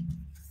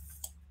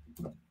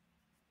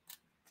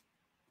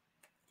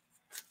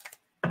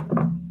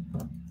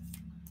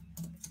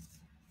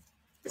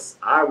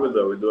 I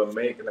will do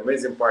make an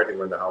amazing party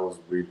when the house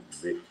will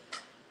be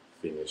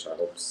finished. I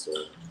hope so.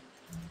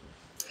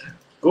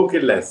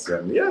 Cooking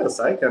lesson. Yes,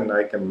 I can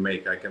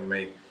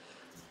make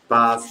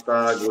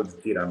pasta,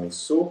 good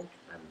tiramisu.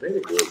 I'm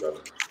very good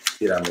at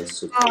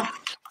tiramisu. Oh.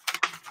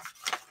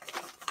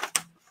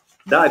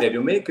 Daria,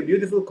 you make a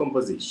beautiful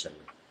composition.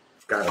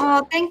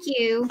 Oh, thank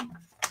you.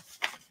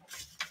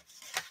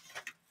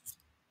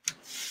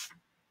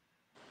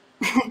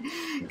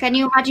 Can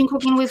you imagine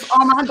cooking with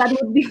Omar? That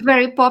would be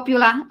very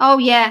popular. Oh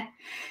yeah.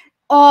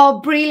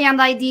 Oh,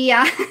 brilliant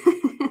idea.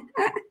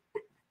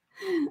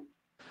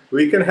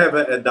 We can have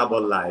a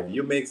double live.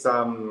 You make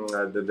some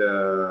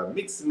the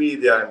mixed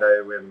media, and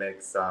I will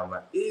make some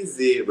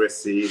easy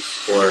recipes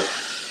for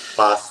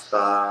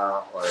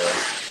pasta or.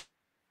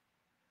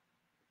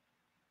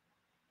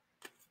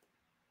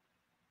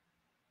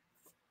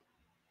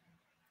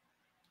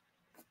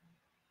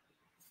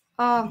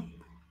 O.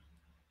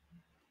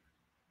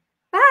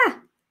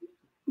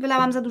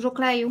 Wylałam za dużo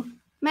kleju.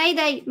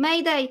 Mayday,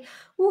 mayday.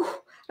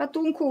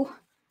 Ratunku.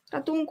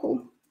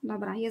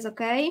 Dobra, jest ok.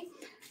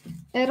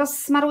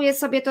 Rozsmaruję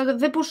sobie to,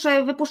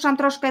 wypuszczam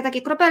troszkę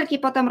takie kropelki,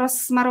 potem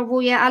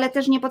rozsmarowuję, ale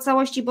też nie po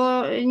całości,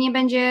 bo nie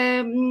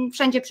będzie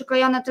wszędzie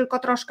przyklejone, tylko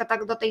troszkę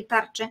tak do tej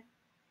tarczy.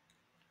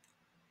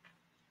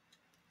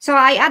 So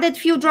I added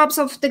few drops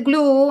of the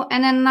glue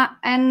and then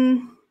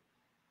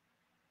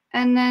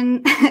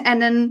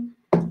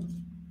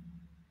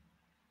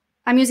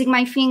I'm using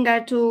my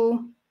finger to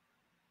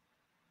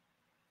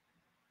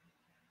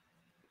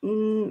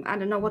I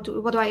don't know what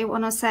do I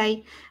want to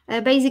say.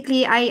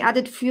 Basically, I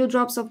added few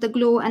drops of the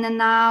glue, and then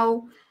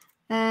now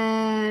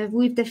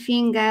with the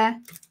finger,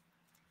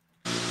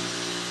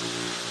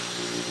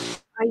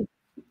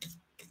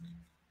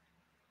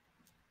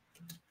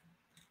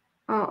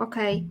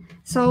 okay.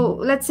 So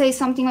let's say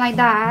something like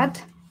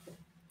that,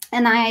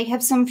 and I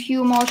have some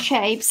few more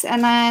shapes,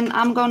 and then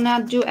I'm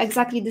gonna do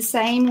exactly the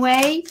same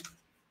way.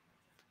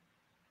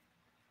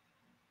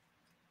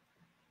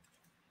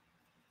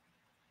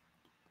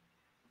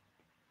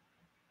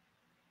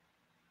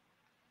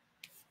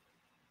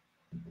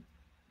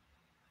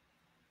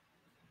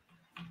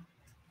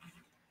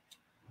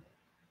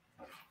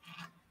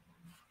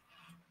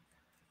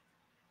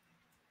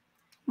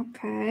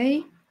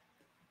 Okay.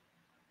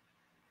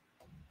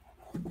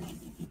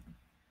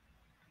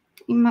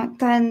 I ma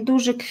ten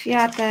duży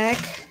kwiatek.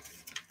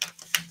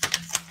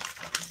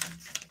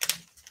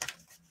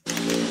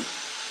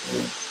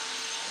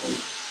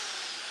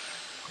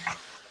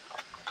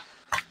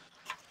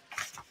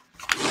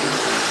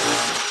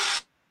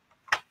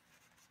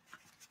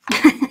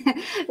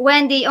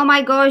 Wendy, oh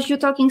my gosh, you're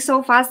talking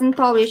so fast in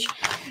Polish.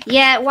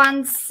 Yeah,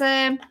 when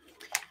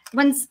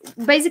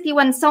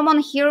someone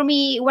hear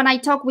me when I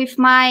talk with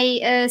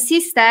my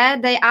sister,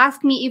 they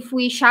ask me if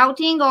we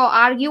shouting or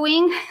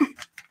arguing.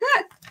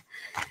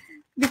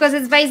 Because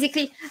it's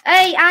basically,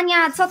 hey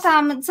Ania, co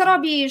tam, co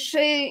robisz,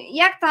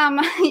 jak tam?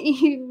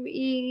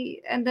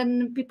 And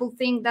then people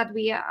think that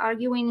we are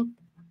arguing.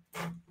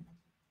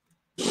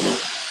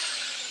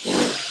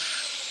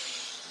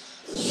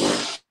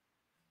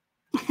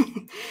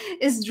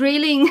 It's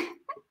drilling.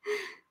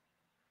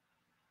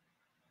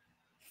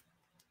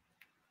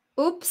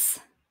 Oops.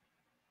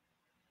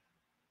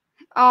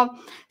 Oh,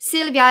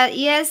 Sylvia,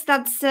 yes,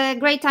 that's a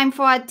great time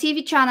for a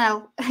TV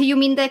channel. You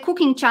mean the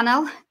cooking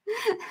channel?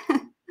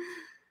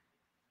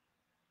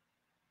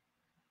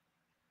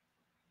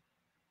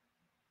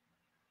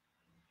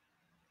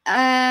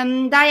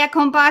 Daria,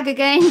 come back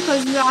again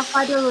because you are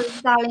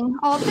fabulous, darling.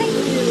 Oh, thank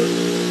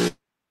you.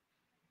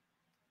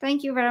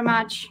 Thank you very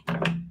much.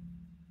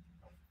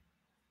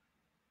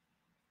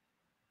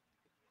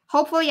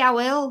 Hopefully I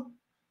will.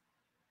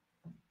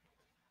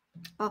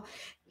 Oh,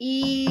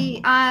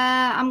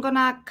 I'm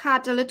gonna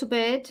cut a little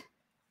bit.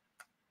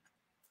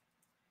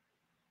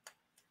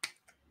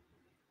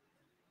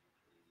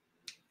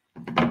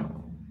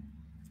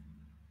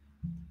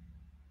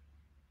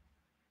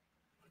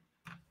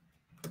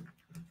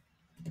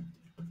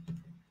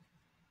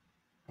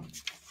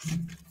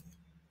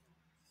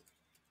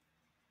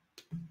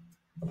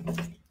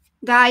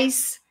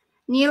 Guys,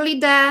 nearly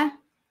there.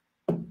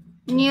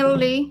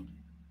 Nearly.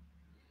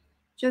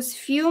 Just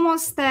few more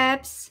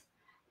steps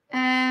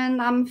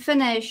and I'm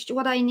finished.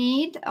 What I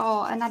need,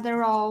 oh, another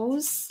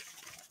rose.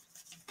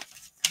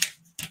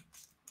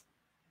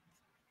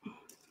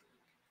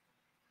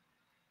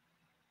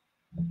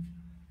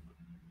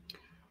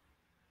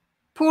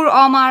 Poor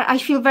Omar, I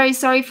feel very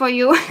sorry for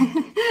you.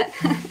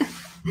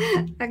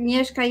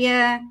 Agnieszka,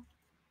 yeah.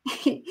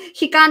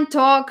 He can't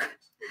talk.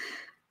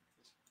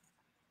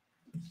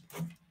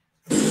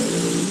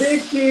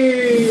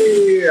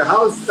 Vicky,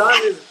 how's done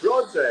this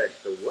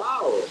project?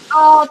 Wow.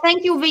 Oh,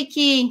 thank you,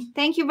 Vicky.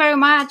 Thank you very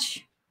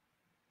much.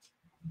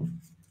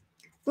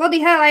 Bloody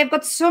hell, I've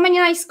got so many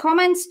nice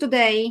comments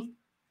today.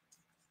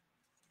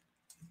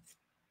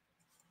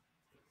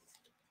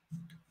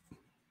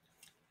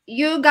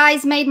 You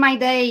guys made my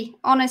day,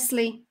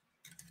 honestly.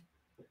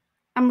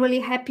 I'm really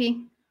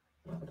happy.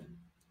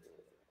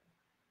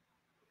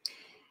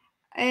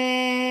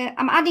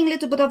 I'm adding a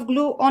little bit of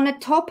glue on the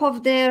top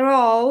of the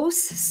rose,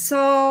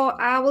 so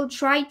I will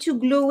try to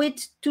glue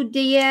it to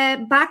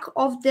the back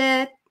of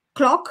the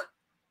clock.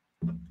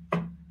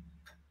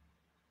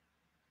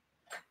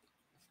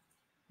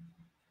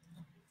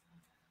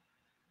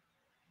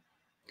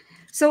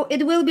 So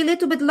it will be a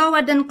little bit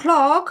lower than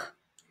clock,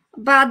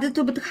 but a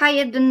little bit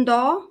higher than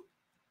door.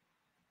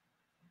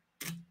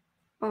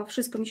 O,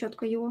 wszystko mi się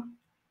odkleiło.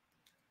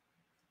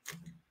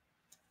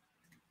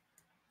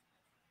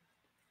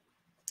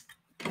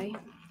 Okay.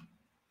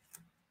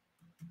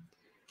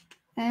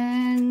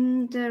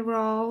 And the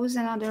rose,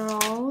 another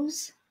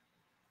rose.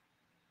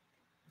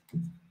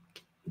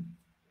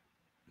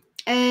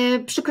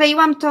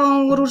 Przykleiłam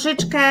tą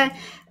różyczkę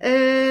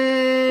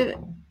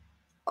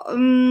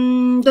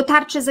do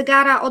tarczy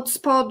zegara od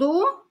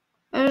spodu,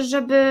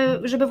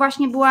 żeby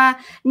właśnie była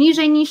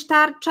niżej niż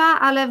tarcza,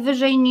 ale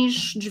wyżej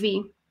niż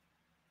drzwi.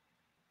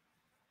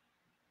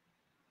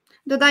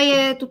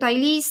 Dodaję tutaj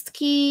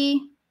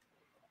listki.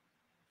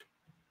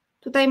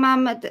 Tutaj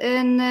mam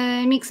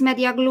Mix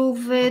Media Glue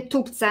w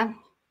tubce.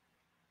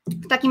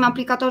 W takim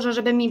aplikatorze,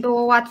 żeby mi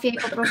było łatwiej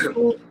po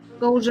prostu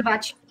go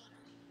używać.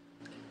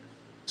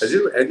 Have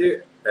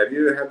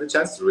you had the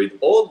chance to read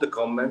all the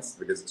comments?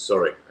 Because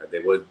sorry,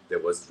 there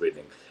was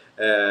reading.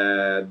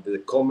 The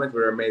comments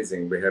were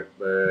amazing. We have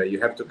you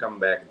have to come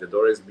back. The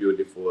door is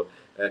beautiful.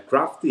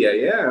 Crafty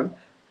I am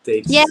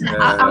takes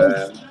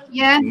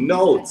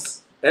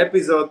notes.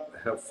 Episode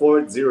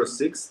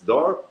 406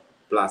 door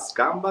plus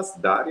canvas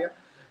Daria,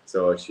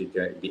 so she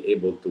can be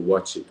able to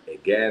watch it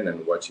again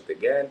and watch it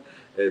again.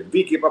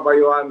 Vicky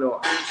Papaioano,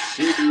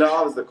 she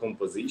loves the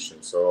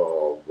composition.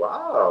 So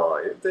wow,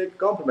 you take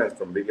compliments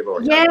from Vicky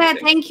Papaioano. Yeah,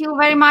 thank you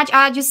very much.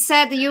 I just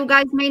said you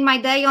guys made my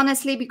day,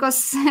 honestly,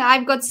 because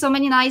I've got so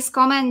many nice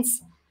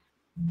comments.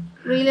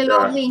 Really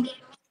lovely.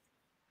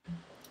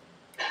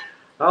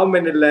 How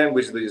many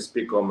languages do you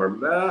speak,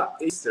 Omar?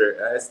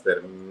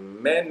 Esther,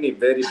 many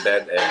very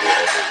bad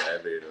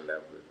every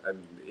level.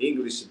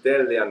 English,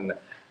 Italian,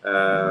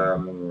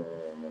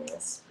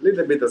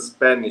 little bit of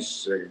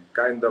Spanish,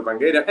 kind of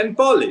Hungarian, and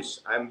Polish.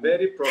 I'm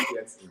very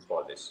proficient in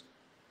Polish.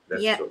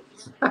 That's true.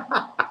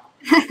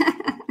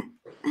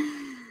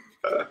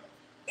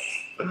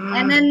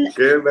 And then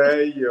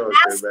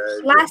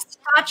last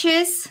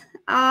touches.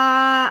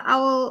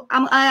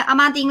 I'm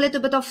adding a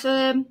little bit of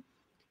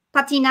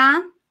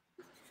patina.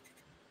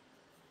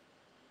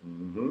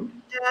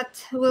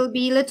 That will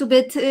be a little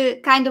bit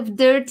kind of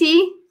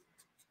dirty.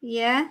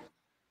 Yeah.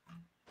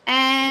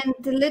 And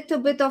a little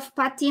bit of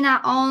patina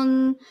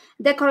on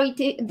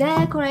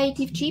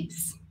decorative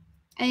chips.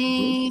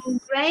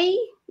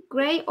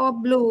 Gray or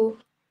blue?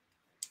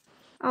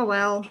 Oh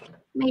well,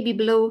 maybe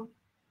blue.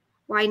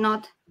 Why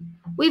not?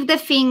 With the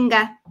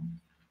finger.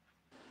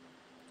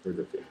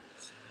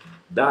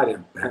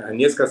 Daria,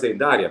 Agnieszka say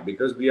Daria,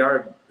 because we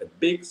are a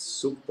big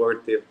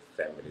supportive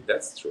family.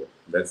 That's true.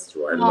 That's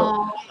true.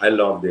 I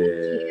love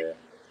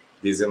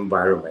this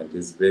environment.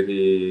 It's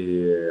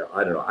very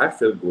I don't know. I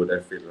feel good. I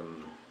feel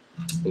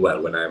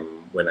well when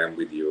I'm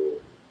with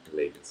you,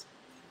 ladies.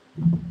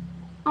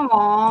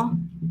 Aww.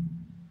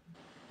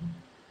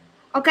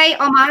 Okay,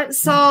 Omar.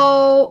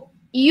 So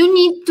you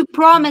need to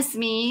promise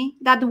me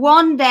that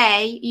one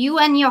day you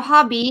and your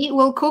hubby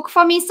will cook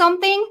for me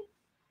something.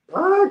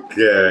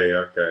 Okay.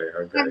 Yeah.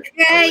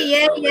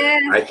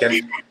 I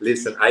can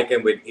listen. I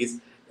can wait.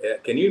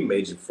 Can you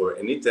imagine for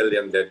an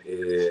Italian that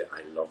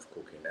I love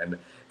cooking,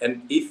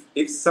 and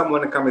if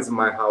someone comes in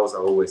my house, I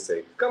always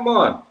say, "Come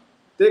on,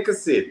 take a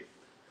seat,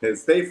 and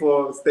stay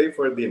for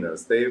dinner,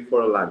 stay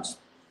for lunch."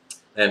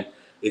 And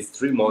it's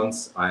 3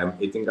 months. I am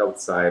eating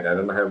outside. I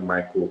don't have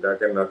my cook. I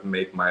cannot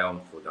make my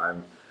own food.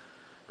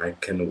 I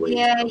can wait.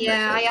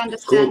 Yeah, I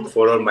understand. Cook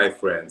for all my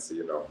friends,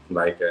 you know,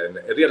 like a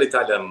real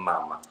Italian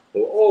mama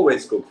who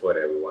always cook for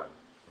everyone.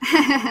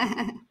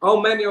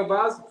 How many of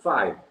us?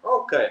 5.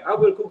 Okay, I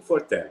will cook for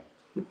 10.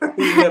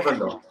 You never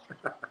know.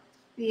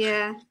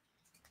 Yeah.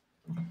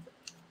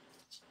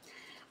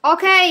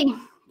 Okay,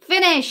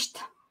 finished.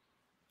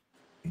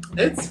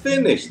 It's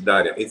finished,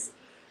 Daria. It's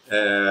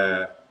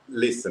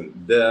listen.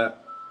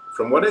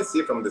 From what I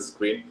see from the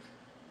screen,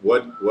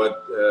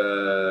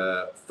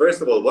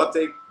 first of all, what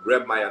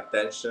grabbed my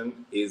attention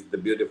is the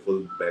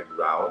beautiful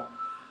background.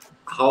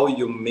 How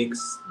you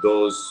mix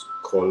those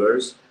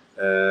colors,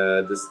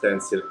 the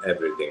stencil,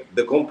 everything,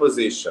 the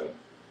composition,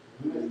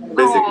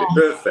 basically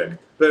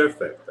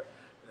perfect.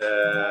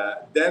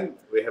 Then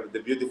we have the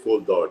beautiful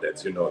door.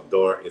 That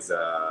door is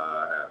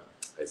a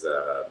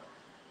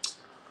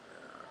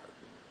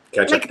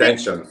catch Like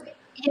attention.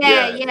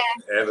 Yeah.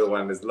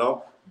 Everyone is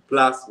love.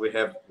 Plus we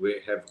have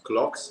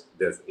clocks.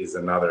 That is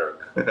another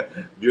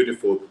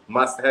beautiful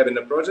must have in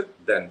a project.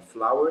 Then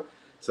flower.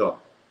 So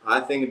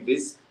I think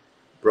this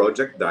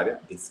project,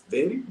 Daria, is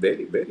very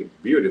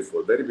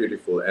beautiful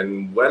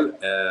and well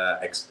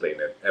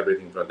explained,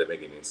 everything from the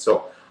beginning.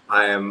 So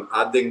I am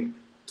adding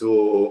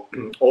to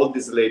all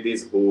these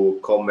ladies who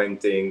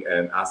commenting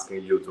and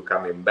asking you to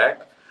coming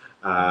back.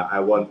 I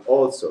want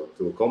also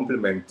to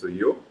compliment to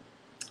you.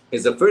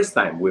 It's the first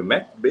time we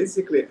met,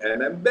 basically,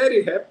 and I'm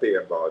very happy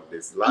about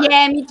this live.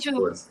 Yeah, me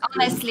too.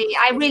 Honestly,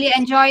 I really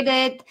enjoyed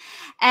it,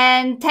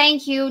 and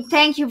thank you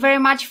very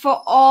much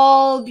for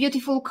all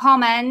beautiful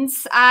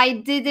comments.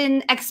 I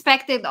didn't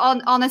expect it.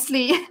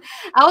 Honestly,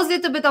 I was a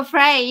little bit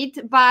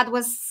afraid, but it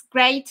was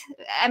great,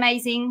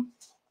 amazing.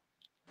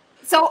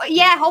 So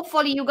yeah,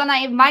 hopefully you're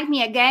gonna invite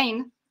me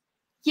again.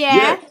 Yeah.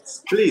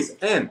 Yes, please,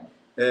 and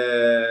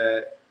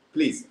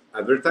please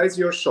advertise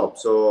your shop.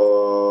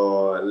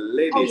 So,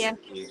 ladies. Oh, yeah.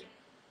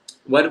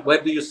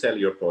 Where do you sell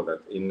your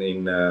product?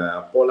 In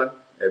Poland,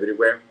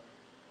 everywhere?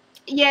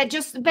 Yeah,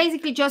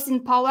 basically just in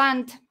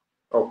Poland.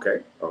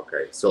 Okay.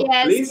 So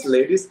yes. Please,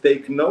 ladies,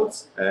 take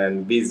notes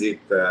and visit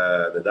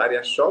the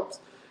Daria shops.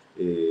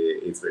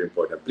 It's very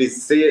important.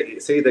 Please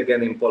say it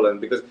again in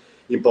Poland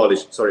in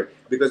Polish. Sorry,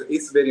 because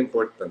it's very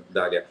important,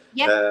 Daria.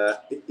 Yeah.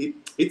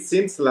 It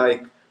seems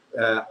like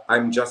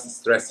I'm just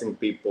stressing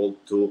people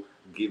to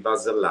give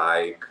us a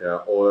like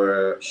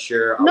or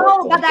share our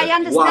content. But I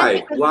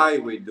understand why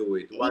we do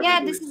it.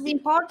 This is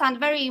important,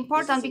 very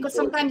important, because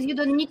sometimes you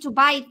don't need to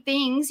buy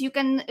things. You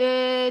can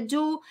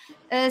do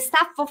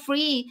stuff for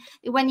free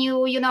when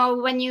you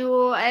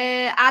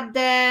add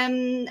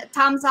the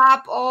thumbs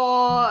up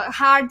or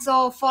hearts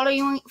or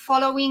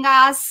following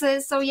us.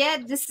 So yeah,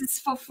 this is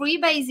for free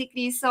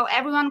basically, so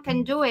everyone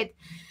can do it.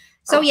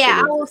 So absolutely. Yeah,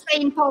 I will say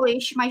in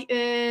Polish my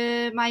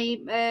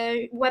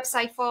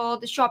website for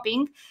the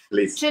shopping.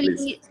 Please,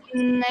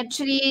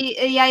 czyli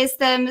ja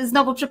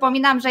znowu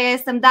przypominam, że ja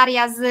jestem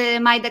Daria z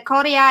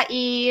Decoria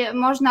i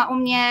można u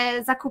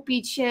mnie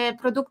zakupić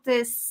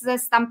produkty ze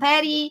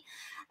Stamperii.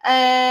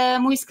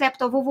 Mój sklep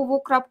to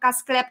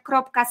www.sklep.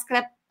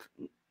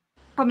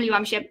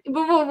 Pomyliłam się.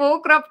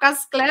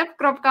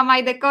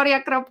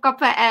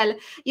 www.sklep.mydecoria.pl.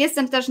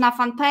 Jestem też na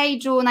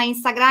fanpage'u, na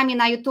Instagramie,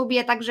 na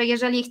YouTubie, także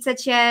jeżeli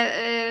chcecie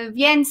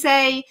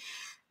więcej,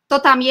 to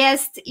tam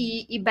jest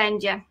i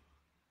będzie.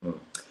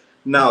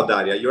 Now,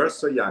 Daria, you are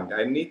so young.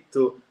 I need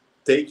to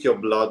take your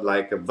blood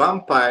like a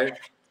vampire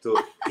to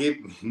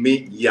keep me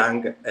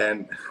young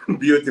and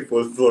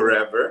beautiful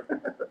forever.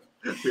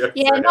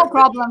 Yeah, no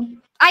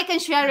problem. I can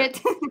share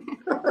it.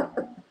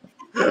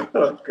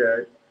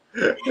 Okay.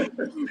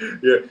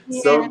 Yeah,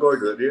 so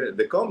gorgeous.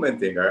 The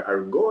commenting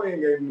are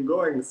going and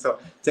going. So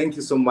thank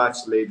you so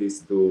much,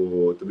 ladies,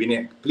 to be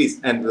here. Please,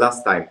 and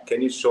last time,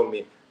 can you show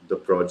me the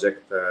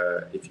project?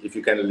 If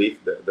you can leave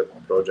the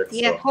project.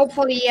 Yeah, so.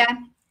 Hopefully, yeah.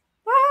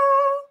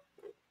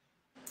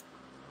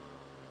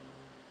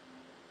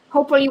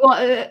 Hopefully,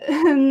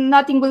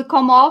 nothing will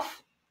come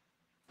off.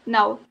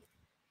 No,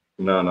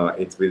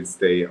 it will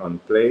stay on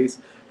place.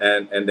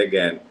 And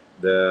again,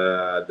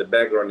 the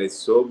background is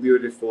so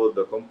beautiful.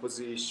 The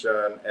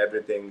composition,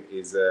 everything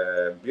is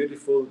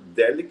beautiful,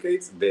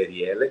 delicate,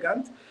 very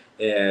elegant.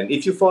 And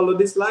if you follow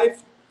this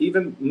live,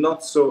 even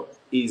not so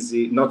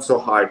easy, not so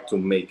hard to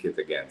make it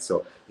again.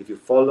 So if you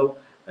follow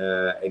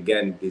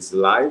again this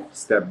live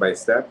step by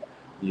step,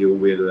 you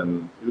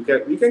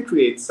can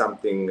create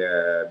something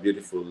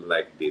beautiful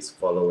like this,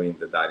 following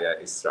the Daria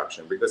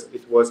instruction, because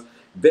it was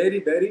very,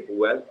 very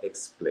well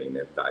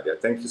explained, Daria.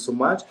 Thank you so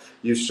much.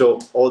 You show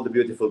all the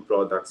beautiful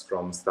products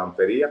from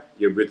Stamperia,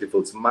 your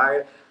beautiful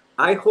smile.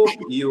 I hope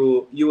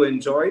you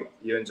enjoy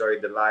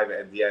the live.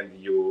 At the end,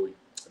 you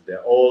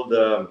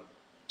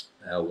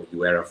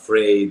were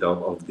afraid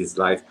of this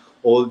life.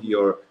 All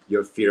your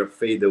fear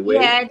fade away.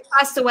 Yeah, it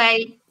passed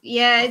away.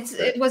 Yeah,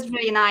 it was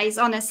really nice,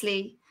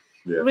 honestly.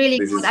 Yeah, really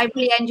good. I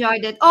really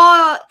enjoyed it.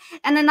 Oh,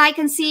 and then I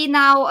can see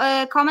now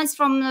comments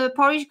from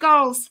Polish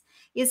girls.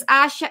 Jest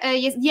Asia,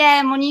 jest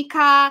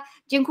Monika.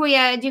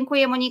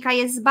 Dziękuję Monika.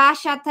 Jest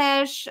Basia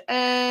też,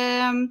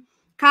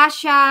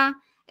 Kasia.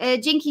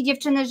 Dzięki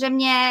dziewczyny, że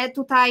mnie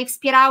tutaj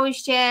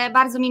wspierałyście.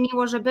 Bardzo mi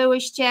miło, że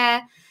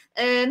byłyście.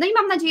 No i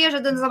mam nadzieję,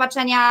 że do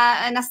zobaczenia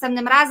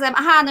następnym razem.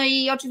 Aha, no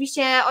i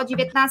oczywiście o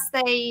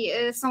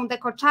 19:00 są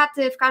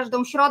dekoczaty w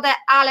każdą środę,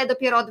 ale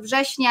dopiero od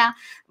września,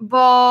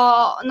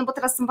 bo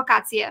teraz są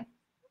wakacje.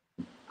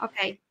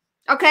 Okay.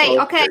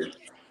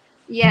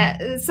 Yeah,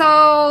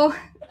 so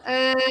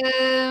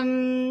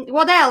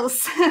What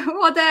else?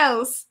 What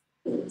else?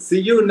 See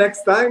you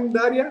next time,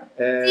 Daria.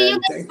 And See you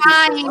next thank you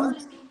so time.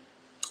 much.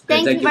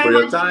 Thank Thank you you for very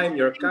your much. time,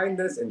 your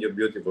kindness, and your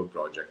beautiful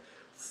project.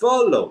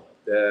 Follow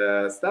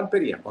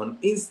Stamperia on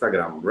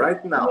Instagram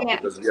right now, Yeah.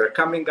 because we are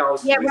coming out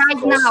Yeah, with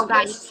right now,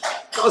 guys.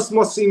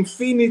 Cosmos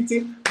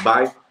Infinity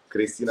by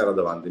Cristina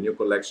Radovan. The new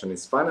collection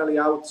is finally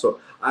out, so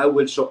I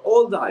will show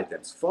all the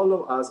items.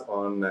 Follow us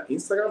on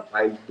Instagram.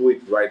 I'll do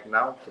it right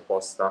now to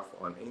post stuff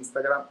on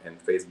Instagram and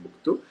Facebook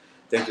too.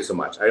 Thank you so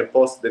much. I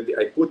put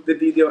the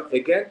video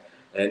again,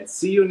 and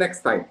see you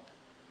next time.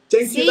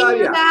 Thank you,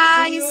 Daria. You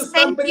guys. See you,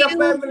 Thank Stamperia you.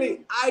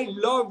 family. I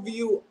love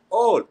you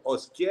all.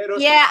 Os quiero.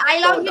 Yeah, I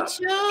love you todas.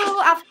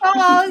 too, of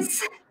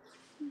course.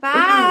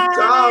 Bye.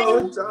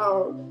 Ciao,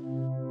 ciao.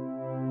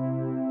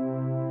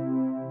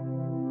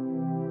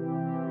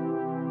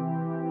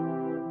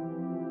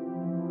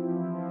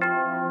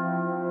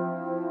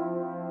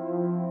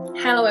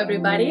 Hello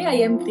everybody, I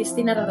am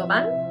Cristina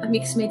Radovan, a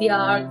mixed media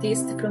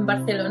artist from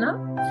Barcelona,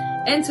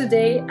 and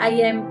today I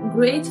am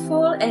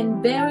grateful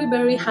and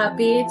very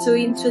happy to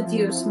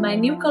introduce my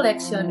new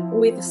collection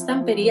with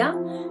Stamperia,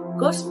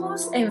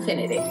 Cosmos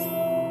Infinity.